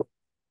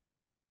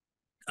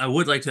I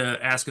would like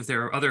to ask if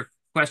there are other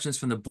questions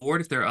from the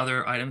board, if there are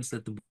other items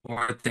that the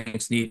board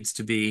thinks needs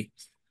to be,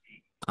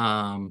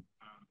 that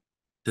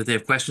they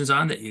have questions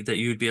on that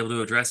you would be able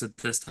to address at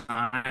this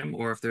time,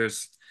 or if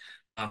there's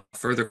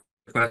further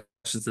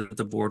questions that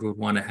the board would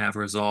want to have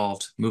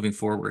resolved moving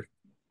forward.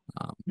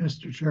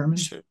 Mr. Chairman.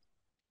 Mr.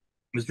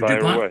 Fire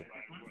DuPont? away.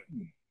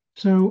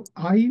 So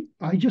I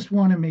just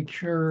want to make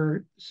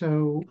sure,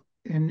 so,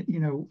 and,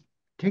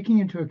 taking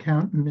into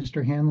account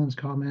Mr. Hanlon's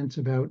comments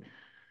about,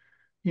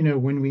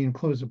 when we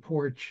enclose a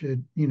porch, it,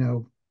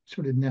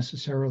 sort of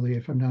necessarily,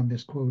 if I'm not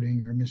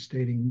misquoting or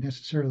misstating,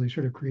 necessarily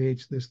sort of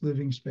creates this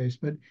living space.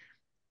 But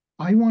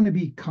I want to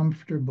be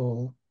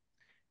comfortable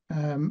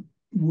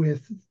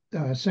with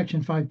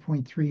section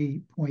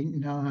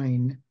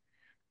 5.3.9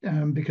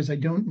 because I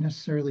don't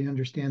necessarily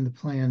understand the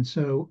plan.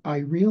 So I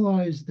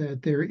realize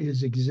that there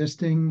is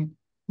existing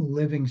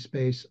living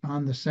space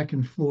on the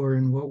second floor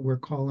in what we're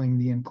calling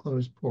the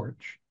enclosed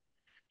porch.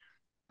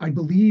 I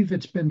believe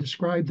it's been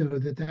described, though,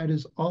 that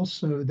is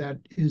also that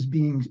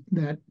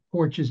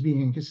porch is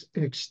being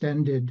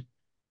extended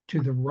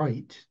to the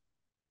right.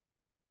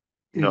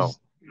 No.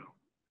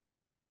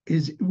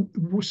 Is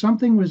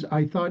something was,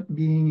 I thought,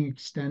 being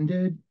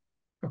extended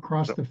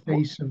across the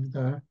face of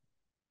the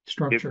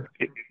structure?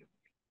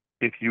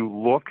 If you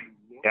look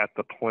at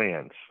the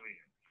plans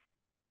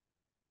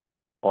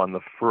on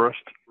the first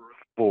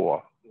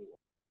floor,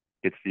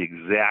 it's the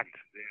exact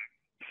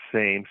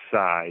same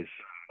size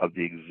of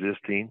the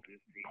existing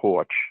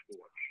porch,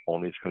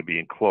 only it's going to be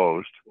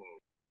enclosed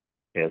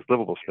as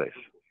livable space.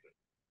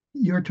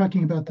 You're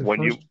talking about the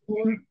first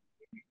floor?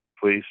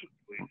 Please,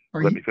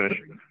 let me finish.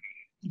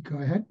 Go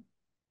ahead.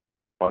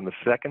 On the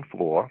second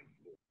floor,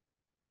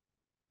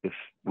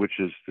 which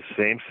is the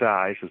same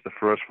size as the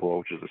first floor,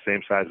 which is the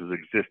same size as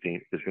existing,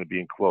 is going to be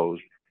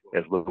enclosed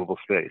as livable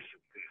space.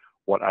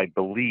 What I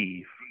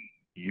believe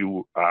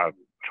you are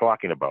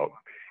talking about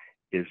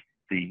is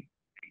the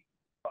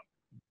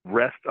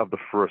rest of the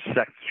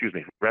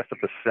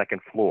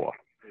second floor.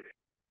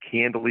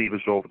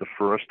 Cantilevers over the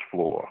first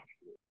floor,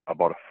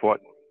 about a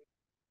foot,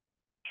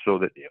 so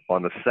that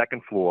on the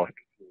second floor,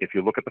 if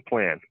you look at the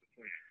plan,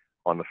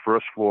 on the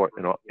first floor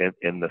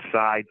and the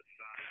side,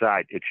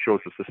 it shows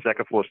us the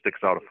second floor sticks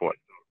out a foot.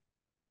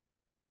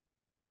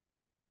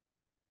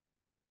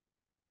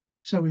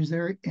 So is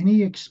there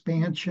any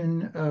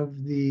expansion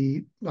of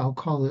the, I'll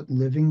call it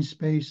living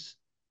space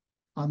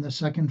on the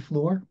second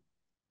floor?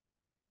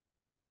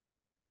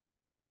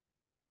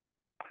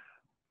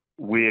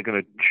 We are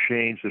going to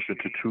change this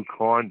into two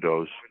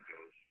condos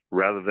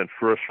rather than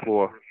first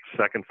floor,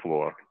 second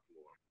floor.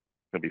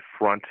 It's going to be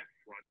front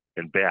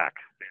and back.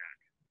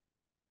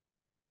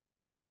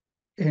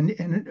 And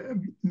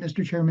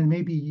Mr. Chairman,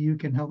 maybe you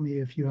can help me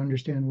if you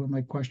understand what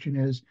my question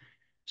is.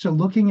 So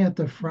looking at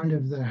the front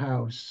of the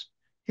house,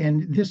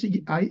 and this,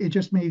 it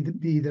just may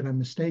be that I'm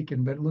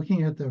mistaken, but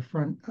looking at the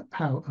front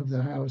of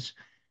the house,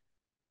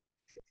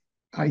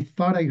 I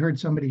thought I heard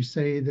somebody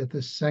say that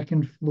the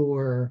second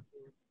floor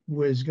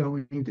was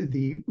going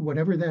to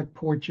whatever that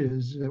porch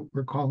is that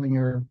we're calling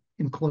our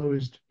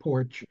enclosed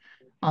porch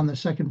on the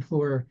second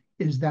floor,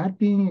 is that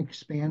being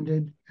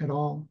expanded at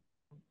all?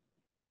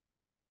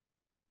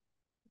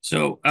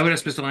 So I would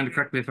ask Mr. Land to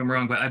correct me if I'm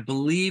wrong, but I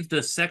believe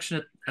the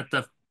section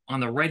on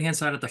the right-hand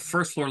side at the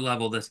first floor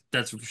level that's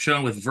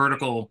shown with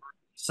vertical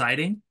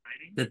siding,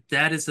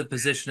 that is the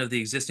position of the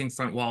existing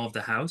front wall of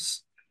the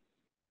house.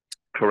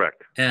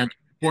 Correct. And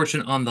the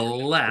portion on the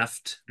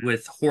left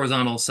with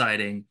horizontal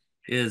siding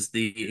is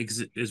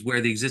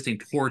where the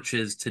existing porch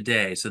is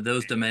today. So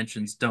those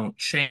dimensions don't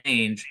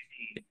change.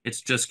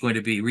 It's just going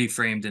to be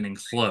reframed and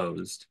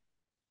enclosed.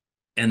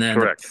 And then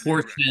Correct. The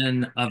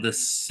portion of the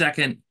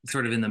second,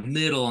 sort of in the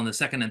middle on the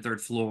second and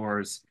third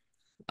floors,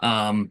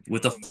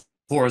 with the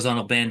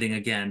horizontal banding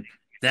again,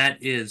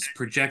 that is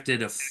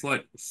projected a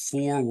foot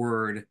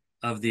forward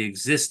of the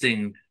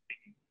existing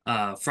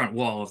front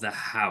wall of the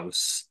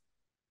house.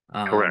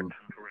 Correct.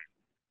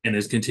 And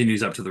it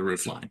continues up to the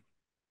roof line.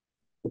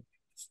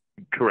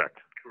 Correct.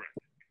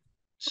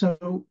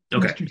 So,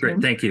 okay, Mr. great,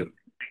 Chairman, thank you.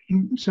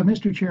 So,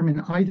 Mr.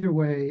 Chairman, either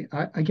way,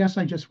 I guess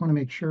I just want to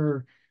make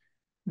sure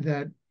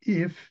that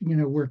if,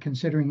 we're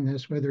considering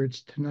this, whether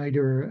it's tonight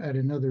or at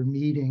another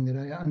meeting, that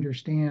I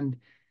understand.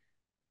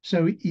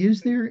 So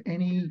does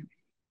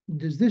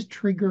this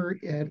trigger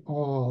at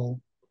all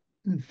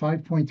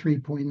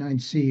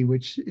 5.3.9C,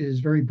 which is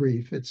very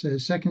brief? It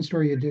says second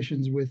story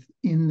additions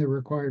within the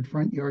required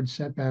front yard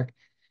setback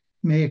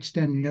may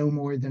extend no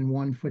more than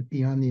 1 foot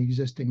beyond the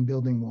existing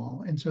building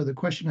wall. And so the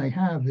question I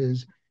have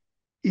is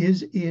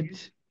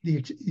it the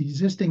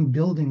existing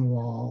building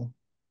wall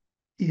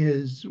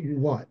is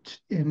what?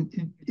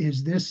 And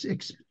is this,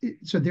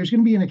 so there's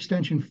going to be an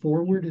extension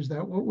forward? Is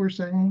that what we're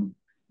saying?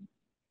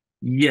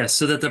 Yes,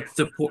 so that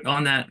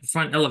on that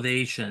front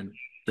elevation,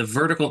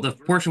 the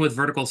portion with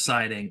vertical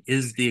siding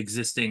is the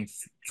existing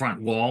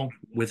front wall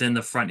within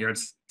the front yard,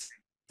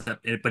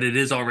 but it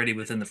is already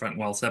within the front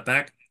yard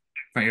setback.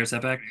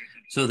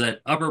 So that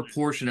upper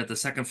portion at the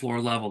second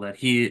floor level that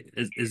he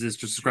is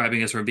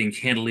describing as sort of being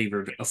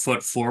cantilevered a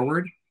foot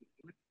forward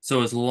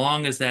So as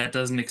long as that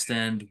doesn't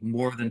extend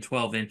more than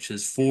 12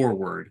 inches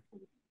forward,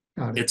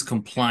 Got it. it's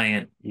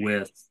compliant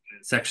with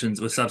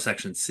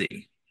subsection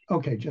C.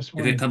 Okay, just If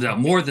it wanted, comes out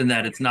more than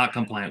that, it's not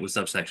compliant with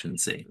subsection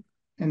C.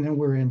 and then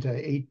we're into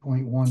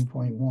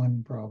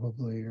 8.1.1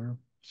 probably or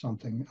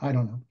something. I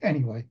don't know.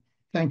 Anyway,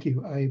 thank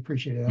you. I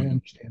appreciate it. I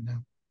understand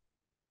now.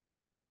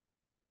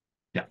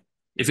 Yeah.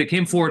 If it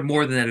came forward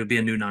more than that, it would be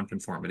a new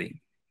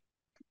nonconformity.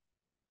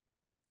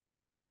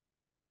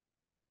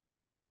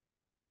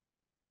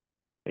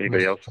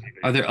 Anybody else?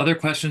 Are there other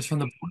questions from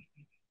the board?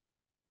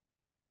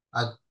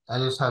 I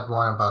just had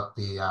one about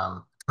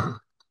the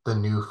the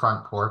new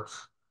front porch,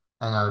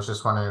 and I was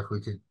just wondering if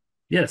we could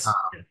Yes.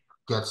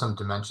 get some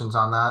dimensions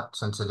on that,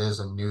 since it is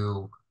a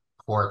new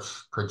porch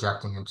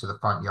projecting into the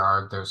front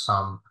yard. There's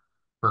some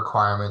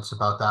requirements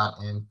about that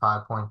in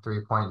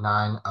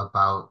 5.3.9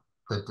 about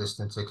the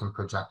distance it can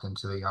project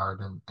into the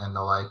yard and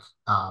the like.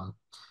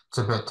 It's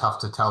a bit tough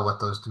to tell what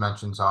those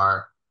dimensions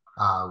are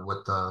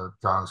with the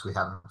drawings we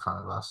have in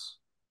front of us.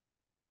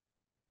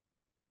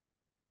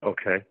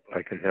 Okay,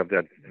 I can have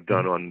that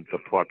done on the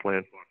plot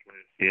plan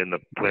and the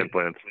plans.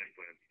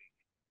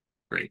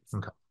 Great.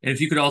 Okay. And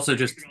if you could also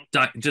just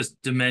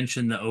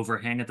dimension the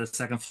overhang at the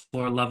second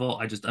floor level.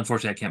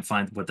 Unfortunately, I can't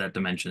find what that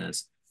dimension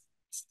is.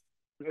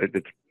 You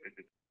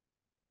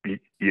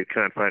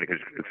can't find it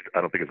because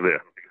I don't think it's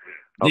there.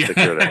 I'll take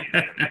care of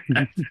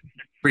that.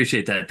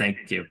 Appreciate that.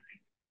 Thank you.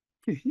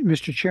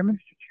 Mr. Chairman?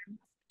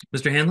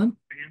 Mr. Hanlon?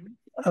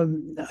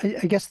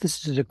 I guess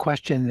this is a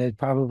question that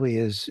probably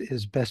is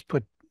best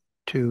put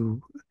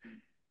to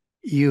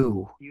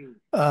you.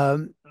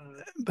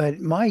 But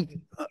my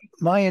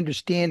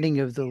understanding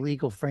of the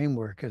legal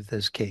framework of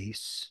this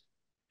case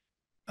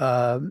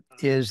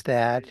is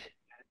that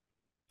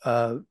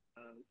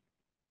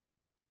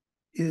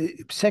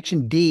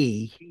Section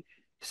D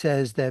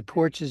says that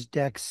porches,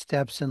 decks,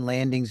 steps, and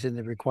landings in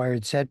the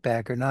required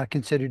setback are not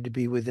considered to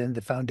be within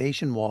the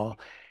foundation wall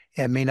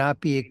and may not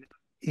be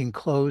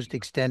enclosed,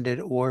 extended,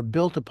 or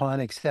built upon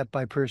except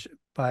by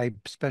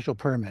special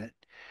permit.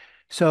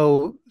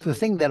 So the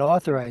thing that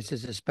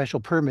authorizes a special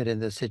permit in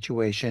this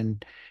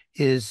situation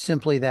is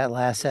simply that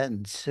last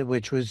sentence,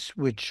 which was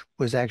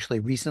actually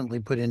recently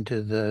put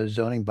into the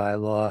zoning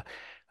bylaw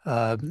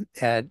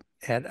at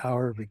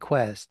our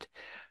request.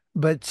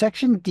 But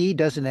Section D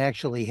doesn't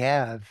actually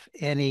have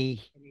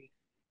any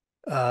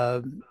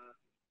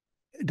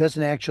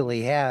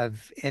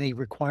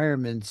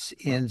requirements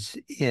in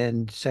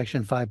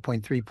Section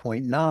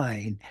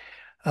 5.3.9.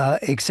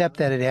 Except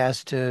that it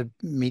has to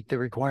meet the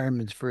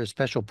requirements for a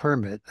special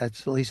permit.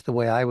 That's at least the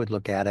way I would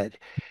look at it.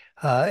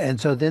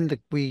 And so then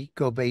we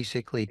go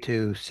basically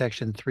to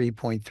Section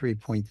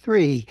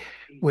 3.3.3,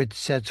 which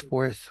sets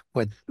forth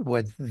what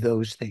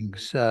those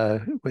things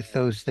are.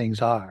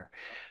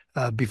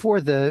 Before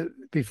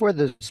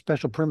the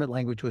special permit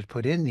language was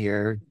put in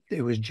here,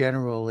 it was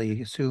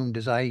generally assumed,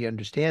 as I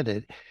understand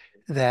it,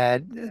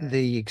 that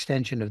the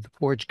extension of the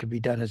porch could be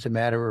done as a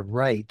matter of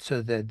right,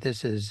 so that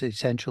this is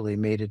essentially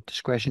made it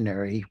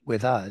discretionary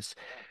with us,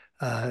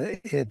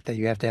 that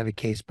you have to have a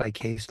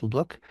case-by-case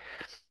look.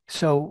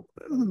 So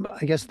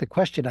I guess the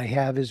question I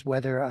have is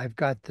whether I've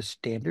got the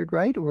standard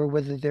right, or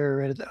whether there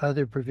are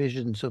other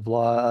provisions of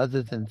law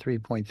other than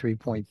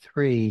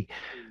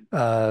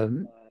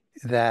 3.3.3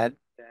 that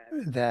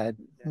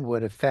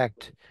would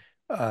affect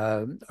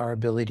our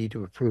ability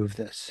to approve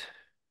this.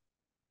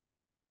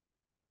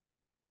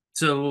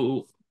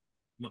 So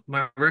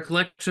my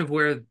recollection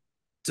of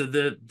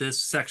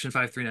this section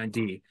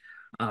 539D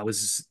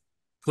was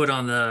put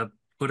on the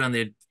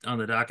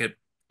docket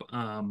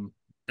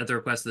at the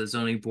request of the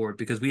zoning board,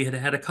 because we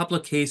had a couple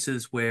of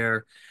cases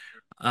where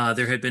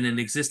there had been an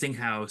existing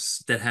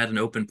house that had an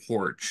open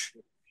porch,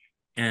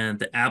 and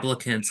the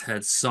applicants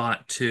had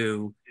sought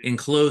to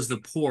enclose the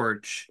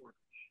porch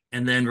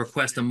and then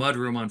request a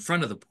mudroom on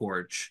front of the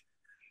porch,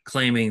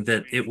 claiming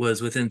that it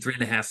was within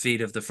 3.5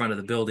 feet of the front of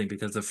the building,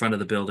 because the front of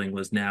the building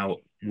was now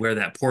where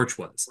that porch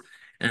was.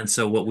 And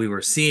so what we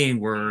were seeing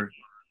were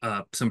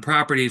some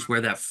properties where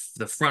the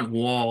front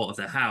wall of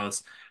the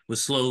house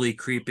was slowly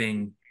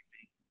creeping.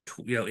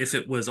 If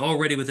it was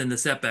already within the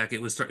setback,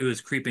 it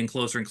was creeping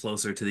closer and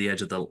closer to the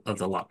edge of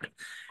the lot.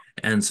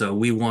 And so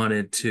we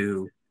wanted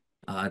to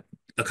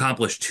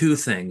accomplish two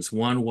things.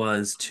 One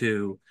was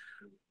to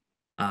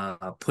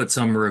put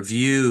some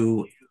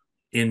review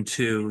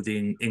into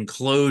the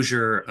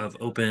enclosure of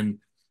open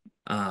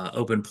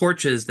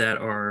porches that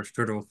are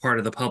sort of a part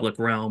of the public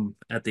realm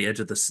at the edge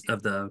of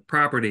the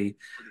property,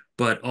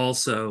 but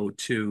also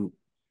to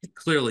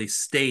clearly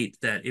state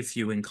that if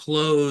you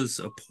enclose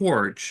a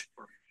porch,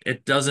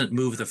 it doesn't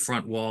move the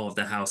front wall of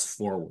the house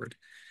forward.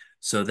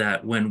 So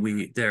that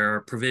there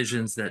are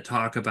provisions that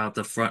talk about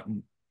the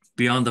front,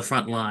 beyond the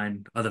front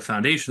line of the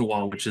foundation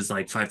wall, which is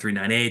like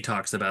 539A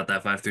talks about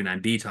that,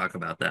 539B talk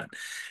about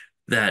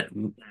that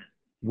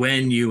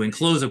when you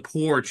enclose a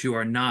porch, you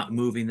are not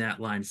moving that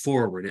line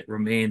forward. It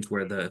remains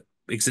where the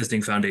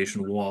existing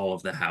foundation wall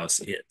of the house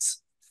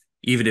is,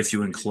 even if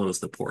you enclose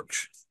the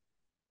porch.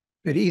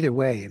 But either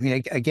way, I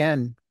mean,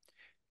 again,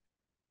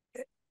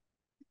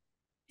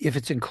 if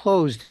it's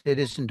enclosed, it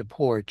isn't a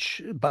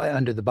porch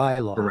under the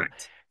bylaw.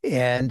 Correct.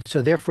 And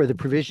so therefore the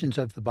provisions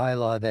of the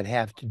bylaw that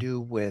have to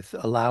do with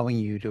allowing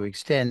you to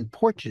extend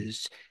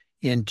porches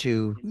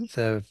into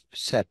the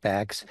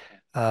setbacks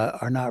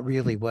are not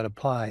really what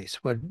applies.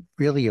 What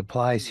really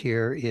applies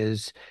here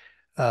is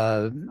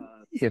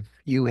if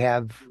you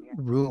have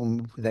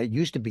room that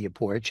used to be a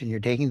porch and you're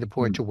taking the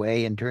porch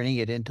away and turning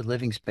it into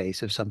living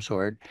space of some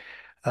sort,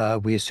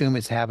 we assume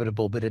it's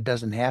habitable, but it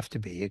doesn't have to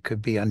be. It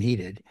could be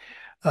unheated.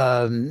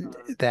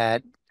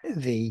 That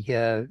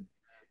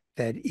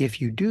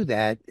if you do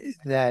that,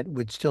 that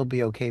would still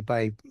be okay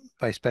by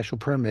special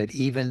permit,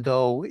 even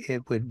though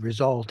it would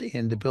result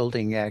in the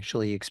building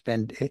actually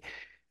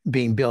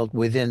being built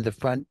within the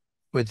front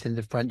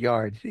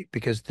yard,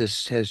 because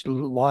this has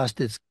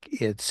lost its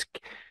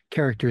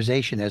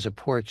characterization as a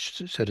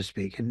porch, so to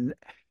speak. And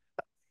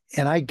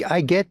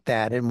I get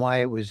that and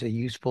why it was a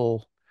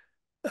useful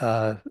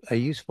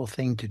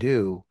thing to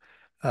do.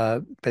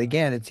 But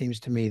again, it seems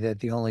to me that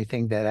the only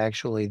thing that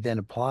actually then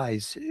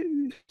applies,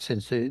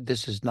 since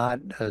this is not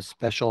a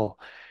special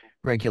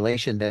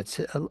regulation that's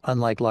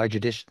unlike large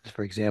additions,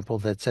 for example,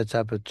 that sets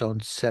up its own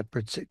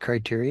separate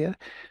criteria.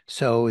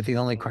 So the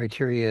only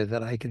criteria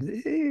that I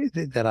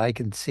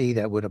can see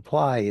that would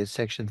apply is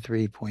section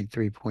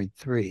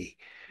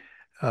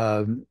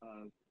 3.3.3.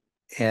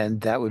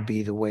 And that would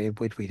be the way in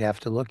which we'd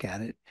have to look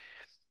at it.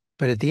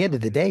 But at the end of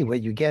the day,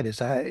 what you get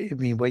is,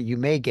 what you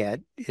may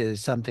get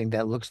is something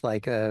that looks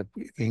like a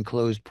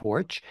enclosed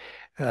porch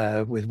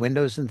with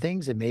windows and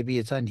things, and maybe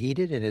it's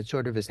unheated and it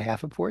sort of is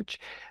half a porch.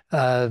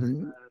 Or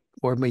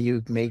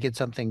you may get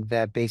something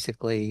that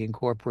basically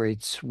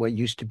incorporates what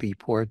used to be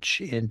porch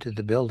into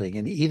the building.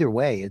 And either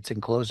way, it's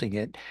enclosing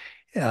it.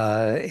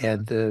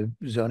 And the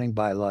zoning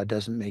bylaw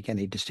doesn't make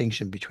any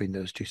distinction between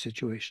those two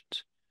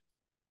situations.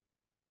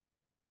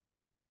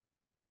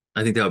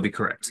 I think that would be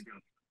correct.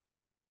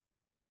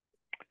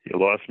 You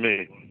lost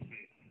me.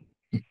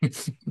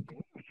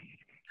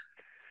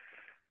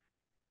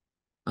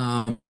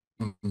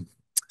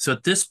 So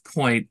at this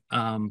point,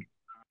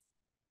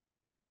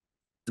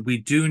 we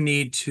do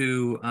need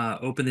to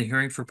open the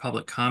hearing for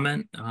public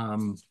comment,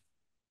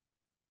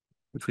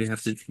 which we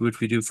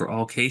do for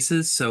all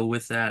cases. So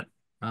with that,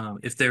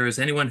 if there is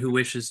anyone who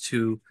wishes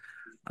to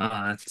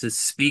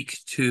speak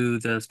to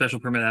the special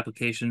permit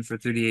application for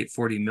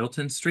 3840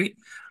 Milton Street,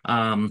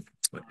 I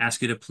would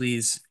ask you to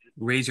please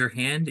raise your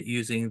hand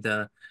using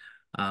the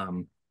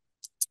button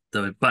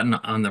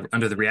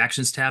under the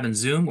reactions tab in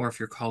Zoom, or if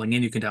you're calling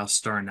in, you can dial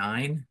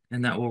 *9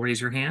 and that will raise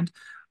your hand.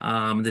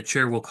 The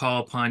chair will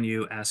call upon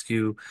you, ask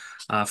you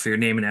for your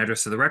name and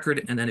address for the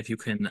record, and then if you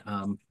can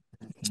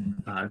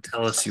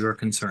tell us your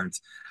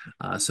concerns.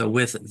 So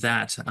with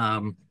that,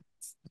 I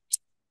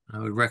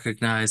would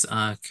recognize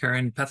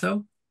Karen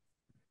Petho.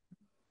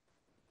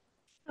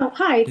 Oh,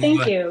 hi,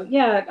 thank you.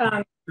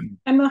 Yeah,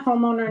 I'm the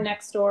homeowner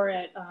next door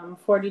at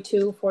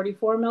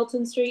 4244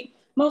 Milton Street.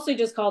 Mostly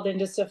just called in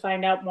just to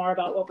find out more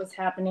about what was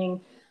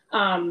happening.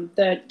 Brendan,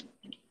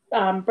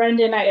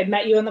 I had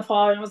met you in the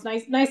fall, and it was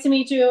nice to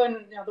meet you.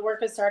 And the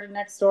work has started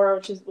next door,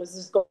 which was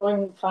just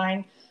going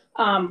fine.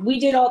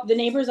 The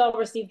neighbors all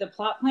received the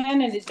plot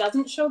plan, and it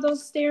doesn't show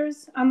those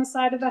stairs on the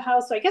side of the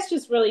house. So I guess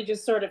just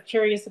sort of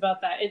curious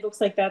about that. It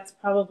looks like that's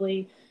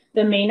probably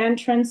the main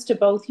entrance to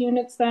both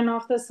units then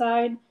off the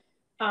side.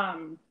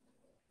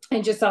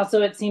 And just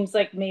also, it seems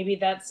like maybe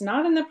that's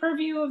not in the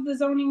purview of the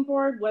zoning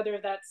board, whether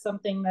that's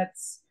something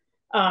that's,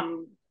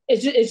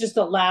 it's just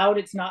allowed.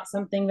 It's not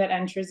something that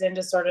enters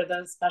into sort of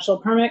the special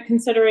permit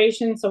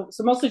consideration. So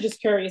mostly just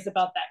curious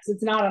about that, because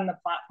it's not on the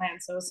plot plan.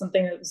 So it's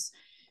something that was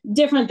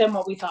different than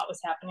what we thought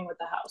was happening with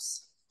the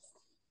house.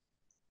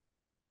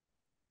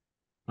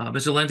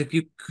 Mr.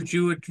 Lendick, could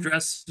you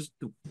address,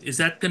 is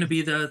that going to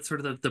be the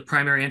sort of the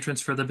primary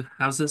entrance for the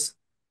houses?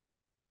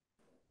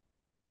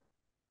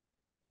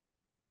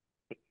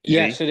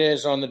 Yes, it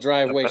is on the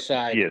driveway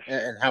side. Yes.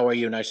 And how are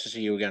you? Nice to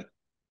see you again.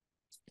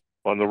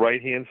 On the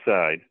right-hand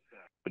side,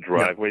 the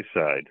driveway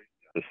side,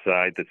 the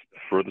side that's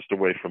furthest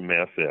away from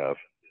Mass Ave,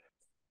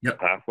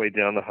 halfway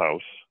down the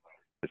house,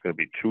 there's going to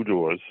be two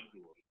doors,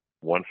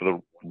 one for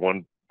the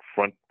one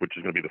front, which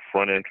is going to be the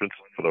front entrance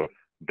for the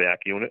back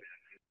unit,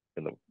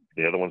 and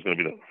the other one's going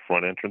to be the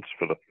front entrance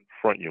for the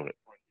front unit.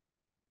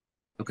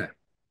 Okay.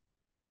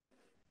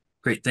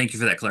 Great. Thank you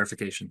for that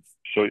clarification.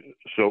 So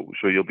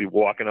you'll be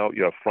walking out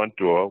your front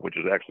door, which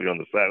is actually on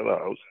the side of the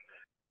house,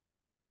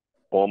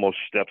 almost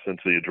steps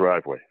into your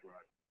driveway.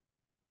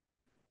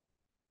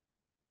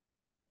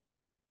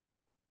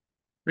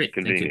 Great.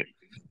 Convenient.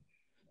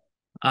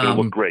 Thank you.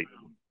 It'll look great.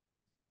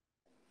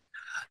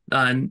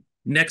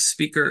 Next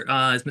speaker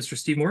is Mr.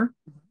 Steve Moore.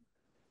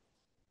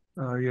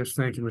 Yes,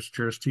 thank you, Mr.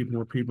 Chair. Steve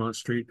Moore, Piedmont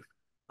Street.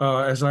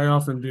 As I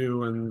often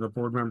do, and the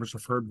board members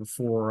have heard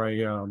before,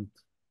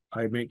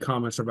 I make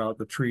comments about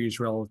the trees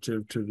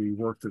relative to the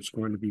work that's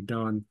going to be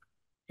done.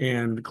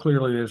 And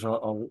clearly there's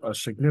a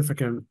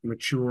significant,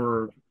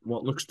 mature,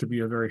 what looks to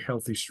be a very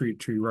healthy street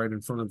tree right in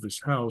front of this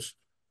house.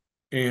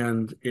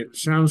 And it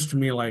sounds to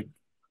me like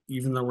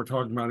even though we're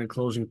talking about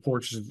enclosing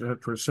porches, et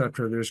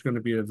cetera, there's going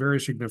to be a very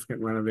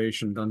significant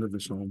renovation done to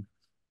this home,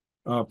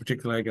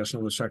 particularly, I guess,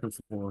 on the second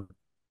floor,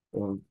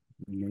 or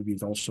maybe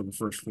also the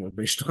first floor,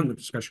 based on the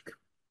discussion.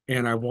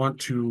 And I want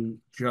to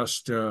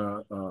just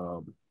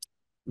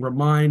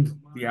remind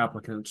the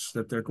applicants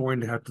that they're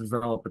going to have to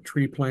develop a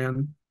tree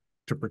plan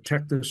to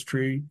protect this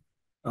tree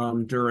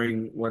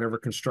during whatever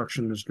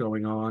construction is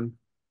going on.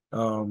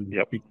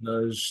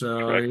 Because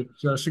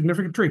it's a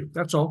significant tree.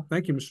 That's all.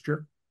 Thank you, Mr.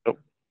 Chair.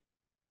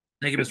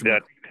 Thank you, Mr. Moore.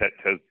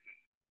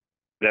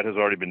 That has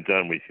already been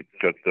done. We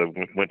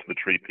went to the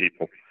tree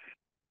people,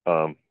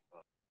 and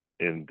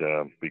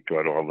we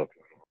got all the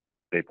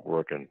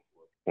paperwork and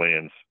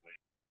plans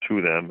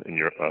to them. And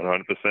you're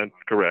 100%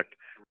 correct.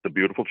 It's a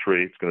beautiful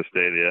tree. It's going to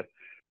stay there.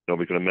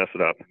 Nobody's going to mess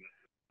it up.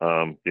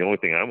 The only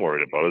thing I'm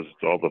worried about is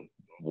all the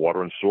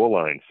water and sewer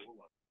lines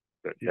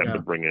that you have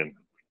to bring in.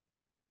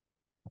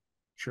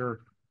 Sure.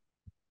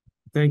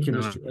 Thank you,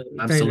 Mr.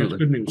 Absolutely. That's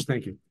good news.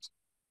 Thank you.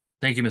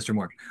 Thank you, Mr.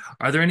 Moore.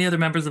 Are there any other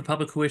members of the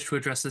public who wish to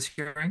address this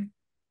hearing?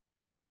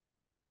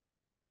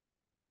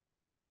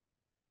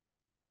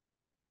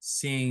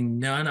 Seeing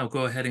none, I'll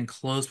go ahead and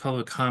close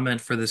public comment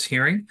for this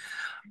hearing.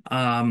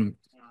 So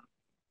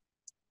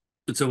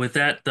with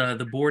that,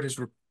 the board has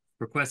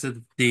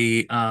requested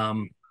the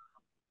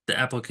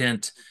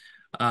applicant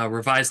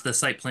revise the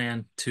site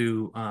plan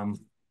to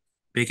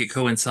make it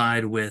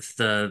coincide with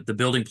the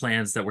building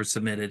plans that were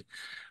submitted.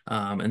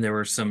 And there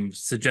were some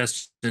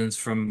suggestions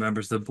from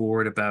members of the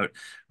board about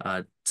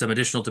some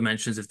additional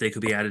dimensions, if they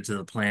could be added to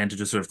the plan, to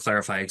just sort of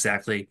clarify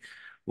exactly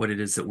what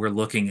it is that we're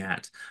looking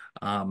at.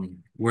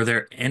 Were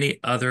there any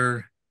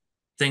other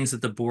things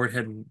that the board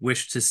had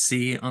wished to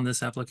see on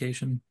this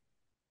application?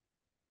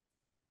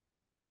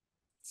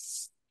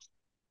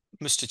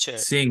 Mr. Chair.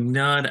 Seeing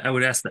none, I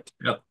would ask that,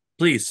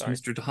 please, Sorry.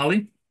 Mr.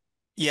 Hawley.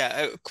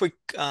 Yeah, quick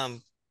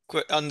on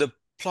the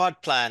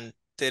plot plan,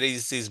 there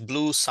is these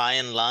blue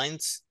cyan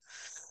lines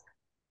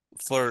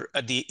for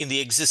in the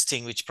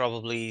existing, which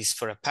probably is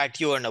for a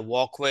patio and a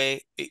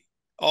walkway.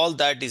 All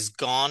that is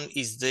gone,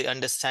 is the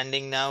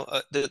understanding now,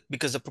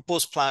 because the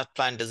proposed plot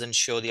plan doesn't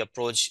show the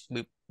approach.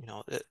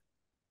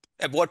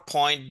 At what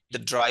point the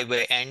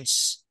driveway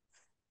ends,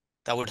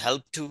 that would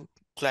help to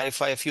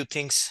clarify a few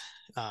things.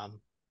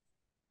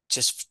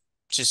 Just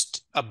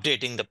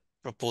updating the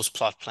proposed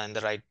plot plan,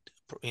 the right,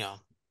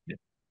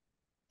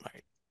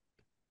 right.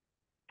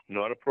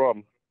 Not a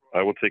problem.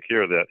 I will take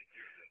care of that.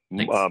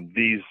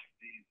 These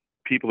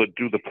people that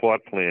do the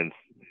plot plans,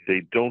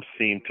 they don't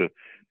seem to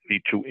be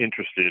too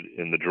interested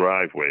in the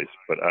driveways,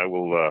 but I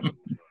will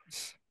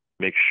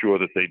make sure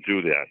that they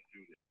do that.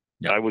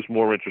 I was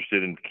more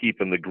interested in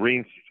keeping the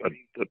greens, as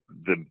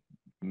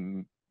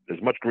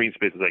much green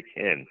space as I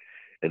can,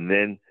 and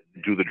then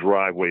do the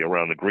driveway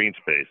around the green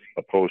space,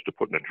 opposed to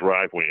putting a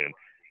driveway in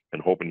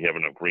and hoping you have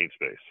enough green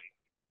space.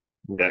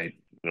 Right.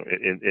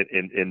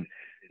 And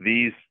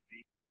these,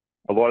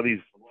 a lot of these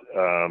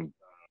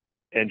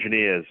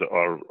engineers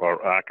or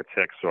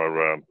architects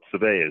or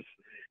surveyors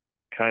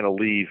kind of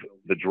leave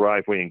the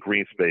driveway and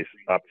green space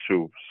up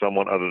to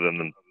someone other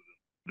than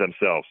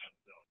themselves.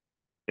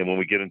 And when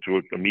we get into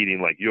a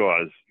meeting like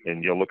yours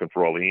and you're looking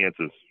for all the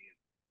answers,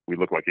 we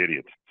look like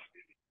idiots.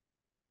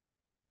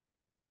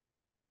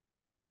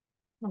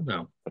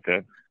 No.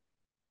 Okay.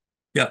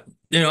 Yeah.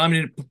 I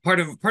mean, part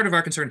of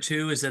our concern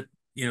too is that,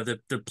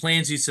 the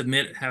plans you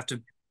submit have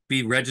to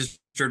be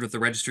registered with the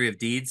Registry of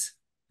Deeds.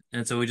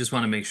 And so we just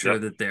want to make sure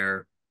that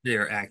they're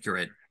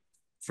accurate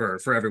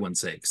for everyone's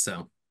sake.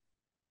 So.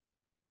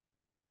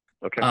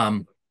 Okay.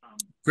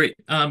 Great.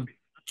 Do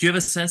you have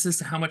a sense as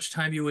to how much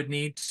time you would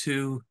need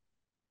to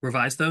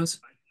revise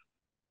those?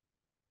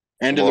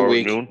 End of the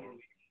week. Noon.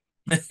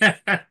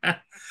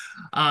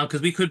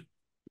 Because we could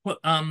put,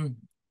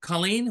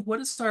 Colleen, what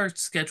does our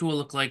schedule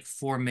look like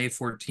for May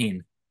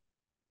 14?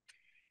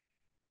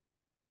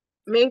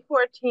 May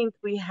 14th,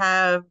 we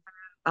have,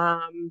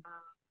 I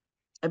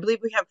believe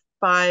we have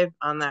 5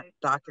 on that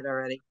docket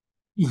already.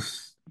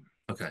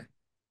 Okay.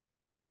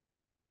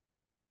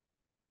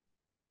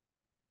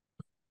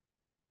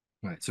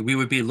 All right, so we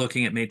would be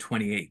looking at May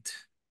 28th.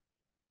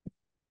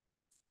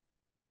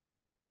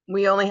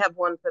 We only have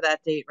 1 for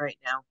that date right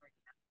now.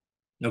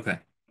 Okay.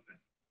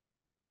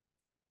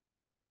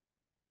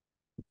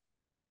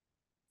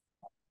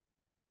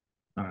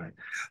 All right.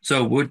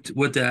 So would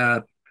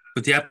the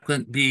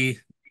applicant be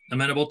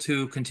amenable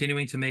to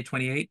continuing to May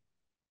 28th?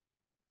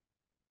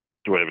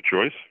 Do I have a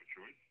choice?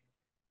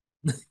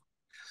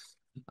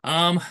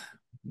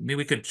 Maybe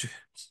we could.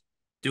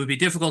 It would be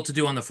difficult to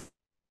do on the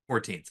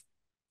 14th.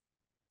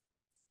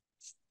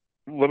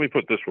 Let me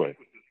put it this way.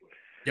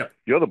 Yep.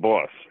 You're the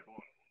boss.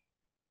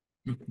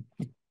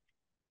 Can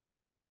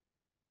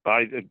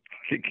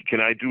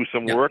I do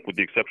some work with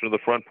the exception of the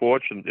front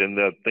porch and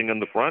the thing on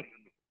the front?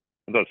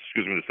 No,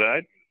 excuse me, the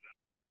side?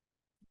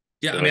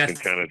 Yeah, and I can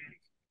kind of.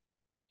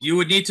 You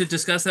would need to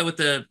discuss that with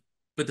the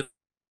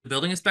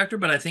building inspector,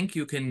 but I think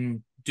you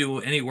can do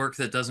any work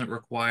that doesn't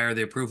require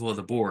the approval of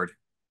the board.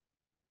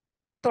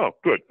 Oh,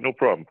 good, no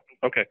problem.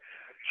 Okay,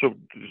 So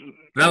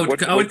I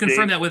would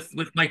confirm date? that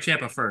with Mike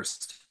Champa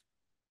first.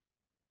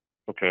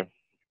 Okay.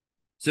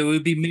 So it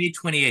would be May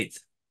 28th.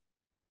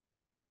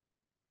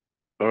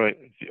 All right.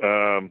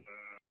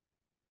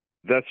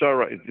 That's all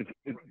right.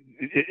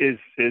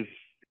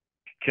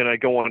 Can I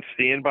go on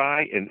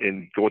standby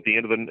and go at the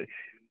end of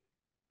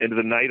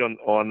the night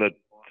on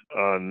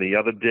the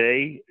other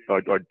day,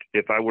 or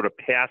if I were to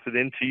pass it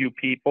in to you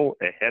people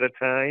ahead of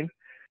time,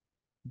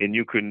 and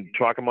you can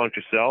talk amongst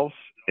yourselves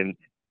and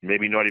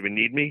maybe not even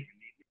need me?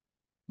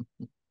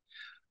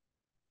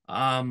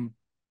 I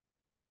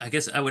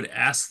guess I would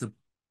ask the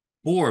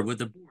board, would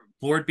the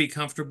board be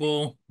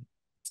comfortable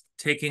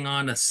taking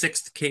on a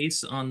 6th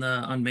case on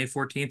May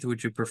 14th, or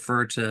would you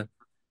prefer to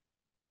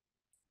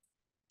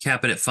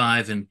cap it at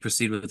 5 and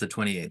proceed with the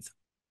 28th?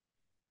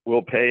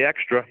 We'll pay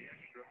extra.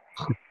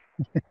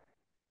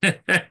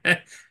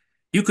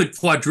 You could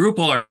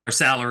quadruple our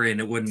salary and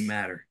it wouldn't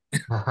matter.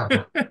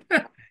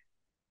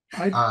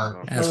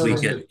 As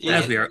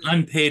we are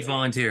unpaid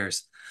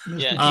volunteers.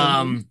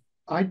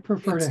 I'd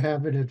prefer to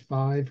have it at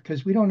 5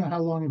 because we don't know how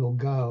long it'll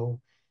go.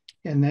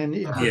 And then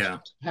if it's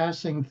just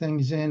passing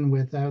things in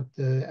without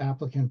the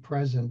applicant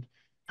present,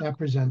 that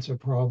presents a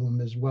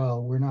problem as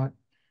well. We're not,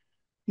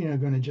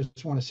 going to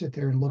just want to sit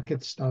there and look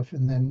at stuff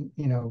and then,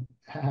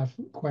 have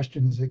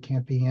questions that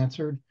can't be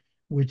answered,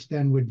 which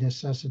then would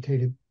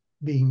necessitate it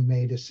being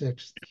made a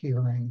 6th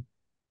hearing.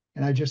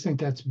 And I just think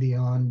that's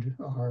beyond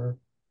our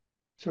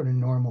sort of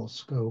normal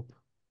scope.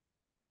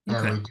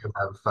 And we do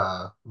have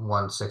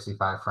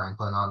 165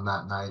 Franklin on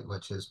that night,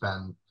 which has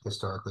been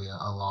historically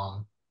a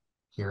long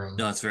hearing.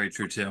 No, that's very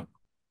true too.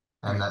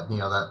 And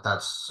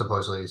that's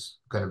supposedly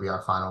going to be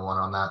our final one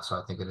on that, so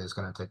I think it is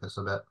going to take us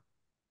a bit.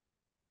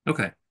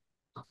 Okay.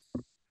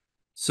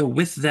 So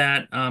with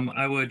that,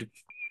 I would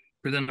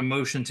present a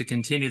motion to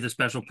continue the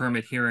special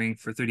permit hearing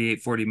for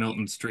 3840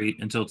 Milton Street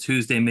until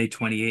Tuesday, May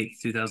 28th,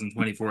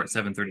 2024 at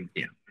 7:30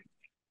 p.m.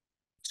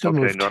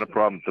 Okay, not a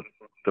problem.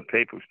 The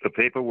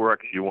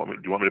paperwork. Do you want me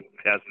to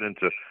pass it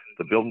into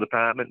the building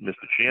department,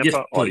 Mr. Champa, yes,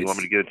 or do you want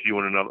me to get it to you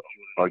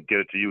or get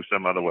it to you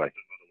some other way?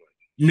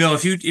 No,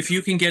 if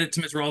you can get it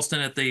to Ms.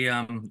 Ralston at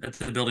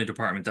the building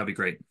department, that'd be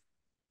great.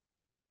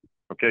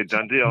 Okay,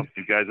 done deal.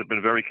 You guys have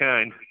been very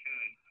kind.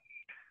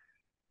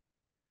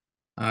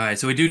 All right,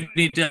 so we do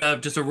need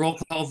just a roll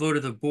call vote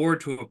of the board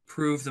to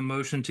approve the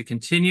motion to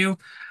continue.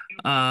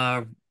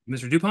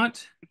 Mr.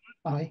 DuPont?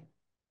 Aye.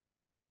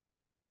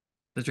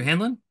 Mr.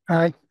 Hanlon?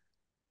 Aye.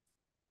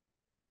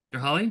 Mr.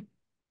 Holly?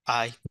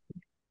 Aye.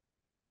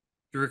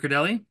 Mr.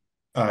 Riccardelli?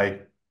 Aye.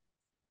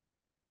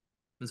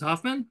 Ms.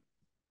 Hoffman?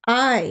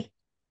 Aye.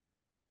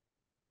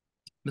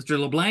 Mr.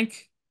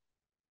 LeBlanc?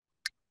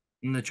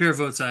 And the chair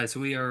votes aye. So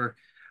we are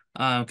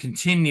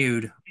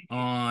continued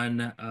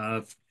on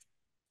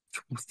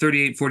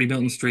 3840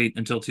 Milton Street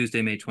until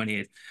Tuesday, May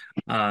 28th.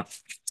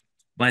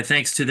 My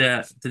thanks to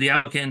the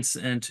applicants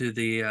and to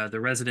the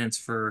residents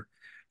for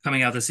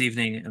coming out this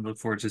evening, and look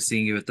forward to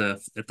seeing you at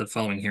the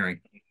following hearing.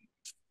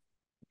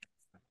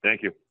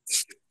 Thank you.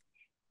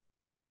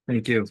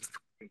 Thank you.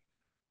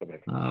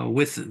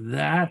 With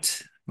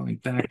that, going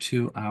back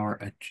to our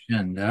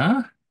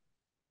agenda,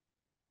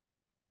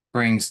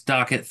 brings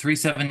docket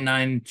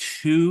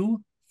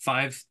 3792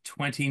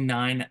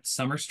 529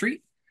 Summer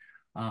Street.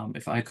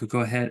 If I could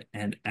go ahead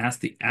and ask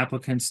the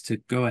applicants to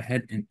go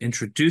ahead and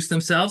introduce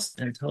themselves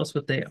and tell us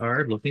what they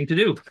are looking to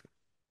do.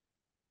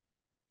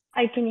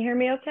 Hi, can you hear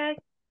me okay?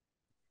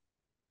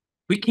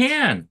 We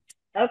can.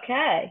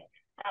 Okay.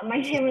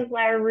 My name is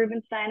Lara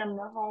Rubenstein. I'm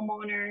the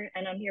homeowner,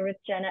 and I'm here with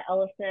Jenna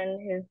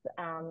Ellison, who's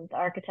the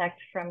architect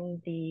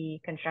from the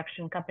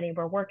construction company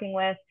we're working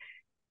with.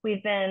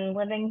 We've been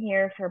living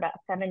here for about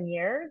 7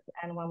 years,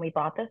 and when we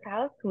bought this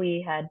house,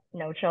 we had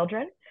no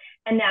children,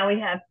 and now we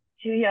have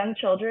 2 young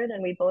children,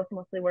 and we both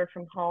mostly work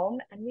from home,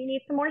 and we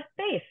need some more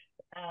space.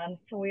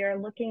 So we are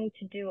looking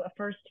to do a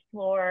first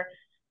floor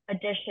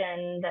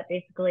addition that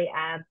basically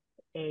adds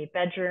a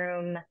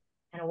bedroom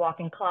and a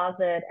walk-in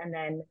closet, and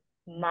then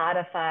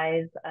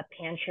modifies a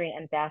pantry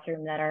and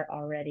bathroom that are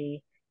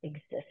already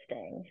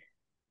existing.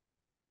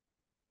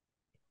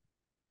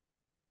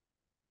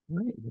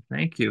 Great.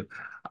 Thank you.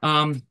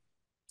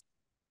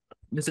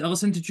 Ms.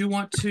 Ellison, did you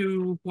want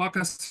to walk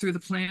us through the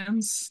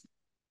plans?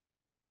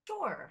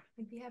 Sure,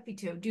 I'd be happy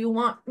to. Do you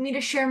want me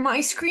to share my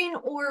screen,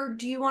 or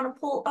do you want to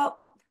pull up?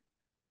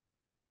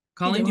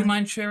 Colleen, do you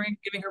mind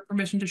giving her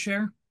permission to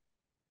share?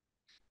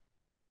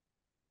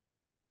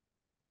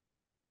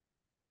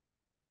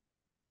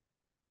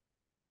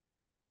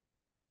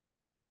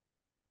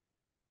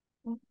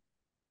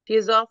 She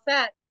is all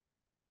set.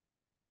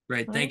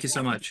 Great, thank you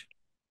so much.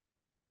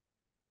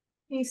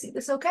 Can you see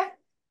this okay?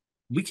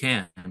 We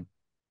can.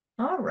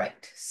 All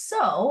right,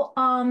 so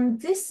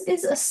this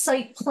is a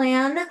site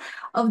plan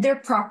of their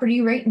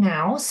property right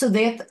now. So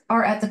they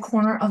are at the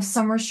corner of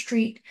Summer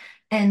Street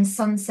and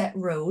Sunset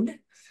Road.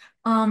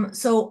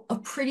 So a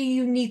pretty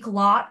unique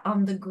lot.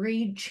 The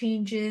grade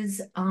changes,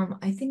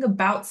 I think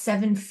about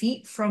 7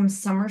 feet from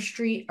Summer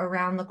Street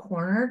around the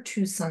corner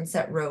to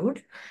Sunset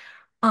Road.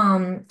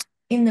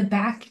 In the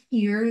back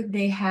here,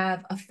 they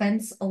have a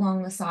fence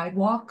along the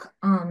sidewalk,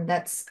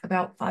 that's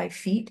about 5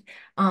 feet.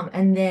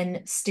 And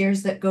then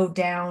stairs that go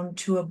down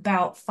to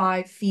about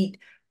 5 feet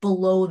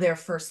below their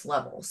first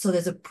level. So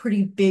there's a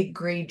pretty big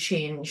grade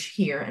change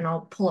here, and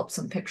I'll pull up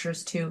some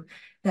pictures too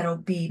that'll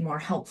be more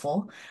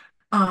helpful.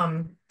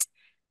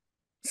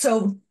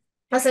 So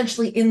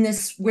essentially in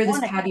this, where this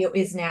patio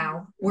is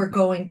now, we're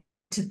going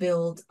to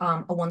build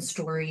a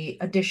 1-story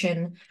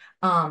addition.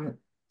 And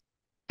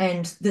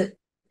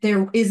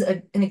there is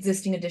an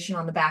existing addition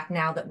on the back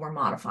now that we're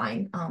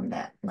modifying,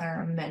 that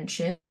Lara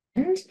mentioned.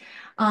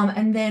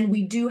 And then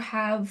we do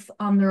have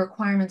the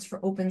requirements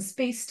for open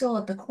space still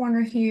at the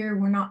corner here.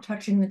 We're not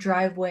touching the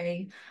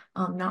driveway,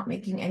 not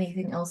making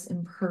anything else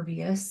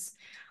impervious.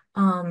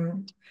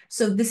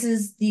 So this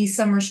is the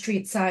Summer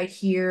Street side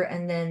here,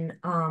 and then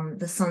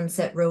the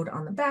Sunset Road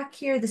on the back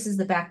here. This is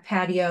the back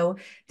patio.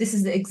 This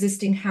is the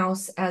existing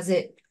house as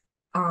it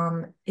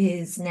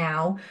is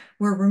now.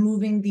 We're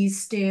removing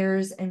these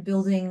stairs and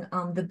building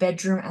the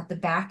bedroom at the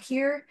back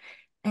here.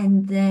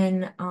 And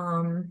then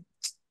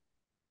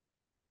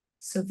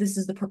so this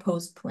is the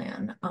proposed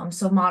plan.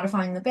 So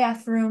modifying the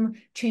bathroom,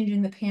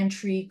 changing the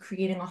pantry,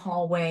 creating a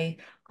hallway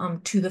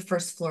to the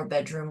first floor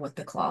bedroom with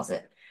the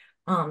closet.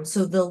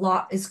 So the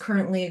lot is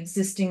currently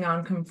existing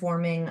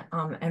non-conforming,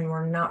 and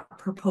we're not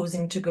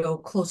proposing to go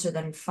closer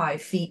than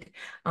 5 feet.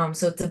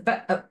 So it's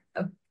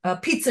a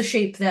pizza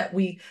shape that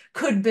we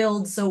could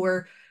build. So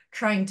we're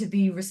trying to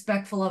be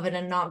respectful of it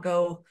and not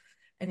go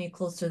any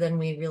closer than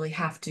we really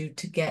have to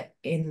get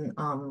in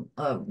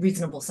a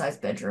reasonable sized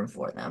bedroom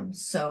for them.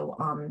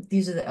 So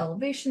these are the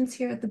elevations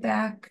here at the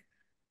back.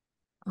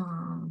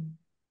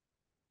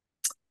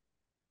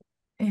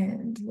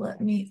 And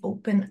let me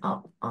open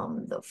up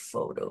the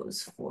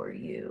photos for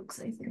you,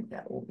 because I think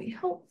that will be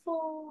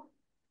helpful.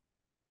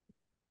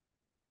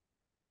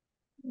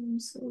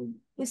 So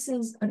this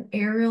is an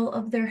aerial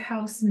of their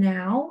house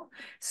now,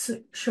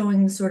 so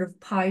showing the sort of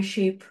pie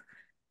shape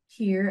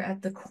here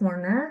at the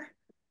corner.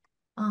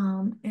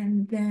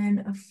 And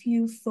then a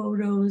few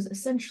photos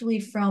essentially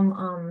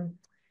from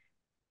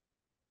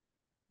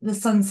the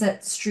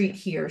Sunset Street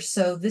here.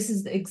 So this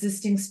is the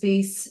existing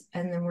space,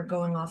 and then we're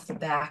going off the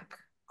back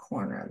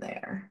corner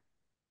there.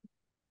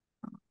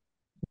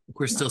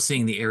 We're still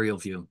seeing the aerial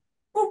view.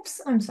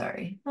 Oops, I'm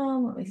sorry.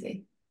 Let me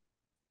see.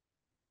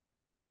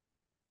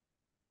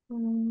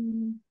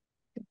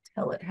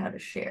 Tell it how to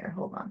share.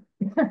 Hold on.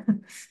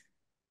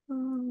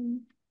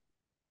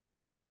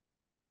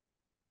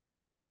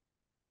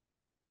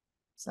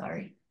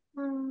 Sorry.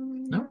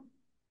 No.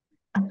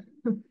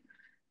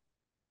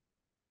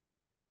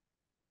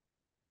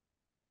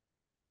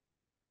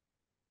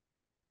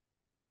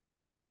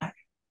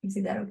 You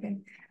see that okay?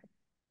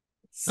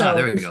 So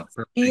there we go.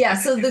 Yeah,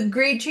 so the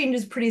grade change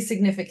is pretty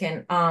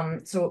significant.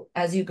 So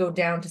as you go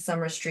down to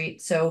Summer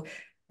Street, so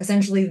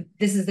essentially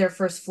this is their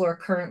first floor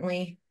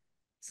currently.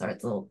 Sorry,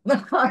 it's a little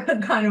kind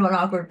of an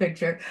awkward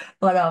picture,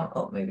 but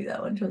oh, maybe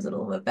that one shows it a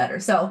little bit better.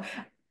 So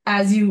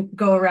as you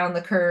go around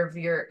the curve,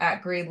 you're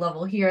at grade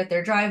level here at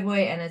their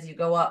driveway, and as you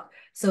go up,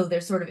 so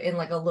they're sort of in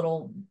like a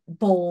little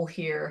bowl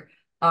here.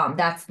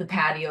 That's the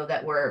patio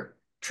that we're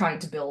trying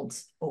to build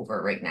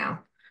over right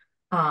now.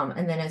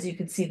 And then as you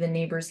can see, the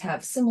neighbors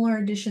have similar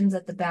additions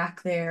at the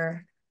back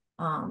there.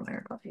 I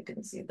don't know if you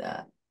can see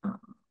that.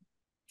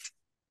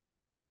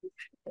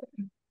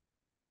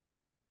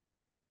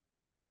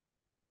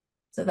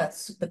 So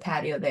that's the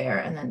patio there,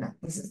 and then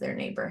this is their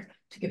neighbor,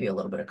 to give you a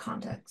little bit of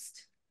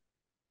context.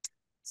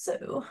 So I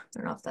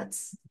don't know if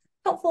that's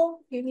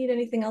helpful. If you need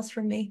anything else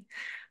from me.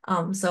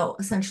 So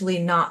essentially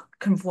not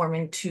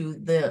conforming to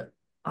the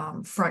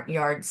front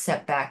yard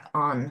setback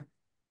on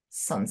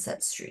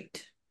Sunset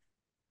Street.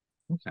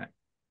 Okay.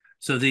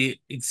 So the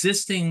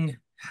existing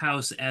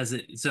house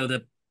so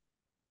the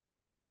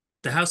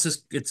house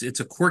is it's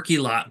a quirky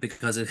lot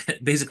because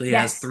it basically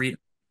has three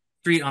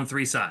on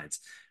 3 sides.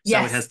 So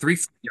it has 3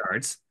 front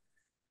yards,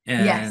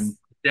 and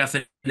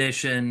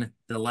definition,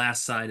 the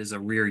last side is a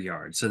rear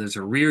yard. So there's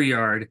a rear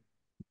yard,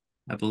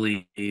 I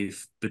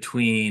believe,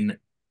 between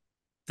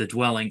the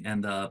dwelling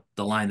and the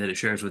line that it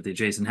shares with the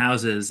adjacent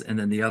houses, and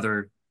then the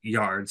other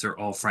yards are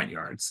all front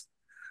yards.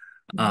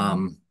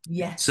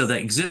 So the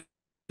existing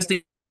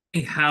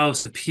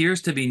house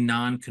appears to be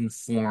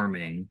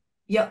non-conforming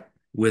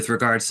with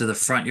regards to the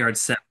front yard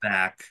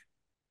setback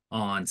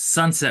on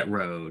Sunset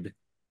Road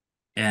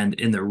and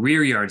in the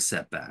rear yard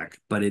setback,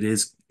 but it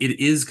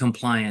is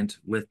compliant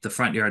with the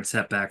front yard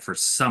setback for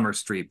Summer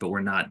Street, but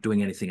we're not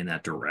doing anything in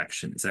that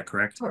direction. Is that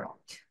correct? Correct.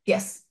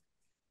 Yes.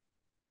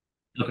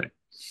 Okay.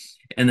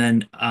 And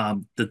then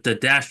the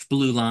dashed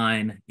blue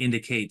line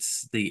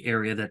indicates the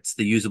area that's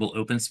the usable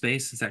open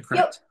space. Is that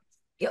correct?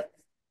 Yep.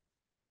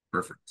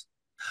 Perfect.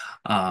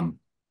 And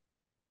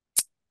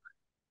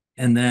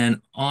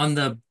then on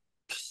the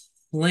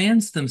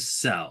plans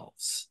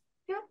themselves,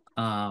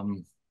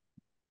 on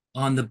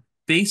the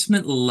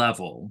basement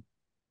level,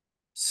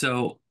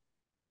 so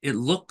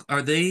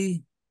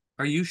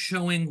are you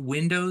showing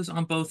windows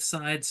on both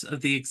sides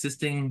of the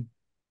existing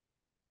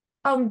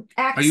Are you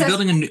access.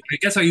 building a new, I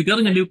guess, are you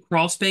building a new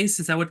crawl space?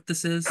 Is that what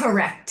this is?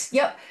 Correct.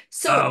 Yep.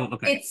 So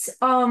okay. it's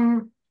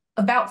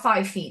about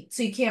 5 feet,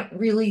 so you can't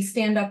really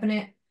stand up in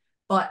it,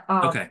 but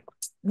Okay.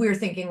 we're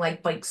thinking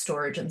like bike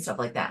storage and stuff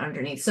like that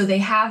underneath. So they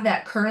have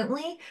that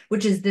currently,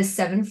 which is this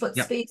 7-foot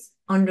Yep. space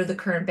under the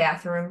current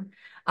bathroom.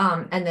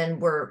 And then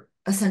we're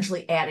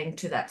essentially adding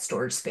to that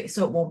storage space.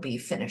 So it won't be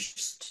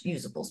finished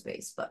usable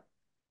space, but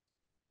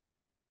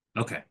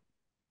Okay.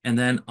 And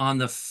then on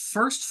the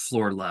first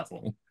floor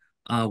level,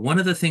 one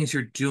of the things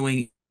you're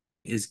doing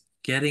is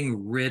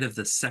getting rid of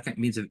the second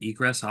means of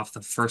egress off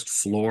the first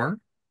floor.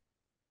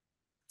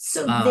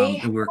 so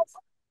And we're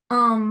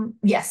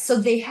yes,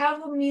 so they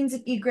have a means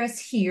of egress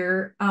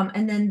here,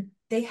 and then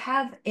they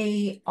have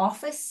a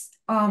office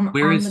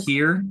where on is the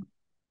here?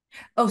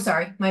 Oh,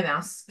 sorry, my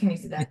mouse. Can you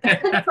see that?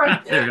 The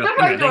front, There you go. the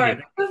front Yeah, thank door.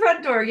 you. The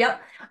front door,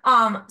 yep.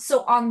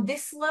 So on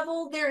this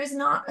level, there is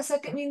not a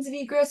second means of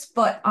egress,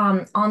 but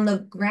on the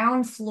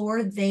ground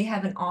floor, they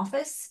have an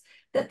office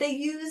that they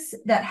use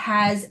that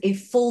has a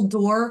full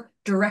door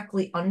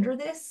directly under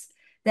this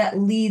that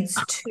leads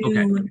Okay.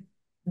 to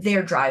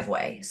their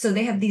driveway. So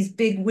they have these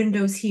big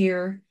windows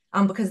here,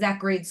 because that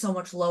grades so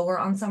much lower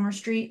on Summer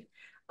Street.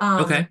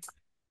 Okay.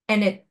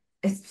 And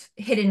it's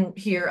hidden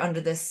here under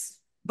this,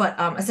 but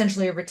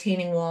essentially a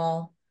retaining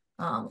wall.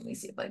 Let me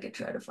see if I could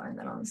try to find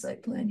that on the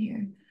site plan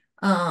here.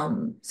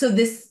 So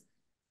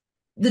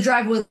the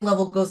driveway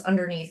level goes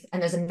underneath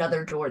and there's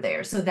another door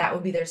there. So that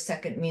would be their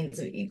second means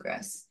of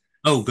egress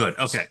Oh, good.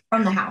 Okay.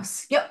 from the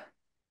house. Yep.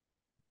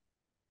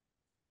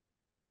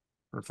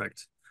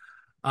 Perfect.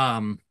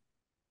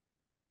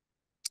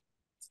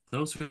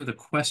 Those were the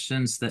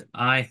questions that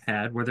I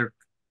had. Were there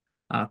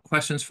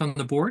questions from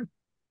the board?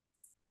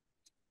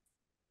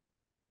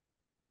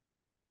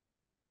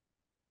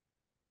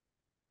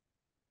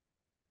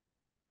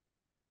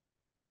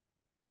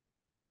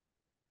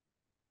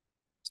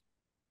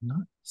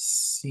 Not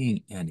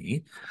seeing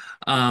any.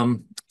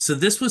 So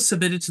this was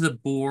submitted to the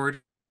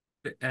board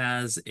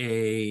as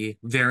a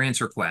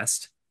variance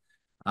request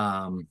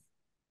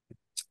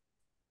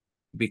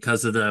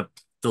because of the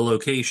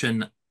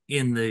location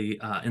in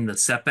the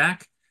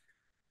setback.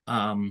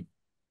 But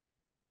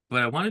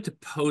I wanted to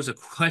pose a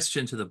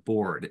question to the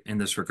board in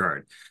this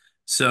regard.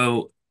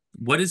 So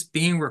what is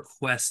being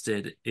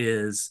requested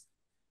is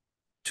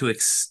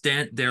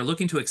they're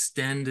looking to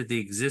extend the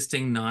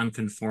existing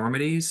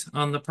nonconformities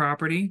on the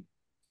property.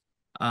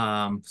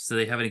 So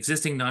they have an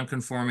existing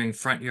nonconforming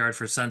front yard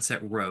for Sunset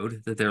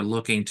Road that they're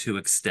looking to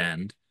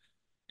extend.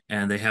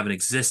 And they have an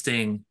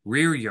existing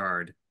rear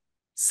yard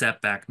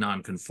setback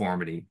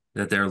nonconformity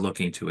that they're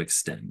looking to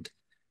extend.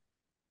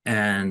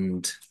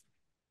 And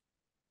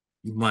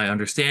my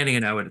understanding,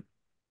 and I would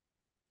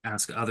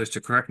ask others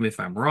to correct me if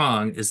I'm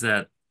wrong, is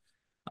that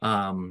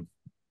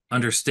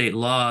under state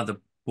law,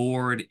 the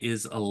board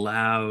is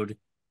allowed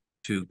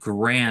to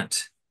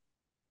grant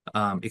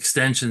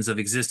extensions of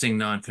existing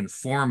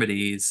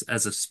nonconformities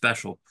as a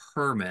special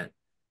permit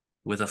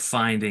with a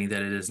finding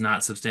that it is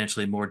not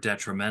substantially more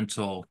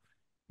detrimental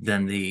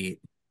than the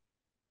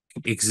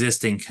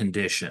existing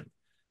condition.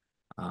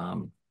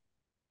 I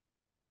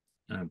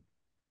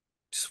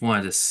just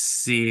wanted to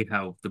see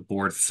how the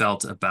board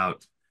felt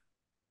about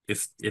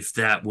if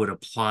that would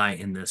apply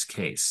in this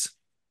case.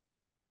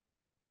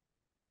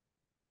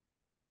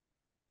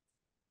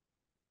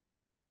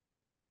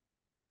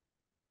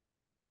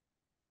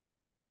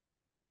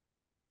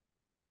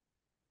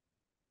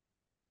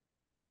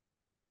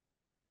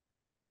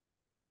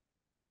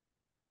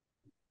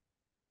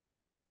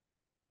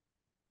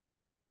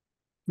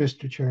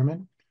 Mr.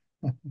 Chairman.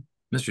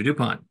 Mr.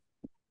 DuPont.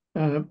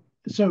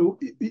 So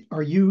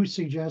are you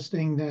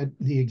suggesting that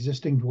the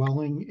existing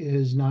dwelling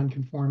is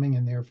non-conforming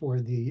and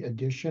therefore the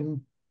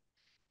addition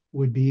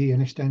would be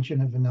an extension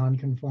of a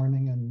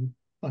non-conforming, and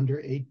under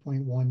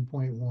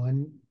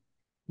 8.1.1,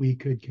 we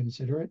could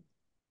consider it?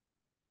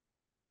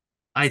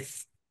 I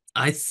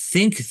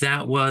think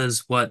that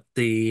was what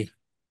the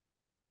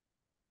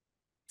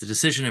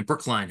decision in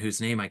Brookline, whose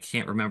name I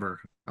can't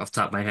remember off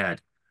the top of my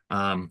head,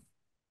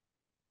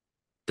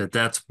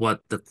 that's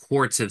what the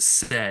courts have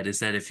said,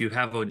 is that if you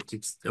have a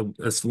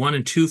 1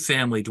 and 2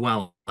 family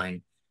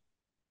dwelling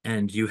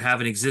and you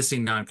have an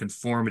existing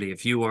nonconformity,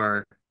 if you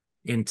are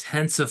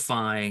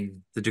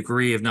intensifying the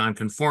degree of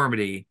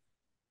nonconformity,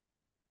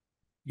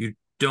 you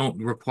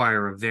don't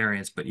require a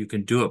variance, but you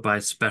can do it by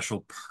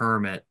special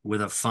permit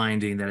with a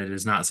finding that it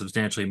is not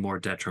substantially more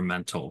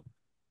detrimental.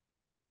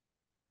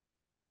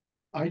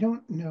 I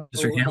don't know.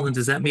 Mr. Hanlon,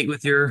 does that meet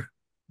with your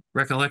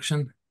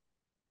recollection?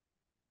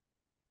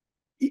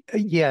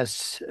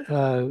 Yes,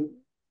 more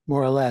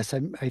or less.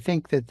 I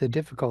think that the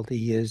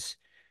difficulty is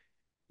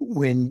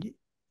when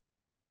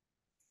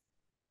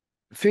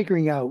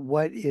figuring out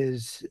what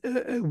is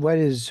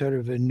sort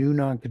of a new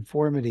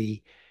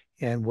nonconformity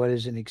and what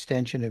is an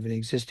extension of an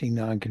existing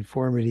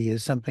nonconformity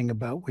is something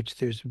about which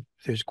there's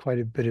quite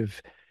a bit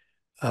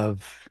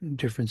of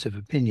difference of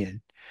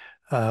opinion.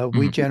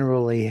 We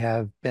generally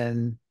have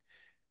been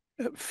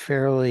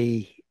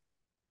fairly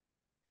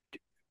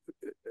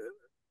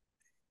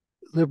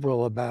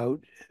liberal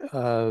about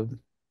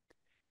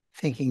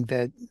thinking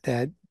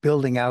that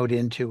building out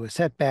into a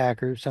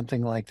setback or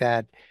something like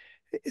that,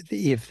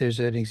 if there's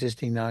an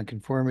existing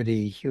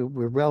nonconformity,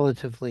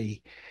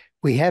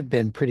 we have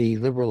been pretty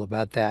liberal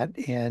about that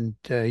and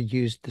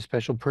used the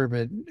special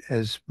permit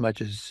as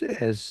much as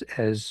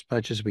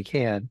we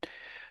can.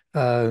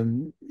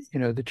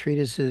 The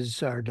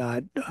treatises are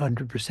not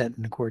 100%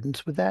 in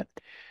accordance with that.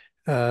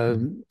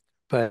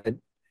 But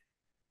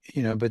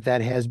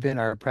that has been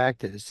our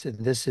practice, and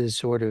this is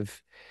sort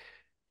of,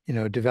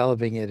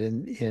 developing it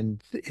in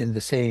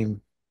the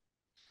same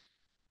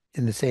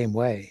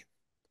way.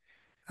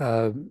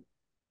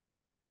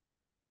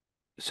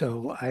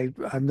 So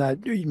I'm not,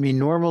 I mean,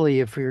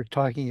 normally if we're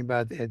talking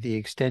about the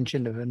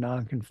extension of a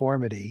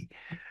nonconformity,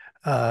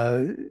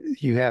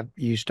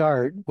 you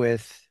start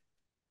with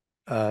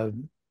a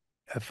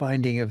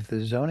finding of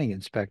the zoning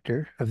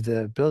inspector, of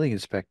the building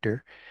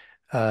inspector,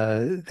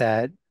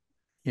 that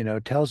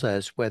tells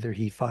us whether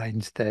he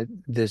finds that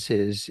this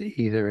is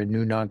either a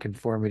new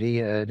nonconformity,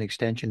 an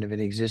extension of an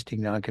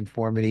existing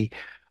nonconformity,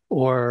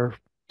 or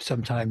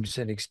sometimes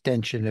an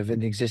extension of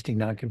an existing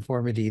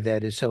nonconformity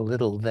that is so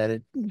little that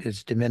it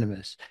is de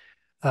minimis.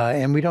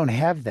 And we don't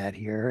have that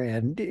here.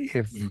 And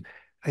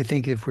I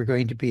think if we're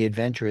going to be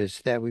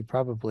adventurous, that we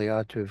probably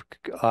ought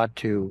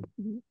to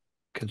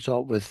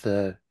consult with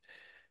the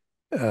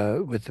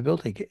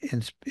building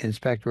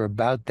inspector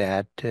about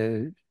that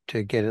to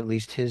get at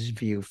least his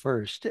view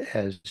first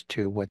as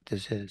to what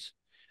this is.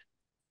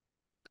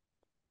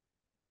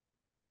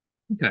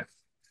 Okay.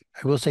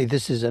 I will say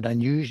this is an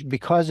unusual,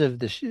 because of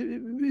the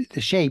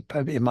shape,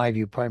 in my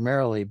view,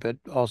 primarily, but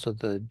also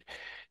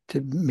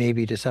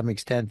maybe to some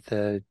extent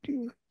the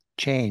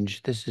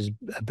change. This is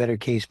a better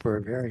case for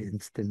a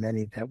variance than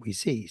many that we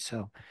see.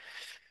 So.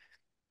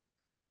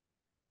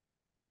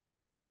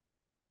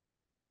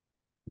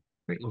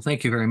 Great. Well,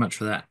 thank you very much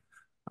for that.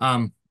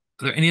 Are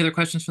there any other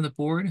questions from the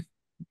board?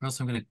 Or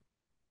else I'm going to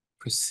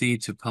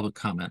proceed to public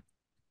comment.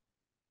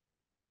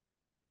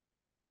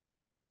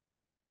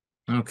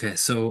 Okay,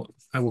 so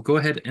I will go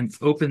ahead and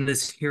open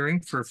this hearing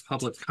for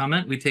public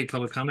comment. We take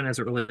public comment as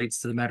it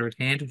relates to the matter at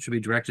hand. It should be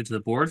directed to the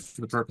board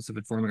for the purpose of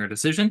informing our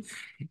decision.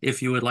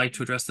 If you would like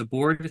to address the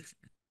board,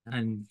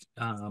 and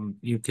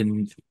you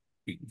can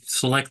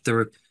select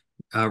the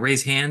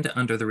raise hand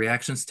under the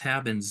reactions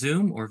tab in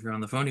Zoom, or if you're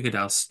on the phone, you could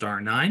dial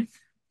 *9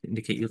 to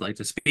indicate you'd like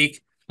to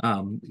speak.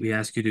 We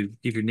ask you to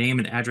give your name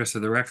and address for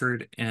the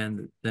record,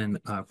 and then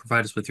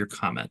provide us with your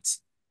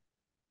comments.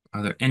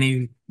 Are there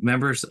any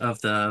members of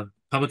the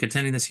public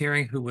attending this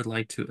hearing who would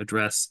like to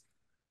address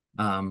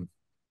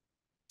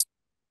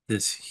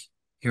this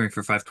hearing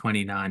for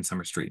 529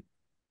 Summer Street?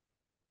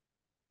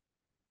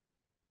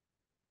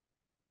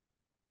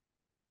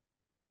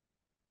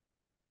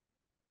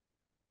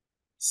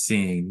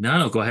 Seeing none,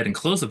 I'll go ahead and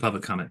close the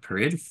public comment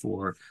period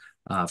for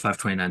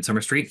 529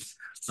 Summer Street.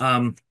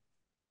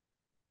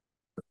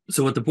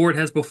 So what the board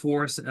has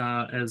before us,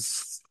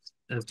 as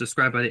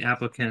described by the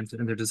applicant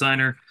and their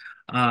designer,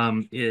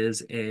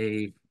 is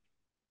a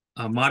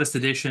modest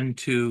addition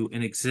to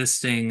an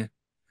existing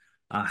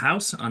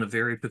house on a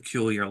very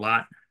peculiar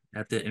lot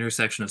at the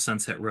intersection of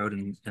Sunset Road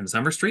and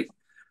Summer Street.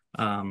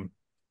 It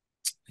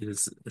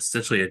is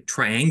essentially a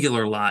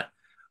triangular lot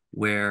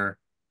where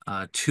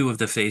two of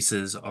the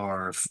faces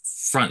are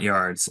front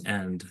yards,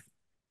 and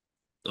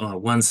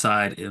one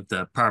side of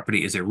the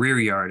property is a rear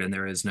yard, and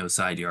there is no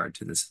side yard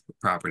to this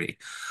property.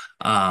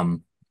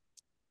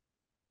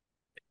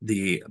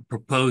 The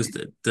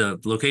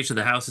location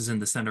of the house is in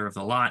the center of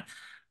the lot.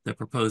 The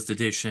proposed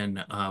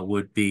addition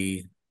would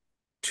be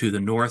to the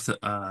north,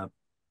 let's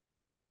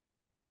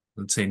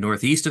say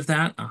northeast of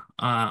that,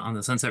 on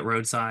the Sunset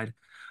Road side,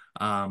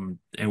 and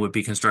would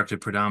be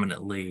constructed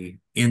predominantly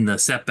in the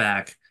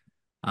setback,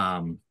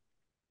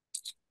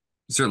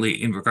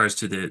 certainly in regards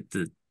to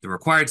the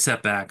required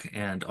setback,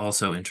 and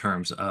also in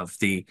terms of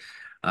the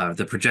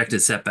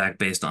projected setback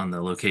based on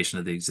the location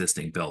of the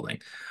existing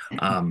building.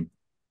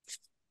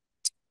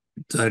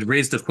 So I'd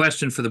raised the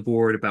question for the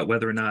board about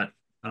whether or not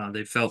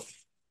they felt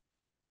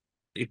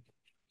it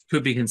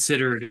could be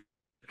considered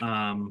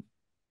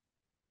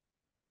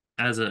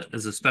as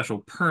a special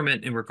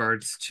permit in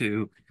regards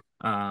to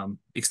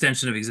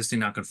extension of existing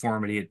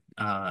nonconformity. It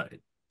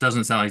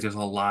doesn't sound like there's a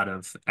lot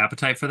of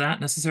appetite for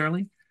that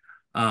necessarily.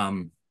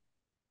 And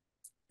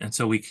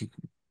so we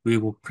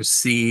will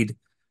proceed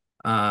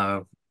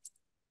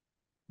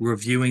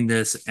reviewing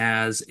this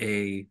as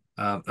a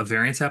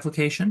variance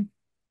application.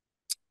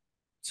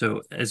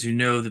 So as you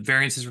know, the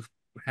variances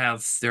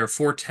there are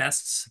 4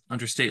 tests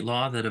under state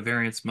law that a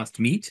variance must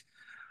meet.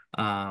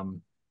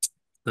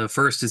 The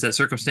first is that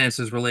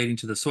circumstances relating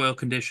to the soil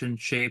condition,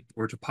 shape,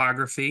 or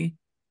topography,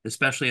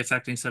 especially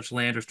affecting such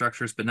land or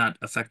structures, but not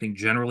affecting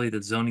generally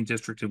the zoning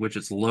district in which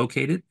it's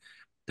located,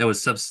 that would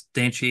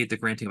substantiate the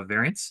granting of a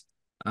variance.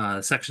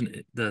 The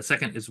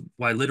second is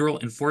why literal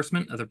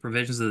enforcement of the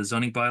provisions of the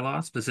zoning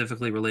bylaw,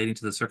 specifically relating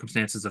to the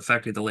circumstances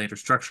affecting the land or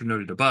structure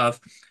noted above,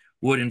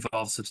 would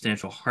involve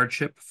substantial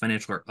hardship,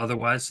 financial or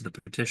otherwise, to the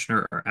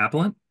petitioner or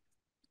appellant.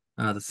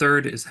 The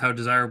third is how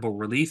desirable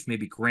relief may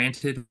be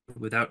granted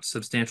without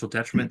substantial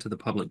detriment to the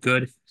public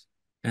good.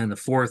 And the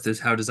fourth is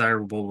how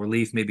desirable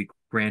relief may be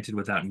granted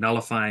without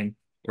nullifying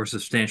or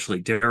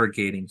substantially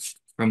derogating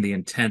from the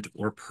intent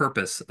or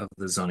purpose of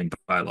the zoning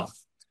bylaw.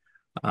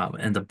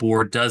 And the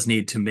board does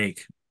need to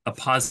make a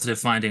positive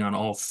finding on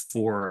all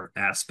four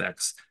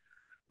aspects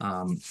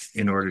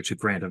in order to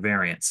grant a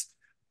variance.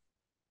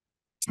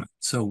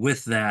 So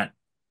with that,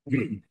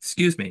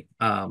 excuse me,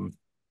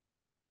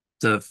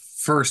 the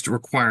first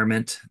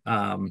requirement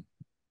are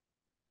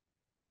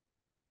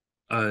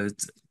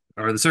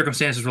the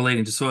circumstances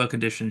relating to soil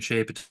condition,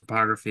 shape, and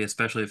topography,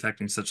 especially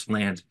affecting such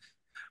land,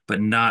 but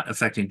not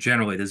affecting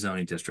generally the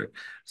zoning district.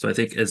 So I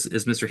think as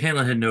Mr.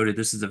 Hanlon had noted,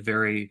 this is a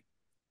very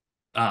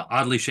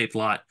oddly shaped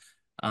lot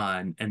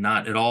and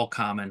not at all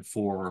common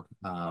for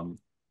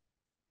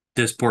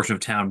this portion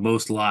of town.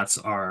 Most lots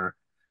are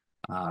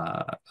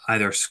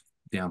either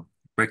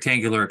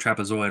rectangular or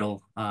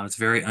trapezoidal. It's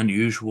very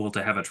unusual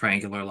to have a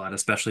triangular lot,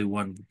 especially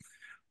one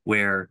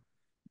where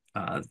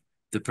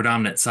the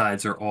predominant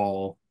sides are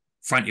all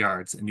front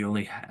yards and you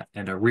only have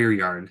and a rear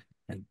yard,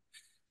 and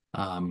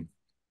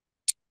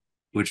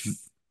which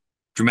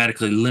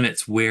dramatically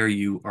limits where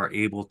you are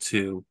able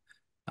to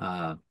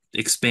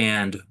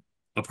expand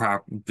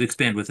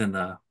within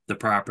the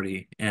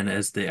property. And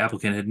as the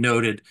applicant had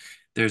noted,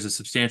 there's a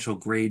substantial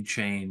grade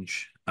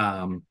change,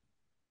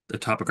 the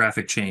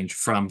topographic change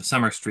from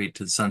Summer Street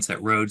to the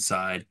Sunset Road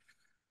side.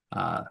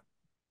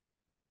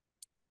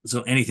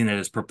 So anything that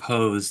is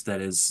proposed that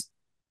is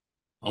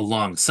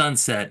along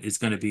Sunset is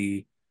going to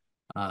be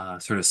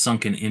sort of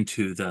sunken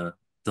into the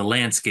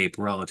landscape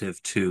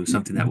relative to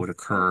something that would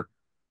occur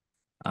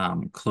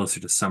closer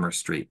to Summer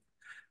Street.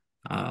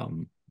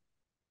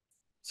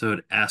 So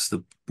I'd ask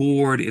the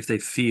board if they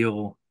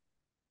feel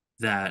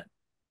that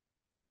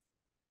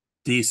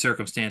these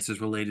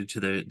circumstances related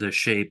to the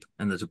shape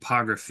and the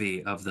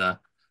topography of the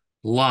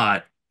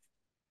lot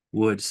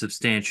would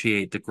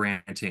substantiate the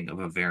granting of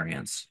a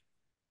variance.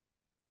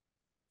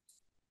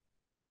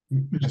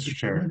 Mr.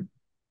 Chair.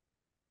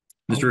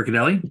 Mr.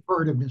 Riccadelli?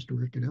 Part of Mr.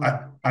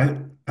 Riccadelli.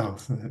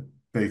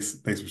 Thanks,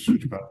 Mr.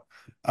 Chabot.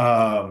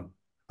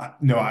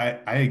 No,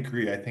 I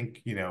agree. I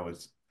think,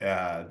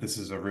 this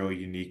is a really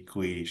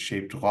uniquely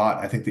shaped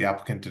lot. I think the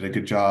applicant did a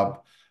good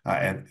job,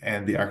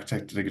 and the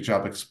architect did a good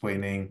job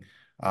explaining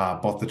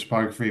both the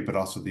topography, but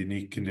also the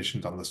unique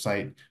conditions on the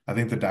site. I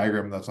think the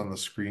diagram that's on the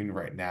screen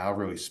right now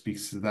really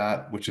speaks to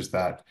that, which is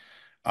that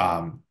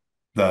the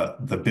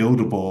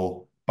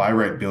buildable, by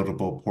right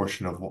buildable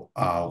portion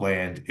of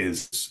land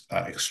is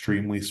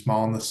extremely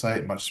small on the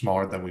site, much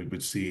smaller than we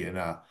would see in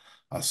a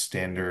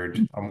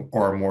standard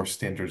or a more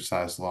standard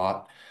sized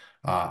lot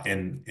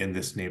in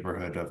this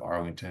neighborhood of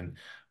Arlington.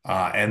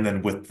 And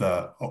then with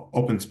the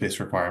open space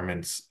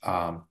requirements,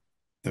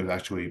 there's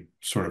actually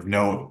sort of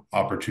no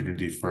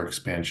opportunity for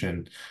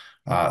expansion.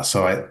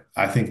 So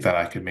I think that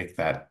I could make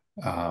that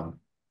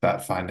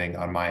finding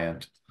on my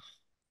end.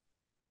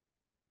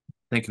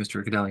 Thank you,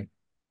 Mr. Riccadelli.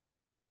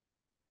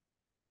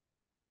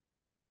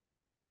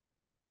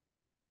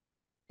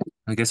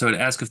 I guess I would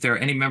ask if there are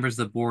any members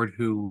of the board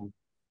who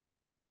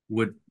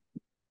would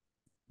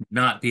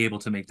not be able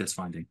to make this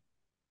finding.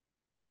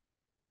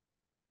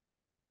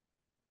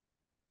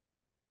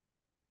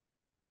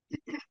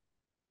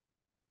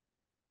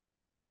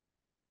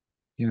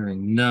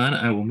 Hearing none,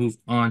 I will move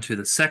on to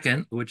the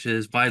second, which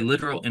is by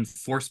literal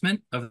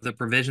enforcement of the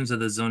provisions of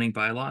the zoning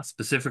bylaw,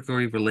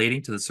 specifically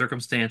relating to the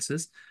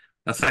circumstances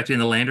affecting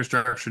the land or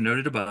structure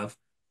noted above,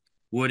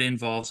 would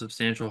involve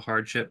substantial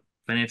hardship,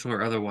 financial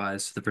or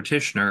otherwise, to the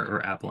petitioner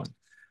or applicant.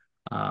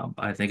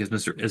 I think as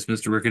Mr.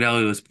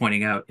 Riccadelli was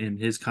pointing out in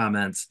his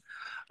comments,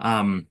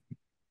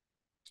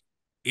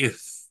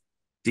 if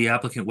the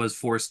applicant was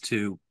forced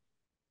to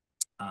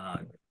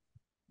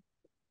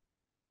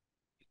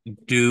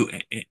do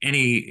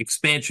any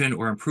expansion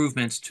or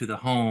improvements to the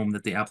home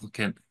that the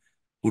applicant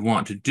would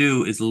want to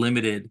do is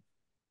limited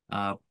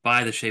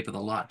by the shape of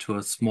the lot to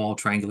a small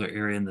triangular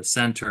area in the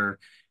center,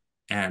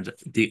 and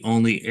the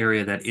only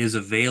area that is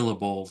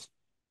available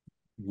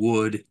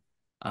would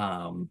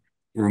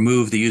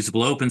remove the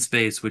usable open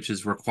space, which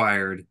is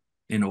required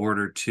in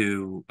order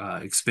to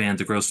expand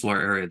the gross floor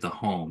area of the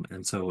home.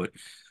 And so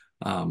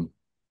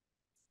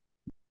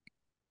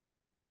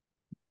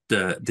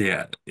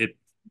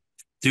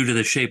due to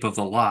the shape of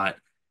the lot,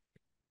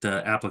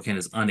 the applicant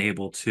is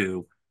unable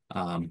to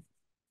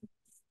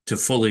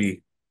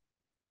fully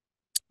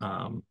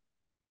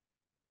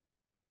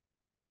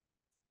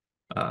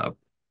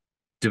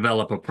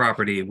develop a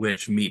property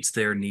which meets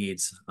their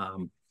needs,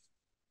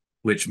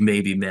 which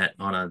may be met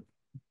on a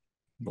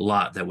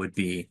lot that would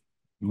be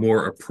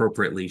more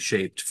appropriately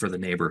shaped for the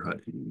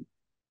neighborhood.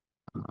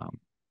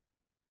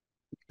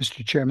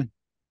 Mr. Chairman.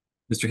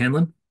 Mr.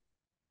 Hanlon?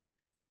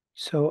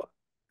 So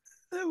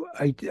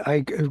I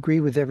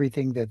agree with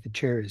everything that the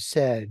chair has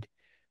said,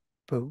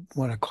 but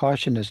want to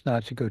caution us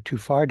not to go too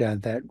far down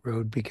that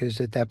road,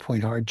 because at that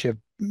point hardship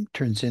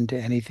turns into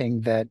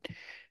anything that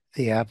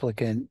the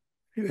applicant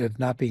of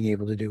not being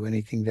able to do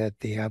anything that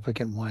the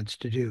applicant wants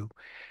to do.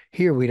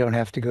 Here, we don't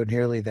have to go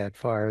nearly that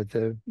far.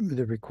 The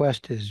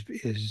request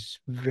is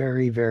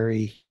very,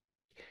 very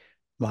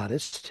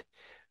modest.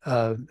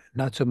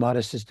 Not so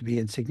modest as to be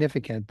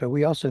insignificant, but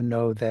we also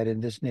know that in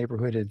this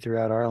neighborhood and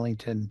throughout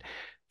Arlington,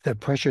 the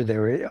pressure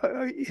there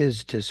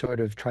is to sort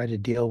of try to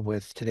deal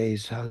with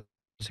today's housing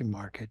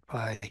market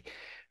by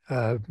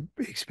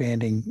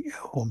expanding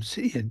homes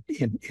in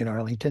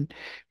Arlington.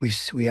 We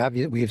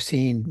have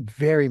seen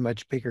very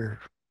much bigger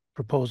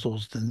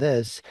proposals than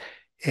this,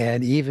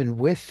 and even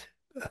with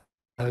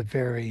a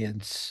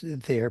variance,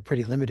 they are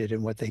pretty limited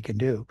in what they can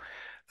do.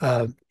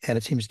 And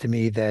it seems to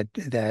me that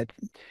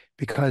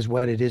because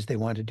what it is they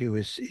want to do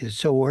is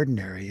so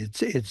ordinary,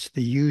 it's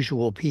the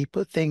usual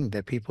thing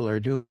that people are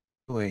doing.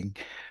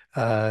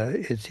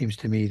 It seems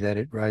to me that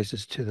it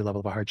rises to the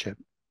level of a hardship.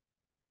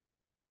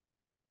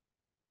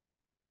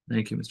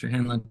 Thank you, Mr.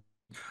 Hanlon.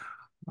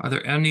 Are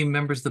there any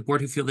members of the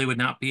board who feel they would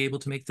not be able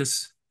to make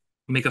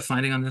a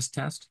finding on this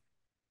test?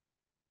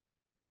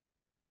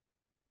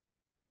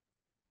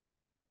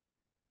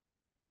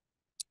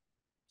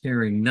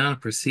 Hearing none,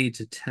 proceed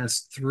to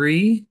test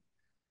 3.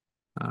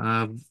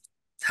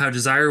 How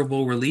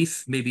desirable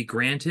relief may be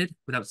granted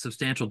without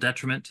substantial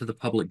detriment to the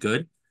public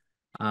good.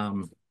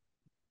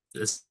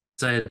 As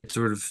I had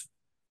sort of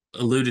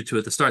alluded to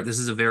at the start, this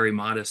is a very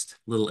modest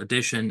little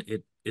addition.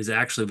 It is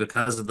actually,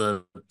 because of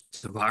the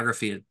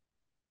topography, it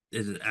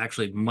is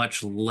actually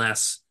much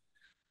less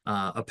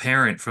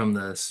apparent from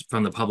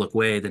the public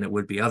way than it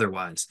would be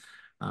otherwise,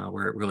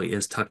 where it really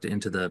is tucked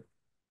into the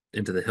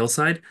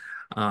hillside.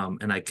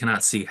 And I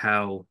cannot see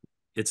how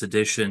its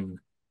addition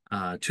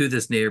to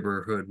this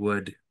neighborhood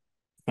would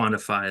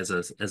quantify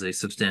as a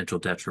substantial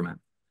detriment.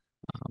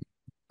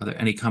 Are there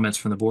any comments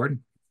from the board?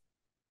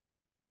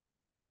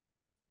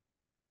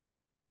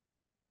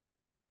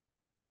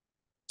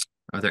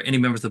 Are there any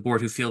members of the board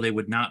who feel they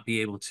would not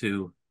be able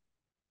to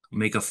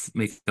make a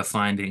positive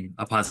finding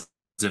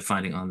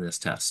on this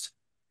test?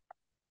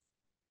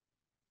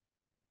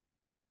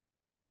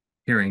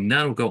 Hearing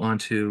none, we'll go on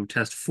to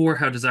test 4,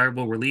 how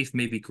desirable relief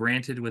may be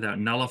granted without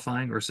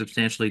nullifying or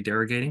substantially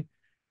derogating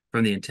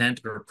from the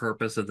intent or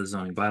purpose of the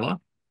zoning bylaw.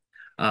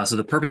 So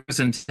the purpose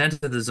and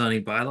intent of the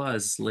zoning bylaw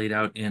is laid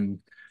out in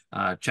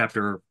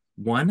chapter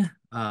 1.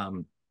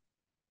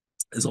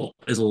 Is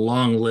a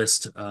long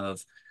list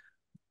of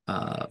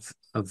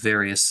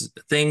various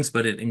things,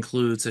 but it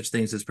includes such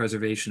things as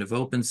preservation of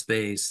open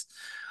space,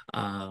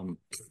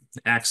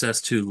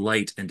 access to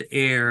light and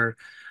air,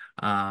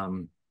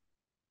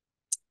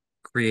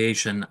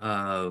 creation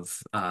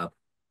of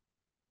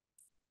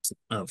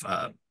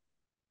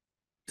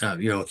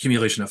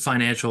accumulation of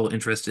financial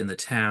interest in the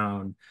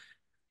town,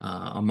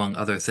 among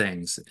other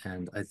things.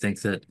 And I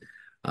think that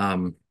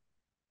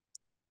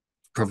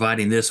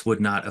providing this would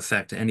not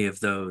affect any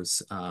of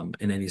those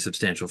in any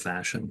substantial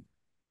fashion.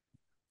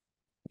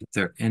 Are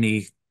there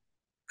any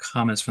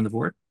comments from the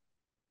board?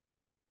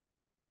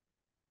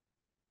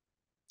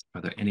 Are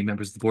there any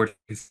members of the board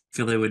who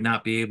feel they would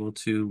not be able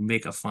to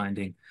make a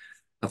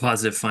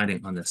positive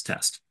finding on this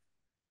test?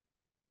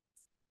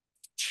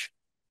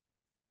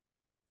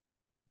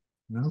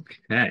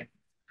 Okay.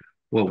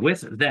 Well,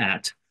 with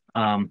that,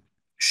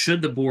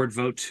 should the board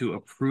vote to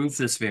approve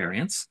this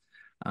variance,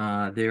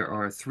 there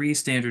are 3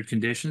 standard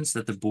conditions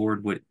that the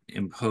board would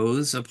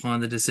impose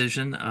upon the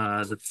decision.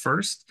 The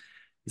first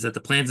is that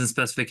the plans and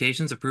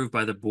specifications approved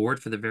by the board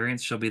for the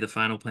variance shall be the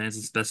final plans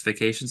and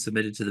specifications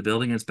submitted to the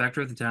building inspector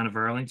of the town of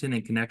Arlington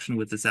in connection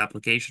with this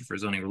application for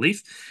zoning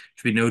relief. There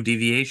should be no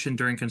deviation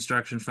during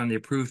construction from the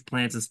approved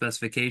plans and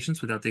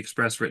specifications without the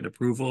express written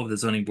approval of the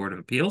zoning board of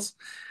appeals.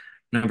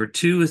 Number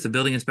 2 is the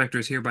building inspector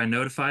is hereby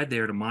notified they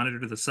are to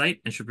monitor the site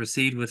and should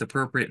proceed with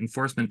appropriate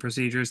enforcement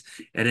procedures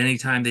at any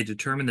time they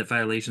determine that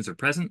violations are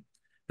present.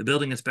 The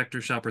building inspector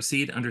shall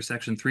proceed under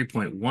section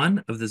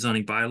 3.1 of the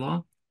zoning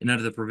bylaw and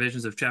under the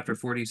provisions of chapter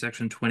 40,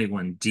 section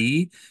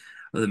 21D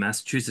of the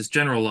Massachusetts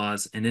general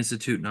laws and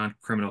institute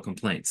non-criminal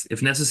complaints.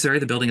 If necessary,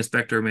 the building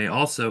inspector may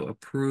also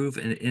approve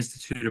and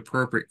institute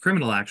appropriate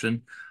criminal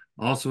action,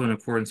 also in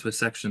accordance with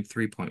section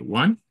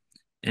 3.1.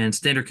 And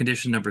standard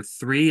condition number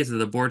 3 is that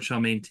the board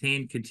shall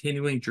maintain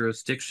continuing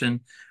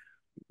jurisdiction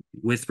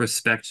with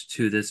respect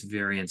to this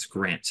variance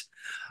grant.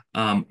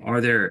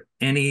 Are there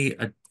any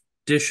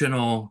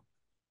additional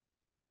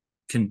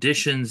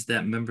conditions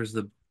that members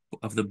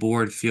of the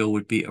board feel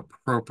would be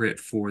appropriate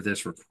for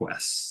this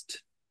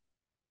request?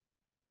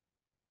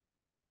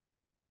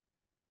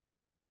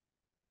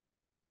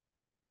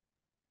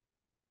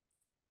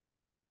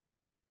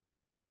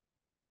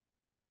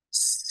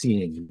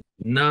 Seeing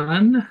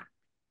none.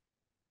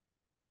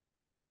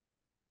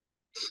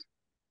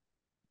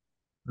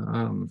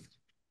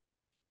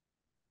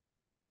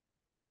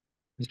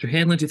 Mr.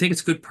 Hanlon, do you think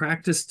it's good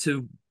practice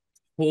to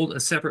hold a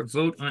separate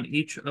vote on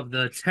each of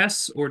the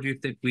tests, or do you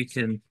think we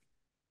can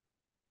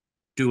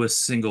do a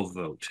single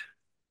vote?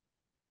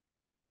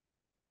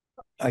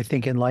 I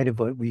think in light of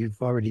what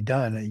we've already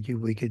done,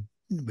 we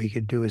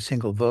could do a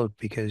single vote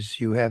because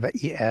you have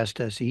asked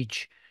us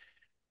each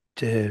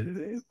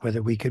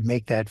whether we could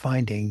make that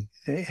finding,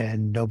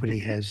 and nobody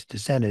has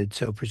dissented.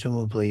 So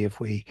presumably, if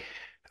we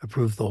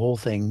approve the whole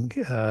thing,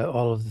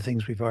 all of the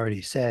things we've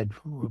already said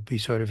will be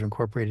sort of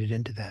incorporated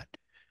into that.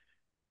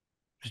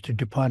 Mr.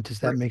 DuPont, does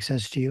that make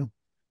sense to you?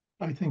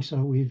 I think so.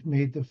 We've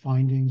made the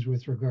findings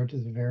with regard to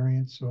the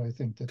variance, so I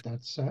think that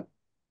that's set.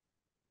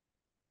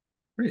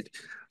 Great.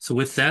 So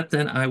with that,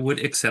 then I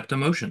would accept a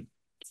motion.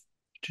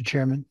 Mr.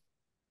 Chairman,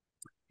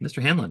 Mr.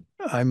 Hanlon.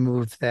 I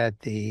move that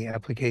the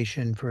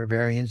application for a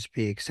variance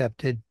be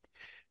accepted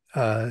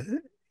to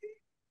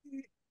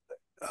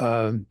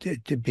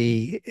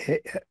be,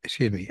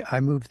 excuse me, I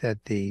move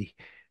that the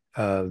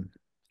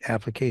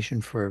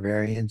application for a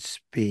variance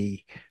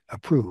be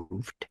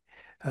approved,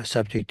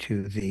 subject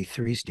to the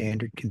 3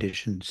 standard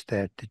conditions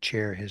that the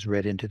chair has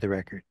read into the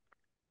record.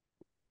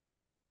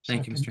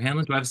 Thank you, Mr.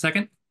 Hanlon. Do I have a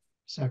second?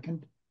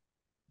 Second.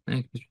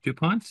 Thank you, Mr.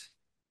 DuPont.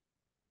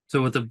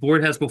 So what the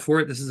board has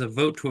before it, this is a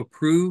vote to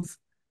approve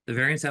the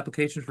variance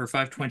application for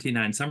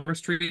 529 Summer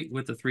Street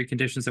with the 3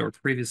 conditions that were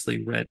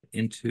previously read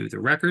into the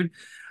record.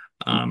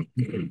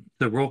 The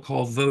roll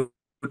call vote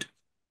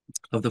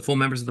of the full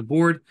members of the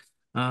board.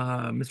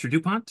 Mr.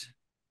 DuPont?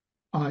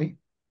 Aye.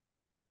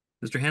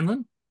 Mr.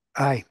 Hanlon?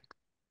 Aye.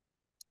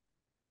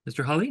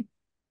 Mr. Hawley?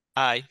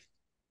 Aye.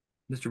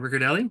 Mr.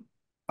 Riccardelli?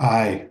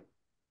 Aye.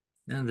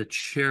 And the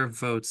chair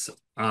votes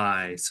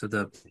aye. So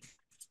the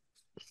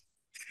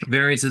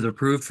variance is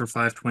approved for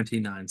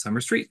 529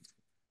 Summer Street.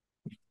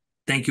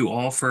 Thank you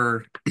all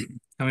for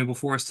coming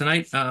before us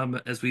tonight.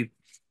 As we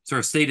sort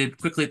of stated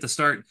quickly at the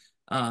start,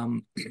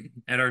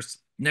 at our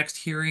next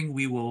hearing,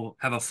 we will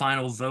have a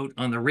final vote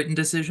on the written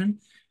decision,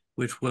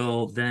 which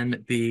will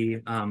then be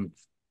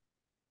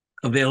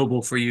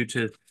available for you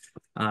to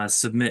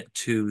submit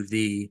to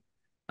the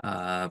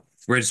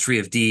Registry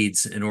of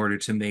Deeds in order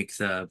to make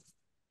the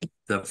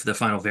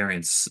final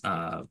variance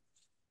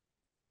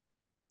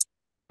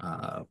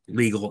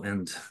legal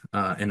and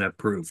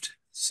approved.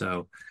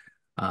 So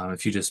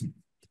if you just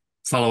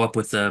follow up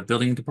with the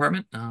building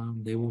department,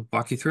 they will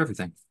walk you through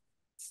everything.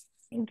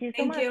 Thank you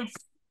so much.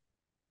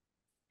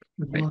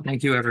 Great.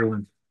 Thank you,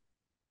 everyone.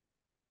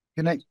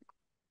 Good night.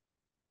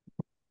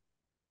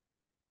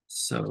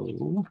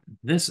 So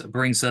this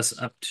brings us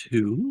up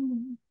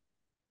to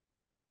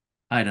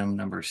item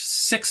number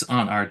 6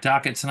 on our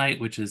docket tonight,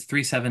 which is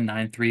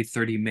 3793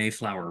 30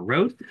 Mayflower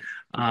Road.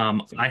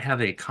 I have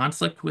a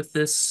conflict with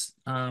this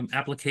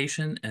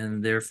application,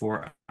 and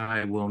therefore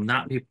I will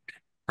not be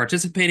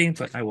participating,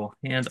 but I will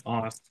hand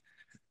off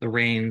the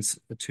reins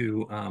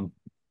to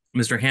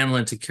Mr.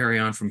 Hanlon to carry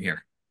on from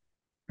here.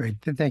 Great.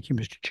 Thank you,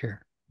 Mr.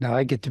 Chair. Now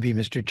I get to be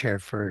Mr. Chair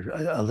for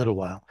a little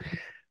while.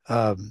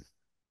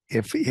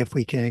 If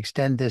we can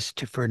extend this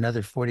for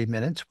another 40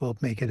 minutes, we'll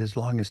make it as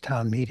long as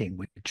town meeting,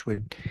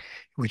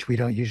 which we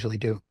don't usually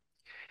do.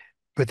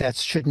 But that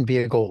shouldn't be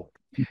a goal.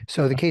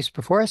 So the case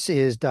before us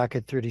is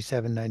docket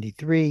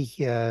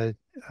 3793,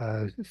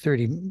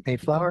 30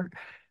 Mayflower.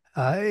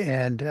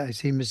 And I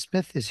see Ms.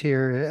 Smith is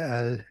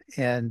here,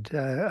 and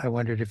I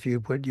wondered if you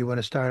want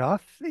to start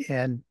off,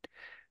 and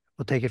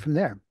we'll take it from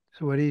there.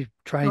 So what are you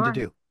trying to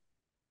do?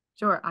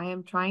 Sure. I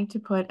am trying to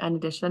put an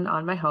addition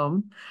on my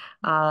home.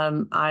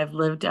 I've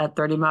lived at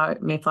 30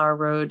 Mayflower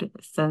Road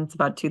since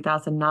about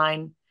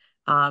 2009.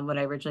 When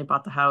I originally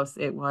bought the house,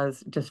 it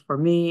was just for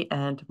me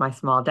and my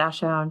small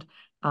dachshund.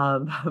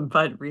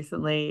 But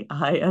recently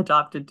I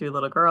adopted 2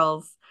 little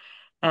girls,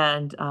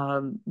 and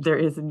there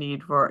is a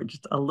need for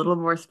just a little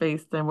more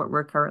space than what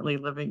we're currently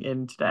living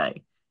in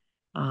today.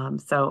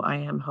 So I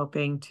am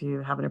hoping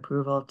to have an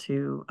approval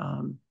to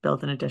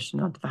build an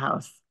addition onto the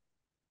house.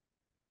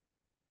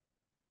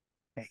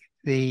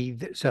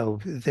 So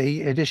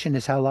the addition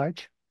is how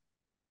large?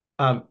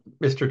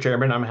 Mr.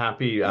 Chairman, I'm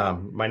happy.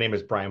 My name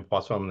is Brian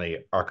Posso. I'm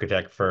the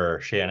architect for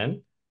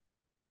Shannon.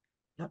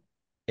 Yep.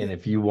 And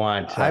if you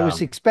want, I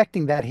was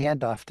expecting that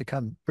handoff to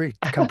come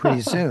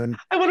pretty soon.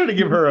 I wanted to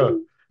give her a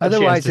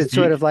Otherwise, chance it's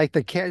sort of like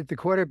the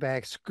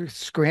quarterback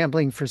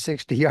scrambling for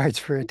 60 yards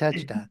for a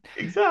touchdown.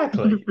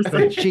 Exactly.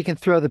 But she can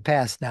throw the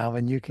pass now,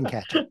 and you can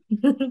catch it.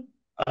 It's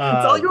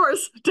all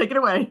yours. Take it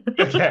away.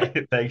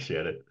 Okay, thanks,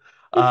 Shannon.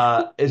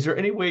 Is there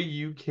any way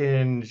you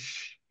can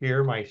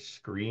share my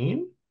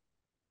screen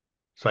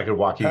so I could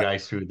walk you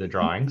guys through the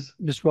drawings?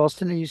 Ms.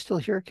 Ralston, are you still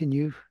here? Can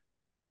you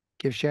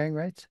give sharing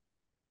rights?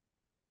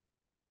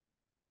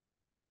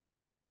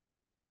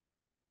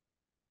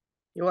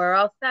 You are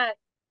all set.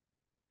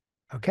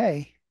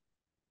 Okay.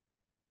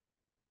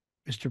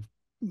 Mr.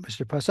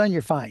 Poisson,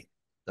 you're fine.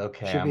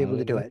 Okay, Should be able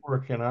to do it.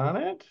 Working on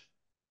it.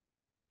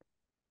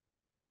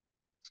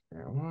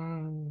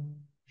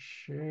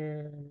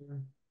 Share.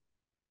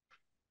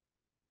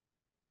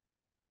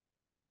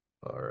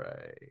 All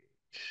right.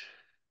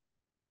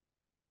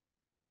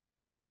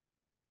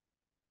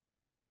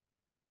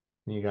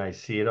 Can you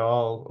guys see it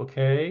all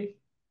okay?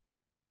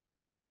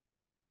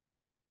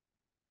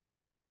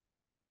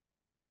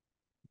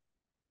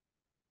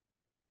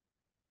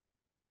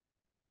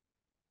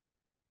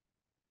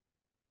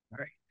 All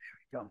right, there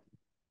we go.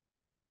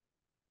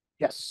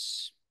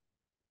 Yes.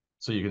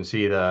 So you can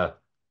see the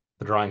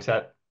drawing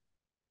set?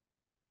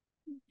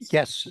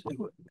 Yes,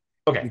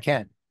 Okay. we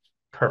can.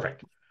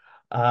 Perfect.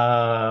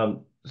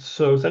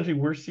 So essentially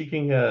we're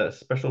seeking a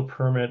special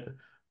permit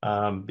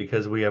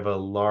because we have a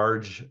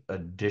large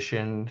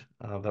addition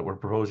that we're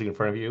proposing in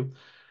front of you.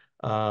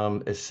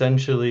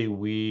 Essentially,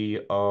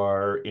 we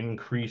are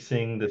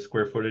increasing the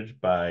square footage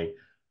by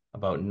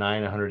about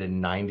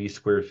 990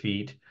 square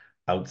feet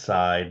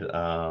outside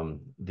the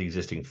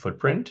existing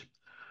footprint.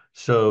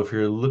 So if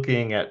you're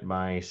looking at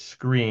my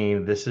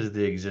screen, this is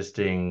the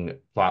existing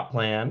plot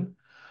plan.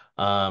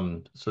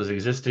 So the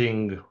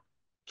existing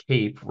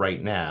cape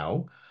right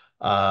now.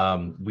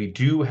 We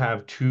do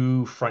have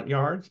two front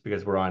yards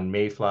because we're on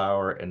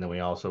Mayflower, and then we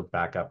also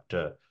back up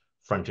to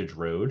Frontage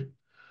Road.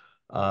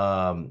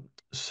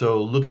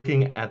 So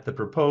looking at the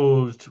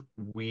proposed,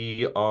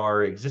 we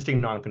are existing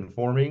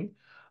non-conforming,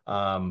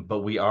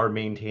 but we are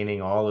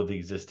maintaining all of the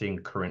existing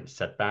current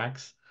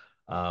setbacks.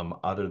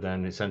 Other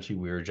than essentially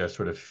we're just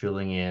sort of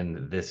filling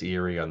in this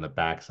area on the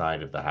back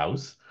side of the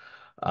house.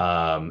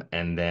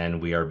 And then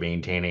we are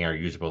maintaining our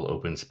usable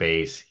open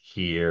space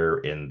here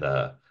in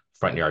the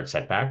front yard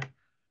setback.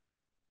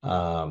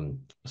 So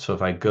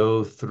if I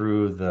go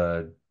through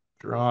the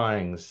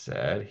drawing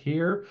set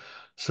here,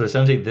 so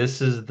essentially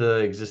this is the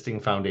existing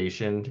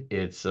foundation.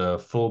 It's a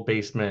full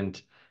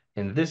basement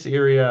in this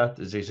area.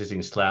 There's the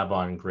existing slab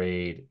on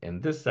grade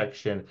in this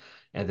section.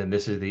 And then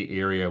this is the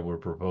area we're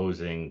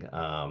proposing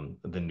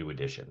the new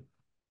addition.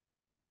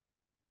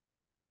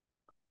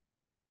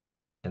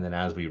 And then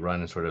as we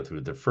run sort of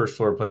through the first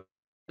floor,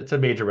 it's a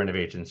major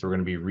renovation. So we're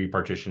going to be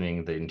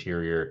repartitioning the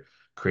interior,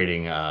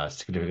 creating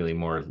significantly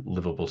more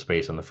livable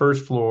space on the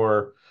first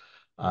floor.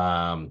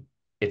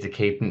 It's a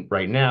cape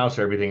right now,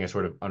 so everything is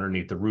sort of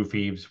underneath the roof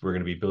eaves. We're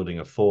going to be building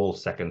a full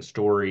second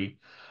story,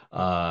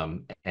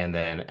 and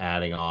then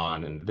adding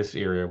on in this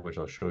area, which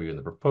I'll show you in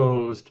the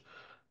proposed.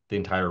 The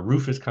entire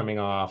roof is coming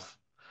off.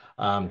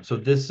 So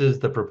this is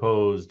the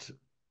proposed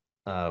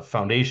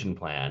foundation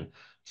plan.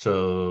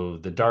 So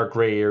the dark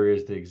gray area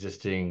is the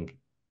existing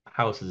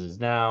houses is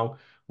now.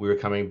 We're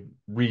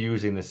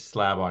reusing this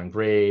slab on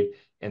grade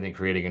and then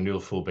creating a new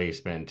full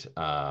basement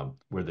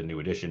where the new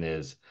addition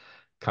is,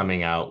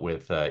 coming out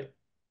with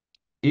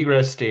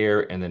egress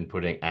stair and then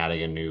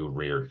adding a new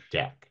rear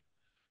deck.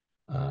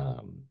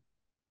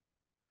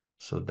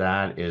 So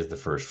that is the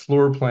first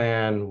floor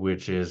plan,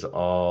 which is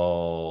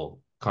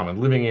all common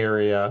living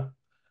area.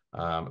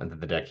 And then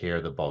the deck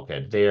here, the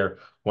bulkhead there.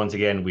 Once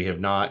again, we have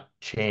not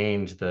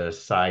changed the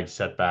side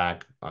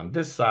setback on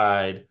this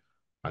side,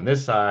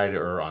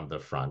 or on the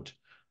front.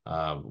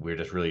 We're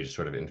just really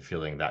sort of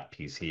infilling that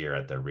piece here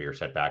at the rear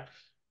setback.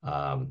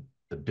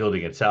 The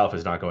building itself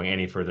is not going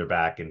any further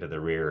back into the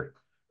rear,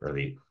 or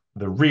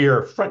the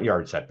rear front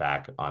yard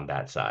setback on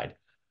that side.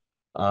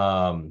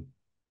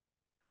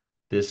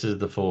 This is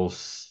the full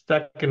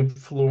second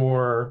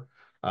floor.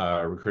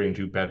 We're creating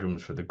 2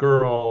 bedrooms for the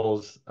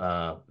girls,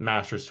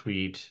 master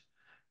suite,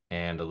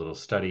 and a little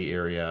study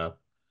area.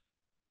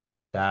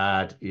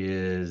 That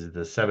is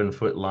the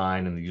 7-foot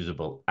line in the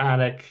usable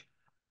attic.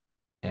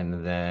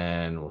 And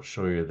then we'll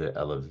show you the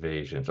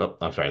elevations. Oh,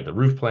 I'm sorry, the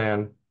roof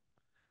plan.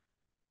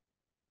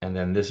 And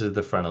then this is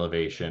the front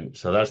elevation.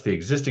 So that's the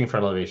existing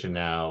front elevation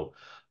now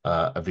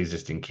of the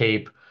existing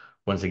cape.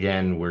 Once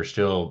again, we're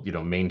still,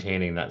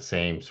 maintaining that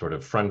same sort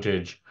of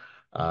frontage,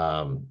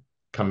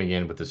 coming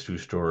in with this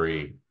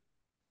 2-story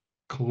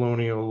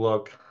colonial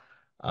look.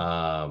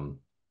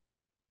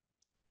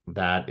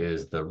 That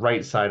is the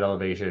right side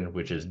elevation,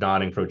 which is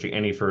not encroaching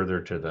any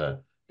further to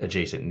the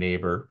adjacent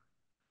neighbor.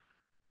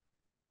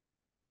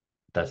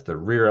 That's the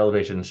rear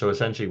elevation. So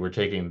essentially we're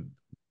taking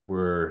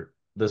where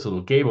this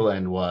little gable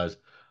end was,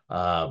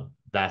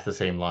 that's the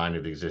same line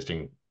of the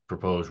existing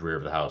proposed rear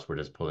of the house. We're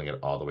just pulling it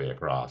all the way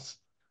across.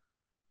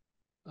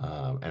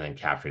 And then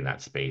capturing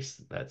that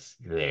space that's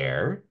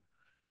there.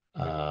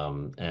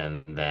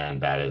 And then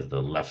that is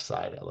the left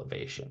side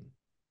elevation.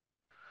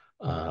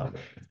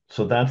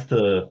 So that's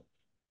the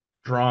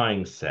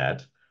drawing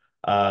set.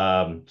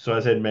 So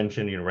as I had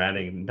mentioned, we're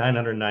adding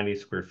 990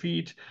 square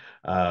feet.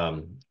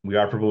 We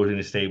are proposing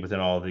to stay within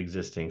all of the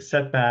existing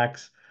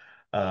setbacks.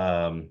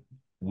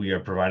 We are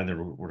providing the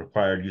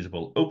required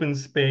usable open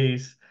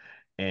space,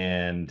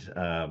 and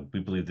we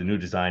believe the new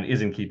design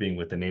is in keeping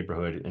with the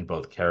neighborhood in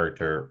both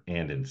character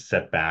and in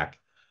setback.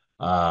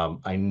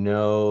 I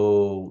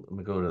know, let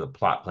me go to the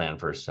plot plan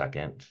for a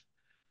second,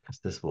 because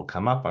this will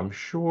come up, I'm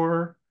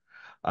sure.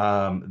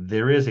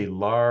 There is a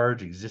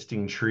large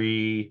existing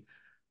tree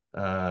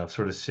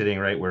sort of sitting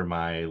right where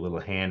my little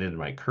hand and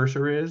my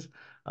cursor is.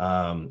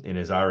 It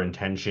is our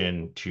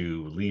intention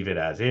to leave it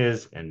as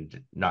is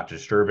and not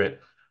disturb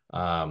it.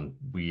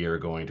 We are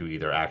going to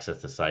either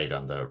access the site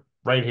on the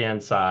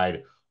right-hand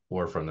side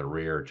or from the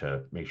rear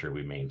to make sure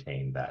we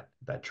maintain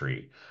that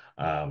tree.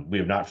 We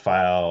have not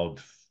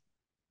filed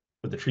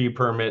with the tree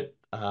permit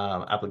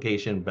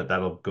application, but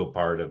that'll go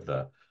part of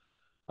the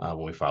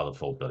when we file the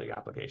full building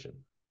application.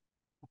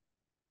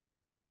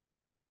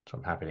 So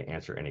I'm happy to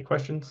answer any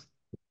questions.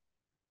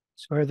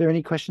 So are there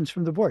any questions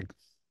from the board?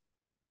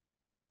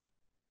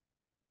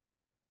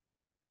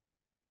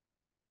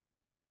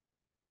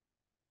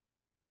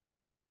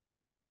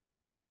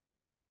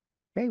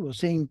 Okay, well,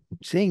 seeing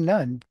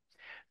none,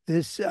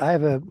 I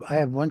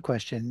have one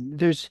question.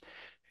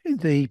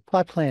 The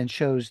plot plan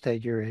shows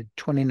that you're at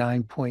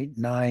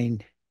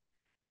 29.9,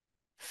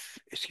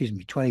 excuse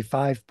me,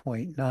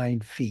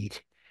 25.9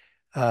 feet,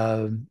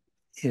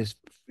 is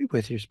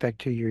with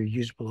respect to your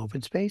usable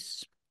open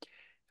space.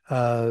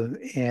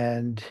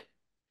 And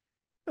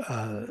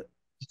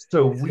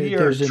So we are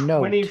there's a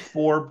note.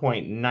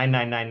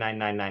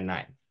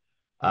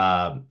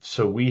 24.9999999.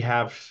 So we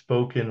have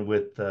spoken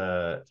with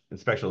the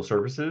inspectional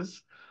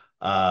services,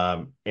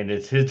 and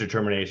it's his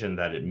determination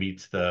that it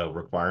meets the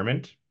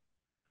requirement.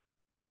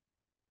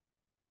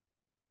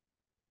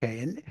 Okay,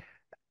 and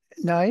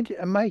now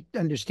my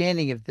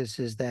understanding of this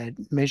is that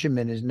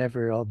measurement is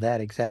never all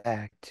that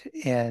exact,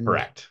 and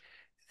Correct.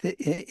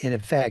 in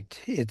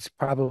effect, it's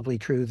probably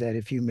true that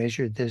if you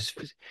measured this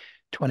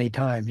 20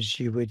 times,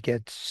 you would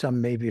get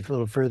some maybe a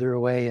little further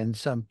away and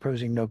some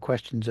posing no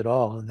questions at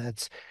all. And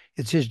it's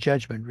his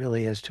judgment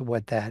really as to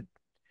what that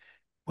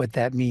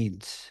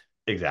means.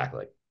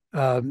 Exactly.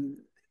 Okay,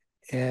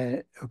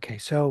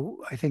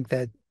 so I think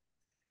that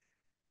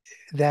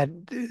that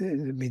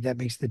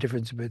makes the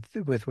difference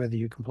with whether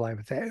you comply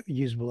with that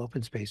usable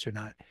open space or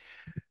not.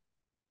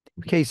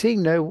 Okay,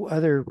 seeing no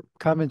other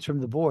comments from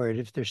the board,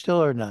 if there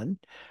still are none,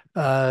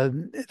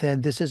 then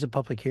this is a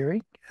public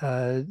hearing.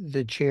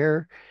 The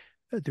chair,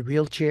 the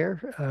real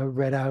chair,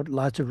 read out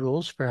lots of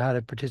rules for how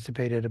to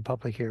participate at a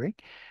public hearing.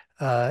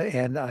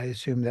 And I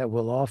assume that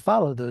we'll all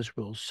follow those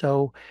rules.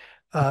 So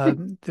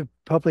the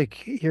public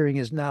hearing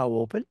is now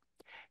open.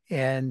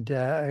 And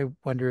I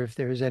wonder if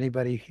there is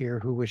anybody here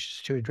who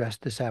wishes to address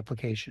this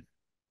application.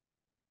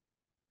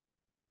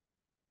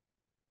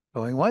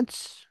 Going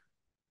once,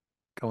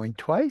 going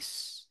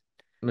twice.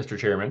 Mr.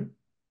 Chairman.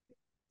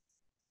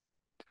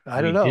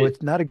 I don't know.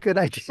 It's not a good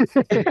idea.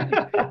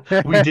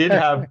 We did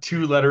have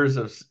 2 letters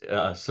of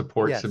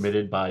support Yes.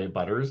 submitted by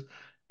butters,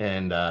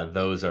 and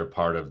those are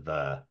part of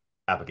the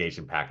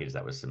application package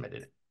that was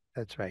submitted.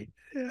 That's right.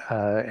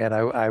 And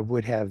I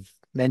would have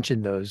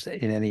mentioned those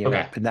in any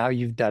event, but now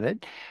you've done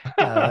it.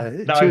 Now 2 I've of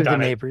the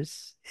done it.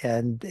 neighbors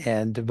and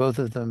both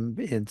of them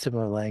in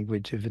similar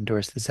language have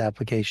endorsed this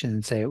application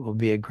and say it will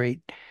be a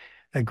great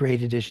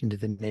addition to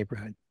the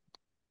neighborhood.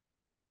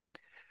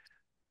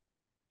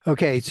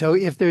 Okay, so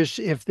if there's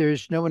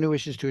no one who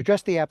wishes to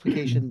address the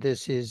application,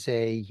 this is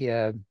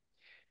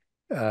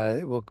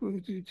we'll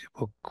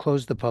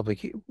close the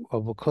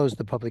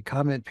public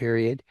comment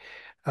period.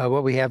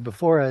 What we have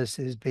before us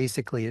is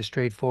basically a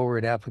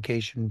straightforward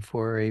application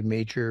for a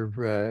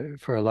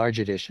large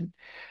addition.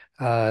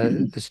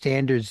 The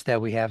standards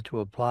that we have to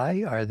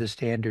apply are the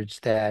standards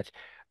that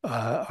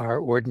are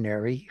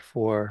ordinary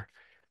for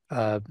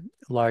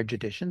large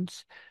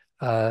additions.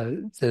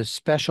 The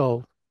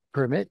special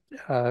permit,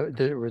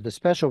 the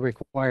special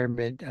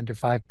requirement under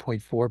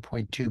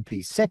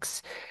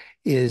 5.4.2b6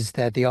 is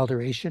that the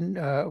alteration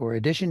or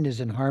addition is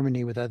in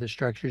harmony with other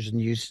structures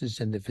and uses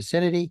in the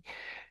vicinity,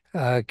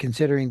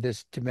 considering the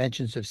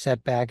dimensions of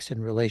setbacks in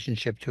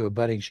relationship to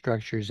abutting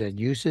structures and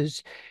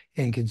uses,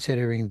 and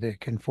considering the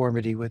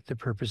conformity with the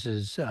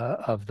purposes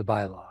of the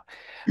bylaw.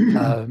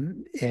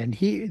 And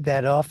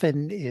that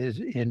often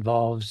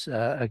involves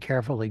a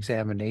careful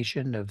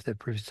examination of the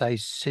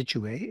precise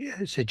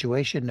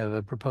situation of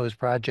a proposed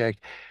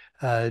project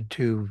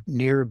to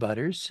near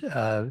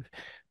abutters,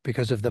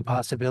 because of the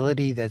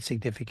possibility that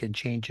significant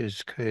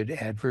changes could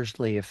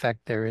adversely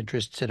affect their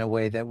interests in a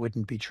way that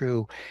wouldn't be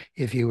true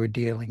if you were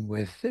dealing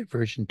with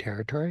virgin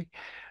territory.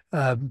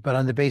 But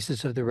on the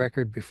basis of the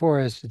record before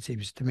us, it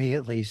seems to me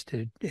at least,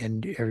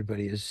 and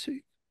everybody is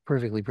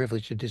perfectly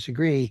privileged to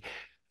disagree,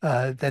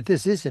 that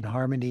this is in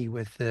harmony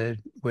with the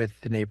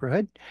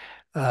neighborhood.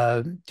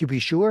 To be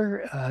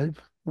sure,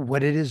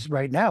 what it is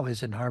right now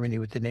is in harmony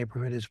with the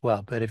neighborhood as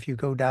well. But if you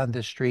go down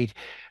the street,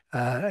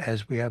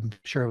 as I'm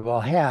sure we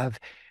all have,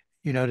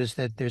 you notice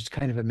that there's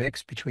kind of a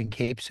mix between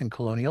capes and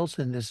colonials,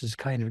 and this is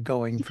kind of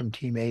going from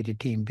team A to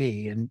team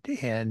B,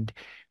 and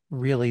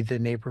really the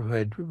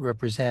neighborhood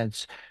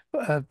represents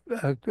a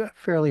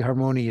fairly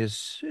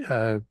harmonious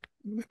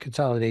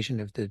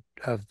consolidation of the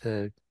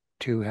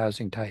 2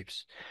 housing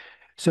types.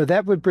 So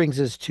that would brings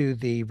us to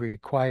the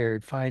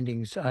required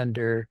findings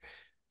under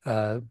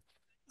section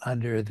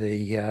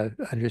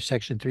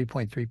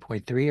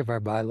 3.3.3 of our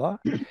bylaw.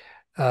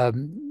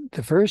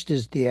 The first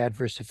is the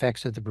adverse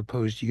effects of the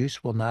proposed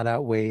use will not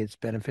outweigh its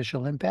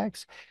beneficial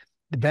impacts.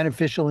 The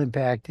beneficial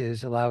impact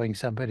is allowing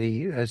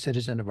somebody, a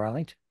citizen of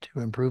Arlington,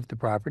 to improve the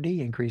property,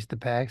 increase the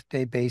tax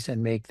base,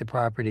 and make the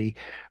property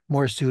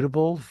more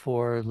suitable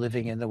for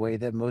living in the way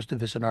that most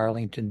of us in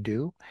Arlington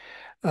do.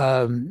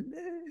 The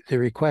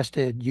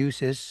requested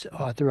use is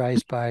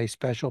authorized by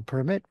special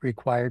permit,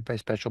 required by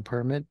special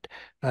permit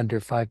under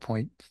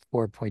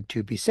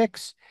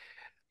 5.4.2b6.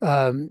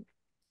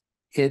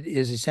 it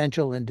is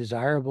essential and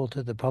desirable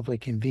to the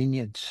public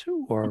convenience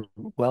or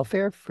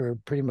welfare for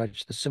pretty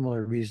much the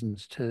similar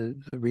reasons to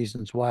the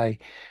reasons why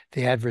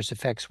the adverse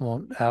effects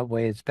won't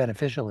outweigh its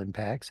beneficial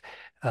impacts.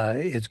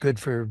 It's good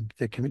for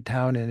the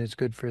town and it's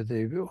good for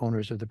the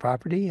owners of the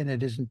property, and it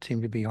doesn't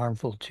seem to be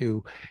harmful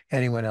to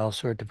anyone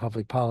else or to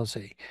public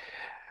policy.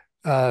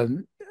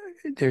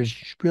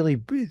 There's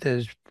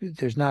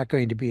not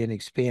going to be an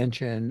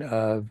expansion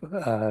of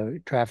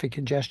traffic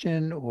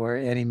congestion or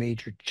any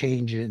major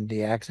change in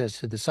the access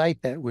to the site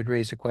that would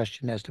raise a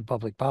question as to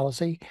public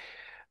policy.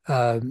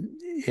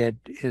 It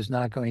is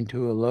not going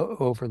to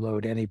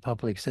overload any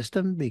public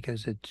system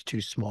because it's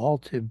too small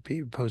to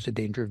pose a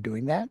danger of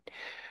doing that.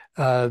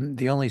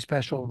 The only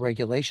special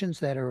regulations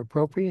that are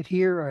appropriate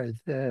here are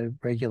the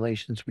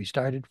regulations we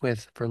started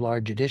with for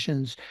large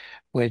additions,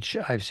 which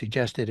I've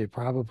suggested it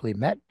probably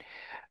met.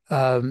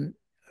 The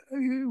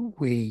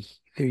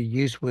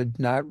use would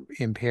not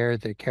impair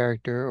the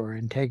character or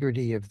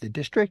integrity of the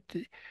district,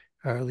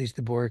 or at least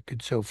the board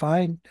could so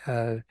find,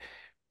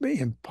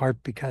 in part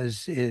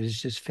because it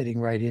is just fitting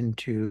right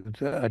into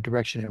the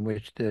direction in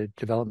which the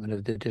development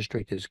of the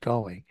district is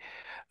going.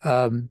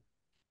 It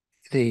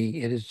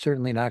is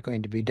certainly not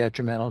going to be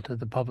detrimental to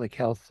the public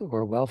health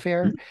or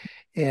welfare,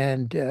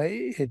 and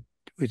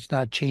it's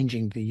not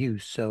changing the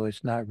use, so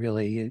it's not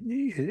really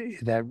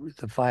that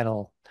the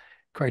final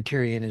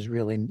criterion is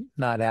really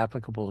not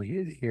applicable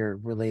here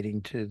relating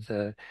to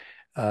the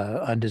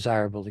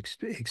undesirable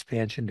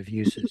expansion of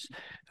uses.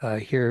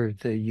 Here,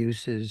 the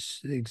use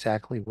is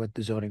exactly what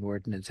the zoning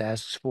ordinance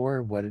asks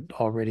for, what it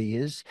already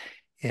is,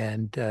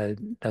 and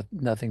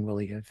nothing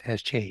really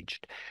has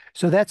changed.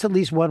 So that's at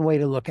least one way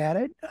to look at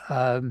it.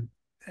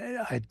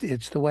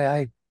 It's the way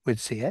I would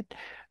see it.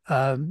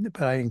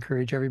 But I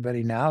encourage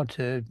everybody now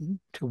to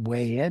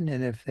weigh in,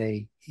 and if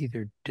they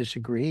either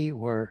disagree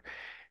or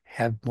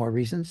have more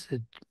reasons,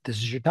 this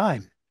is your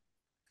time.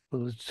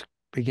 Well, let's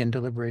begin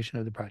deliberation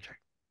of the project.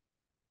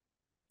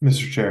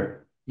 Mr.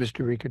 Chair.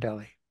 Mr.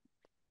 Riccardelli.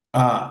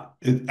 I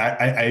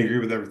agree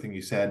with everything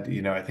you said.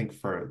 I think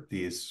for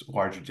these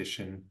large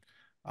addition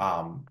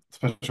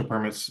special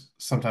permits,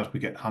 sometimes we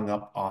get hung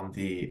up on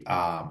the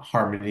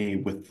harmony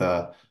with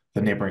the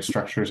neighboring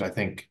structures. I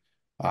think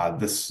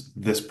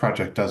this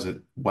project does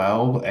it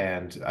well,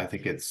 and I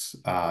think it's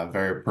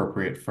very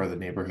appropriate for the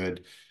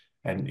neighborhood.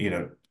 And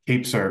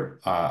capes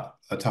are a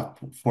tough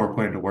floor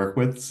plan to work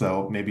with,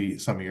 so maybe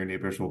some of your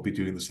neighbors will be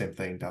doing the same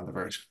thing down the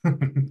road.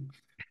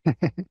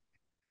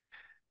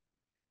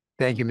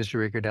 Thank you, Mr.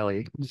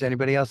 Riccardelli. Does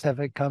anybody else have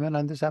a comment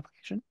on this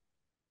application?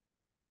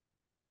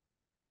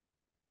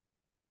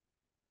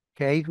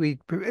 Okay,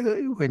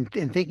 when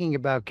in thinking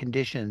about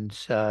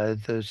conditions,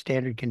 the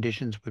standard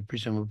conditions would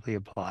presumably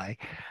apply.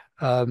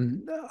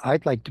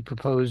 I'd like to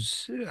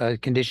propose a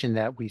condition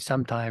that we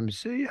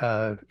sometimes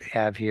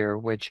have here,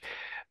 which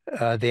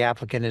the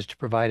applicant is to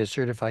provide a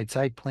certified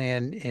site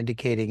plan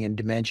indicating and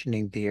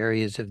dimensioning the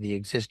areas of the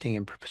existing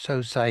and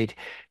proposed site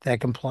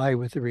that comply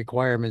with the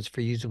requirements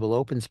for usable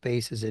open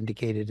space as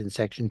indicated in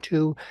Section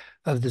 2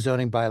 of the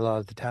zoning bylaw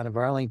of the town of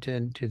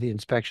Arlington to the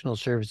Inspectional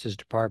Services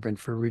Department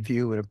for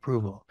review and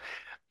approval.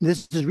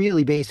 This is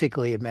really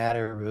basically a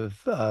matter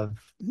of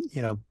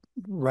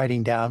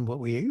writing down what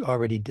we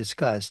already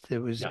discussed.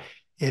 It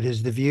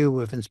is the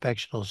view of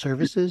inspectional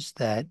services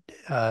that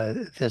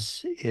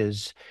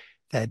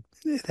that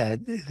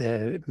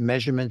the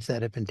measurements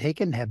that have been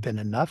taken have been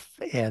enough,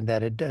 and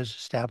that it does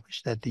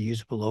establish that the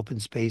usable open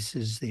space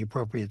is the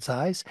appropriate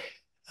size.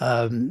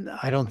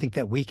 I don't think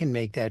that we can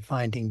make that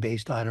finding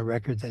based on a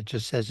record that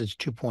just says it's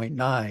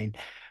 2.9.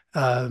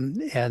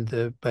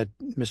 But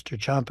Mr.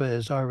 Champa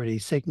has already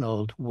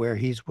signaled where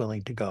he's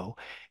willing to go.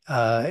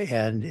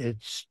 And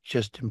it's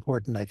just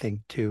important, I think,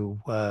 to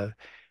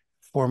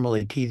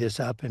formally tee this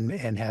up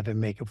and have him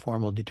make a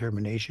formal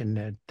determination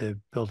at the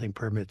building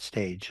permit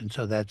stage. And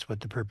so that's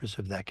what the purpose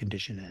of that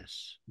condition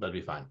is. That'd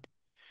be fine.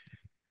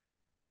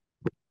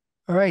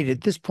 All right, at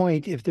this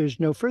point, if there's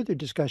no further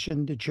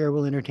discussion, the chair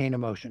will entertain a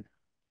motion.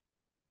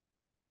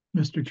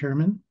 Mr.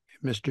 Chairman.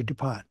 Mr.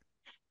 DuPont.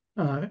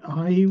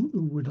 I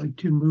would like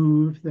to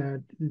move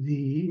that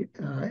the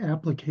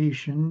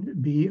application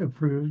be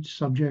approved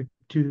subject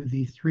to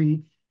the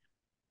 3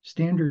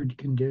 standard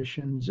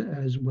conditions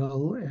as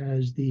well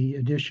as the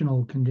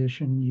additional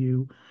condition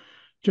you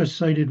just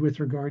cited with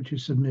regard to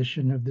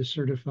submission of the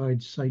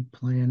certified site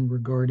plan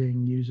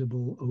regarding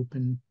usable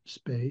open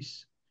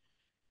space.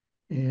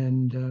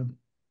 And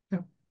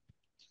yeah,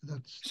 so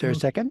that's. Is there a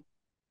second?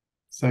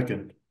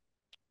 Second.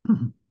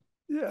 I'm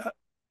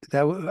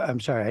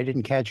sorry, I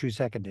didn't catch who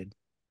seconded.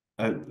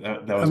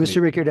 That was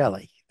Mr. me.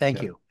 Riccardelli. Thank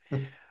Yeah.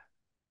 you.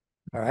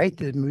 All right,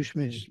 the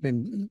motion has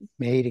been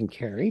made and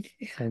carried,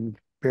 and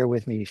bear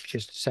with me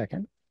just a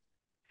second.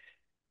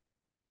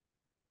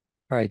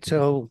 All right,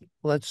 so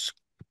let's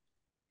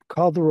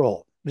call the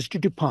roll. Mr.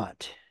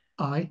 DuPont.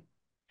 Aye.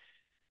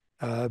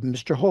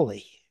 Mr.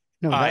 Holy.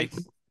 No, Aye.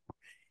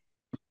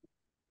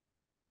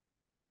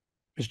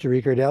 Mr.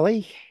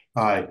 Riccardelli.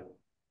 Aye.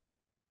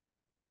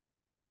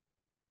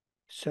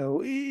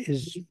 So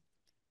is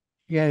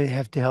You're gonna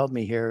have to help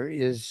me here.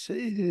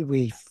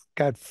 We've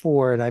got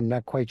four, and I'm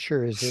not quite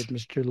sure. Is it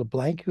Mr.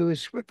 LeBlanc who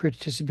is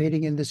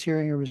participating in this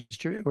hearing,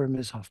 or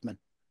Ms. Hoffman?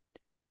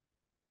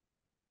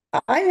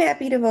 I'm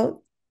happy to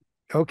vote.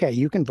 Okay,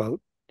 you can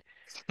vote.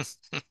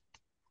 And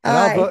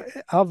Aye.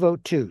 I'll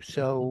vote too.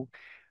 So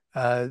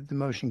the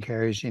motion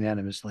carries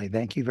unanimously.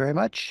 Thank you very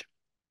much.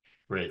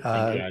 Great.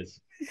 Thank you, guys.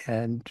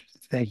 And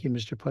thank you,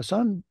 Mr.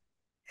 Poisson.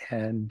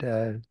 And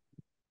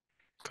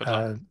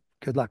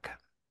good luck.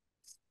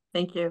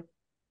 Thank you.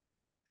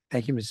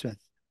 Thank you, Ms. Smith.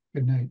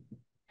 Good night.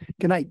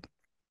 Good night.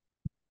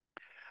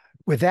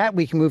 With that,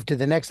 we can move to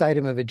the next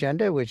item of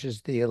agenda, which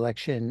is the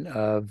election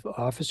of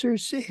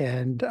officers.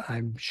 And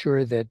I'm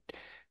sure that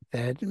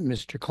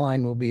Mr.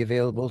 Klein will be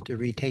available to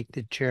retake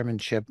the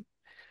chairmanship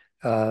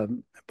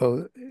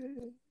both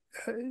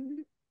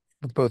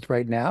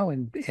right now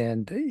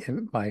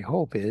and my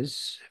hope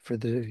is for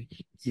the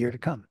year to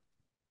come.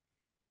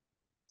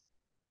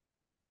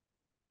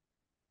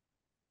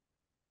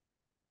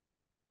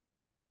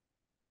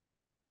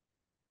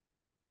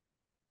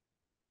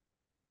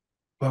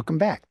 Welcome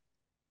back.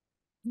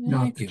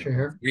 Not the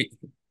chair.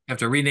 Have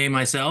to rename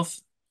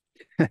myself.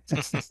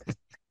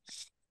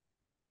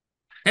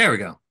 There we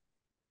go.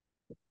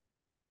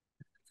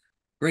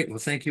 Great. Well,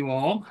 thank you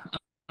all.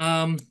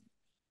 So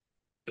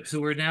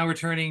we're now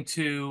returning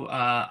to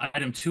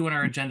item 2 on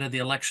our agenda, the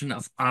election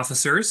of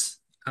officers.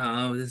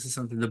 This is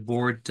something the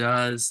board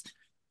does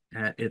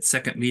at its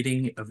second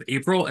meeting of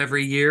April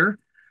every year.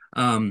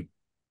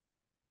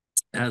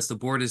 As the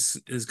board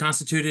is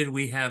constituted,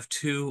 we have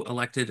 2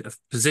 elected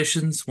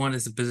positions. One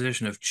is the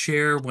position of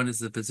chair, one is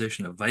the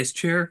position of vice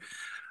chair.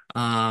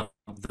 The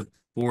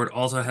board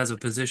also has a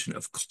position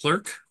of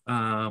clerk,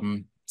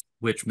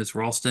 which Ms.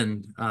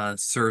 Ralston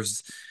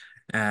serves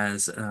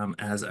as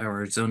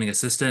our zoning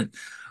assistant.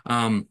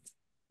 I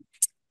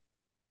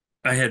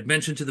had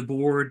mentioned to the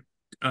board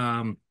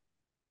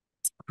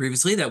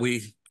previously that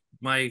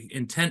my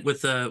intent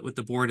with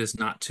the board is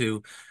not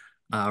to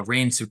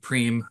reign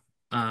supreme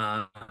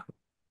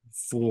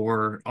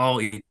for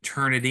all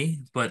eternity,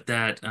 but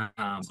that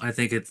I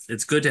think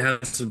it's good to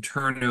have some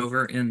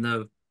turnover in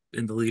the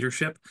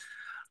leadership.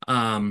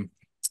 In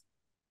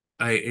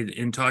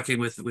talking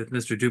with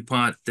Mr.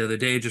 DuPont the other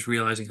day, just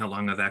realizing how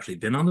long I've actually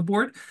been on the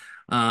board.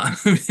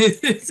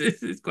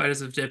 It's quite a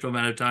substantial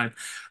amount of time.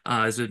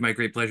 It's been my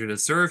great pleasure to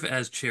serve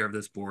as chair of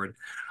this board.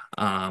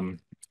 And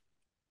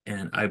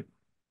I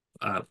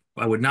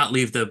would not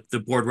leave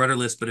the board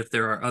rudderless, but if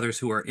there are others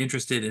who are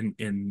interested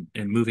in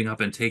moving up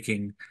and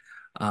taking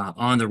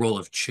on the role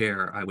of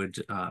chair, I would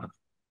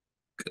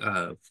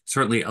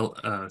certainly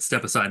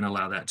step aside and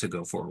allow that to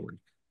go forward.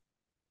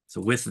 So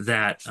with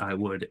that, I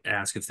would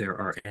ask if there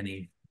are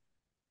any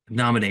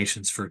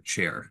nominations for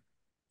chair.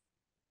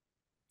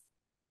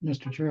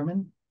 Mr.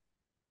 Chairman,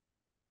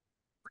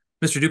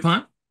 Mr.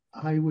 DuPont?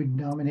 I would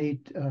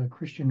nominate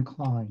Christian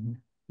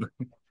Klein for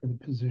the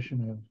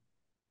position of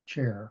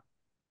chair.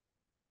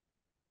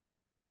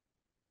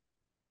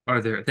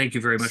 Thank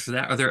you very much for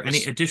that. Are there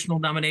any additional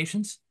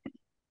nominations?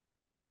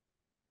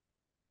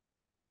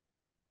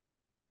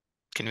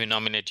 Can we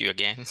nominate you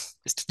again,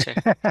 Mr. Chair?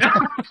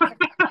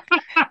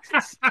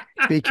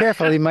 Be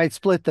careful, he might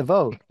split the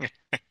vote.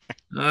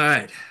 All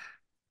right.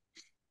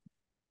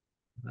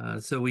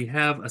 So we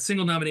have a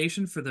single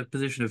nomination for the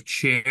position of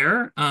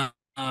chair.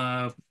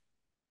 Do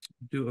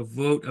a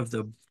vote of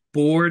the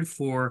board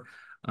for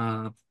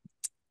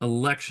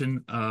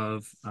election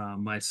of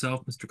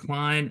myself, Mr.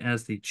 Klein,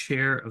 as the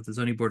chair of the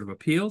Zoning Board of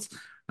Appeals.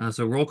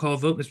 So roll call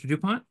vote, Mr.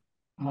 DuPont?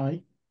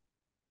 Aye.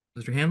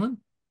 Mr. Hanlon?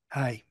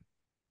 Aye.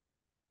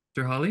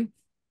 Mr. Hawley?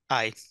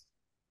 Aye.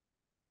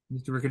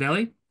 Mr.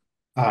 Riccadelli?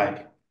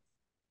 Aye.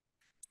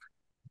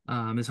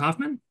 Ms.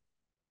 Hoffman?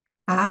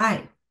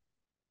 Aye.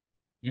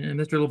 And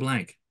Mr.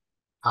 LeBlanc?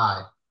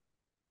 Aye.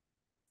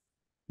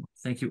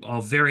 Thank you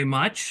all very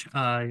much.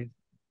 I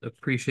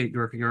appreciate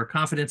your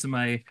confidence in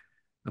my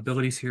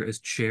abilities here as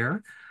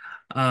chair.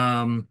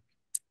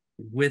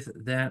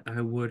 With that, I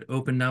would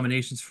open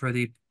nominations for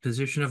the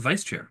position of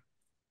vice chair.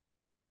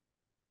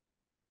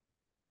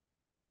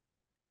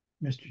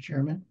 Mr.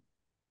 Chairman,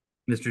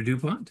 Mr.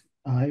 DuPont?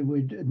 I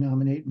would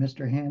nominate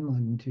Mr.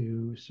 Hanlon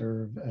to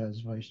serve as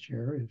vice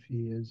chair if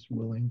he is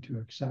willing to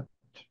accept.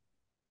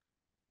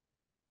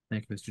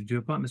 Thank you, Mr.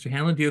 DuPont. Mr.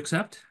 Hanlon, do you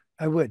accept?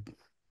 I would.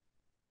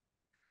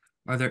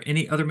 Are there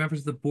any other members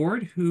of the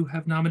board who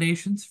have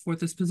nominations for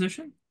this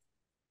position?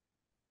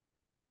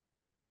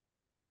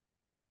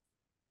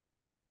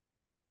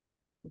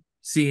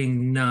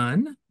 Seeing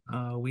none,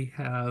 we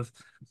have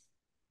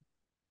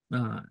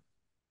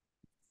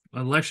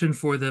election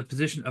for the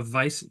position of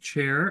vice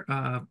chair.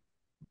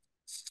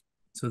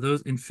 So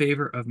those in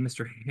favor of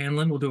Mr.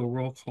 Hanlon will do a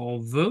roll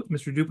call vote.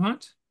 Mr.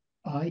 DuPont?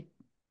 Aye.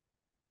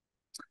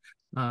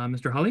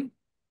 Mr. Hawley?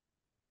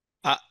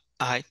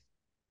 Aye.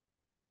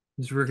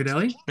 Mr.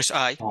 Riccadelli? Mr.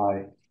 Aye.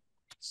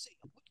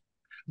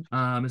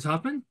 Aye. Ms.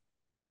 Hoffman?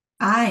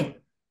 Aye.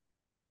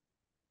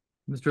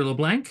 Mr.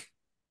 LeBlanc?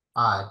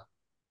 Aye.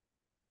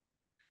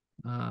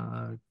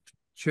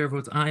 Chair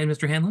votes aye. And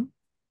Mr. Hanlon?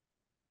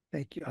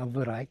 Thank you. I'll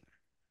vote aye.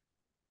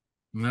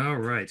 All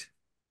right.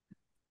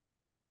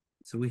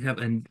 So we have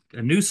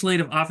a new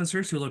slate of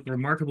officers who look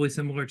remarkably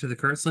similar to the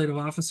current slate of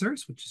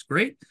officers, which is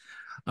great.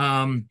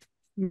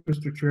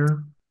 Mr.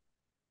 Chair,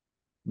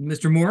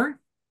 Mr. Moore?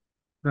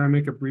 can I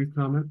make a brief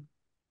comment?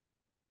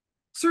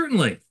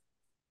 Certainly.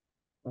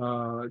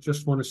 I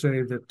just want to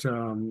say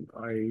that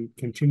I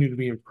continue to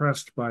be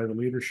impressed by the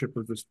leadership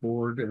of this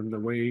board and the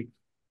way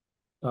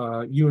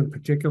you in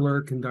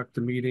particular conduct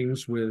the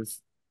meetings with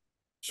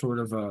sort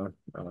of a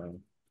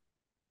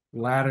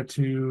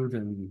latitude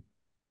and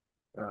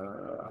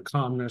a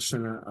calmness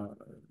and a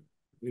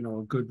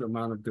good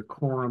amount of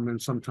decorum.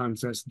 And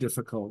sometimes that's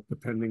difficult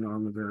depending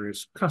on the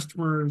various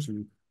customers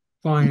and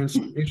clients,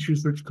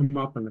 issues which come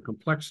up and the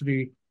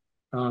complexity.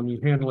 You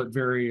handle it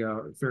very,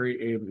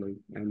 very ably.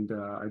 And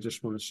I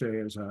just want to say,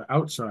 as an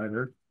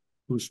outsider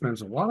who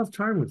spends a lot of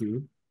time with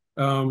you,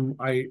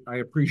 I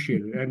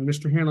appreciate it. And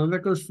Mr. Hanlon, that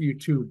goes for you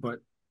too, but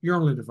you're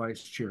only the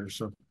vice chair,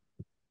 so.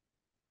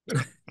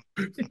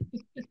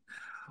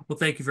 Well,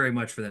 thank you very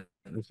much for that,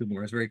 Mr.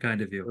 Moore. It's very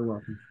kind of you.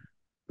 You're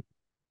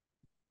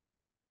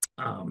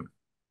welcome.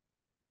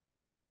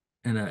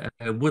 And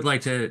I would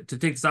like to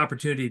take this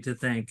opportunity to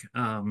thank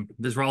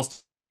Ms.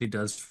 Ralston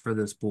does for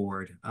this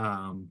board.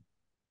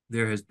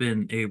 There has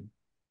been a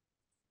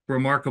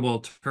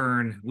remarkable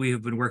turn. We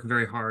have been working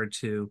very hard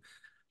to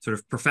sort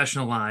of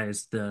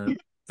professionalize the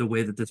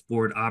way that this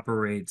board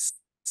operates,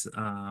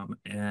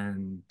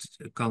 and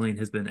Colleen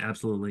has been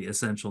absolutely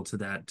essential to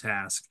that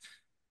task,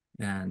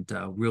 and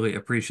really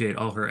appreciate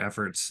all her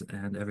efforts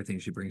and everything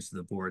she brings to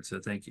the board. So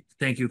thank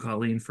you,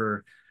 Colleen,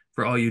 for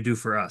all you do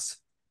for us.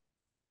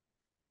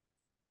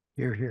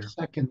 Hear, hear.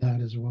 Second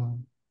that as well.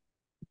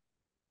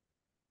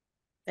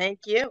 Thank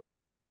you.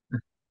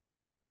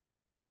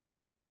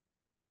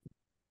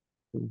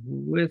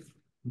 With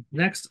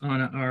next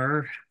on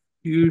our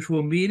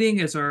usual meeting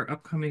is our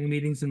upcoming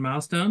meetings and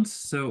milestones.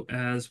 So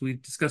as we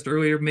discussed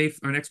earlier,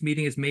 our next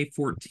meeting is May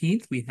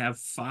 14th. We have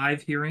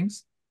 5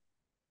 hearings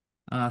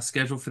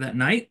scheduled for that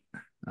night.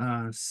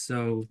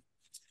 So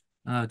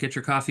get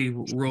your coffee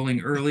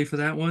rolling early for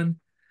that one.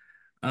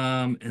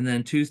 And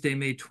then Tuesday,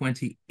 May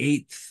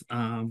 28th,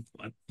 I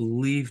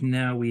believe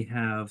now we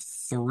have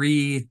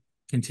 3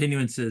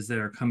 continuances that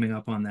are coming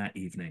up on that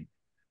evening.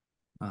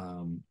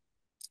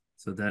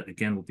 So that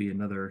again will be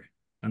another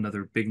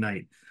big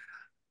night.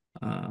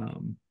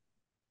 And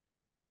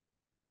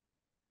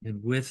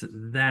with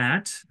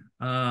that,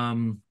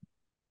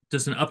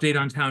 just an update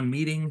on town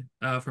meeting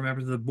for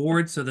members of the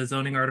board. So the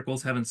zoning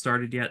articles haven't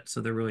started yet,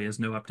 so there really is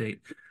no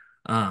update.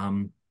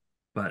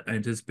 But I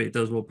anticipate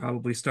those will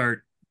probably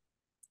start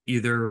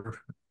either,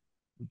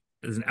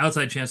 there's an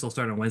outside chance they'll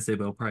start on Wednesday,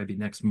 but it'll probably be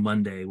next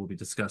Monday. We'll be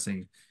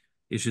discussing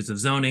issues of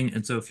zoning.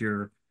 And so if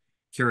you're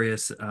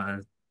curious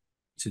to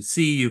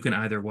see, you can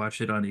either watch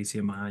it on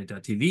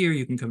ACMi.tv or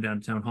you can come down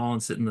to town hall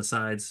and sit in the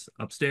sides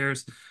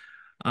upstairs.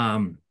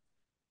 And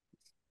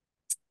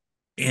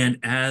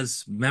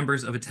as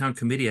members of a town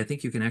committee, I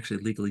think you can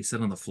actually legally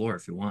sit on the floor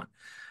if you want.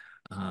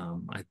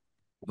 I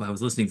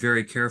was listening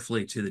very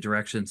carefully to the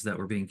directions that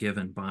were being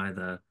given by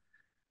the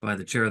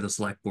chair of the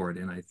select board,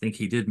 and I think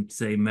he didn't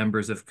say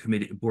members of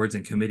boards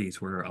and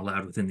committees were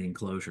allowed within the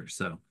enclosure.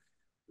 So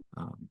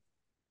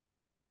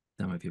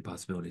that might be a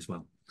possibility as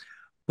well.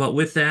 But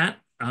with that,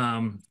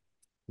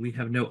 we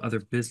have no other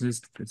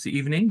business this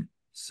evening,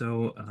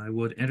 so I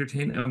would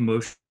entertain a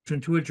motion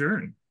to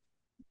adjourn.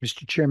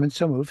 Mr. Chairman,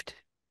 so moved.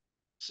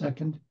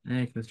 Second.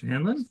 Thank you, Mr.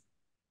 Hanlon.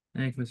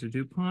 Thank you, Mr.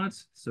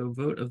 DuPont. So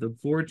vote of the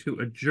board to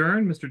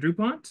adjourn. Mr.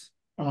 DuPont?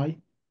 Aye.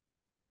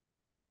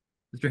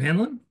 Mr.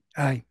 Hanlon?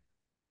 Aye.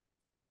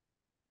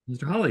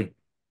 Mr. Hawley?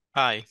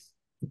 Aye.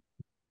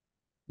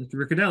 Mr.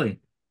 Riccadelli?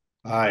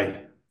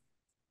 Aye.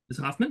 Ms.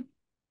 Hoffman?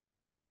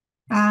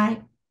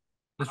 Aye.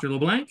 Mr.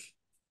 LeBlanc?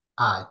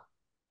 Aye.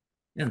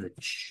 And the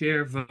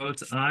chair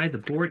votes aye. The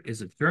board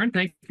is adjourned.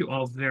 Thank you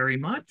all very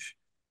much.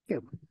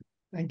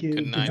 Thank you.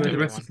 Good night, Enjoy the everyone.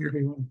 rest of your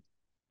Everyone.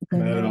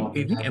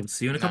 evening, and we'll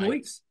see you in a couple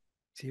weeks.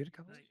 See you in a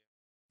couple weeks.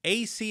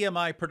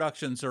 ACMi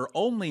productions are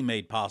only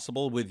made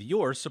possible with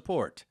your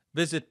support.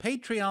 Visit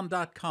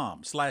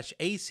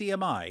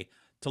patreon.com/ACMi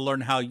to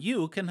learn how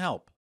you can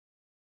help.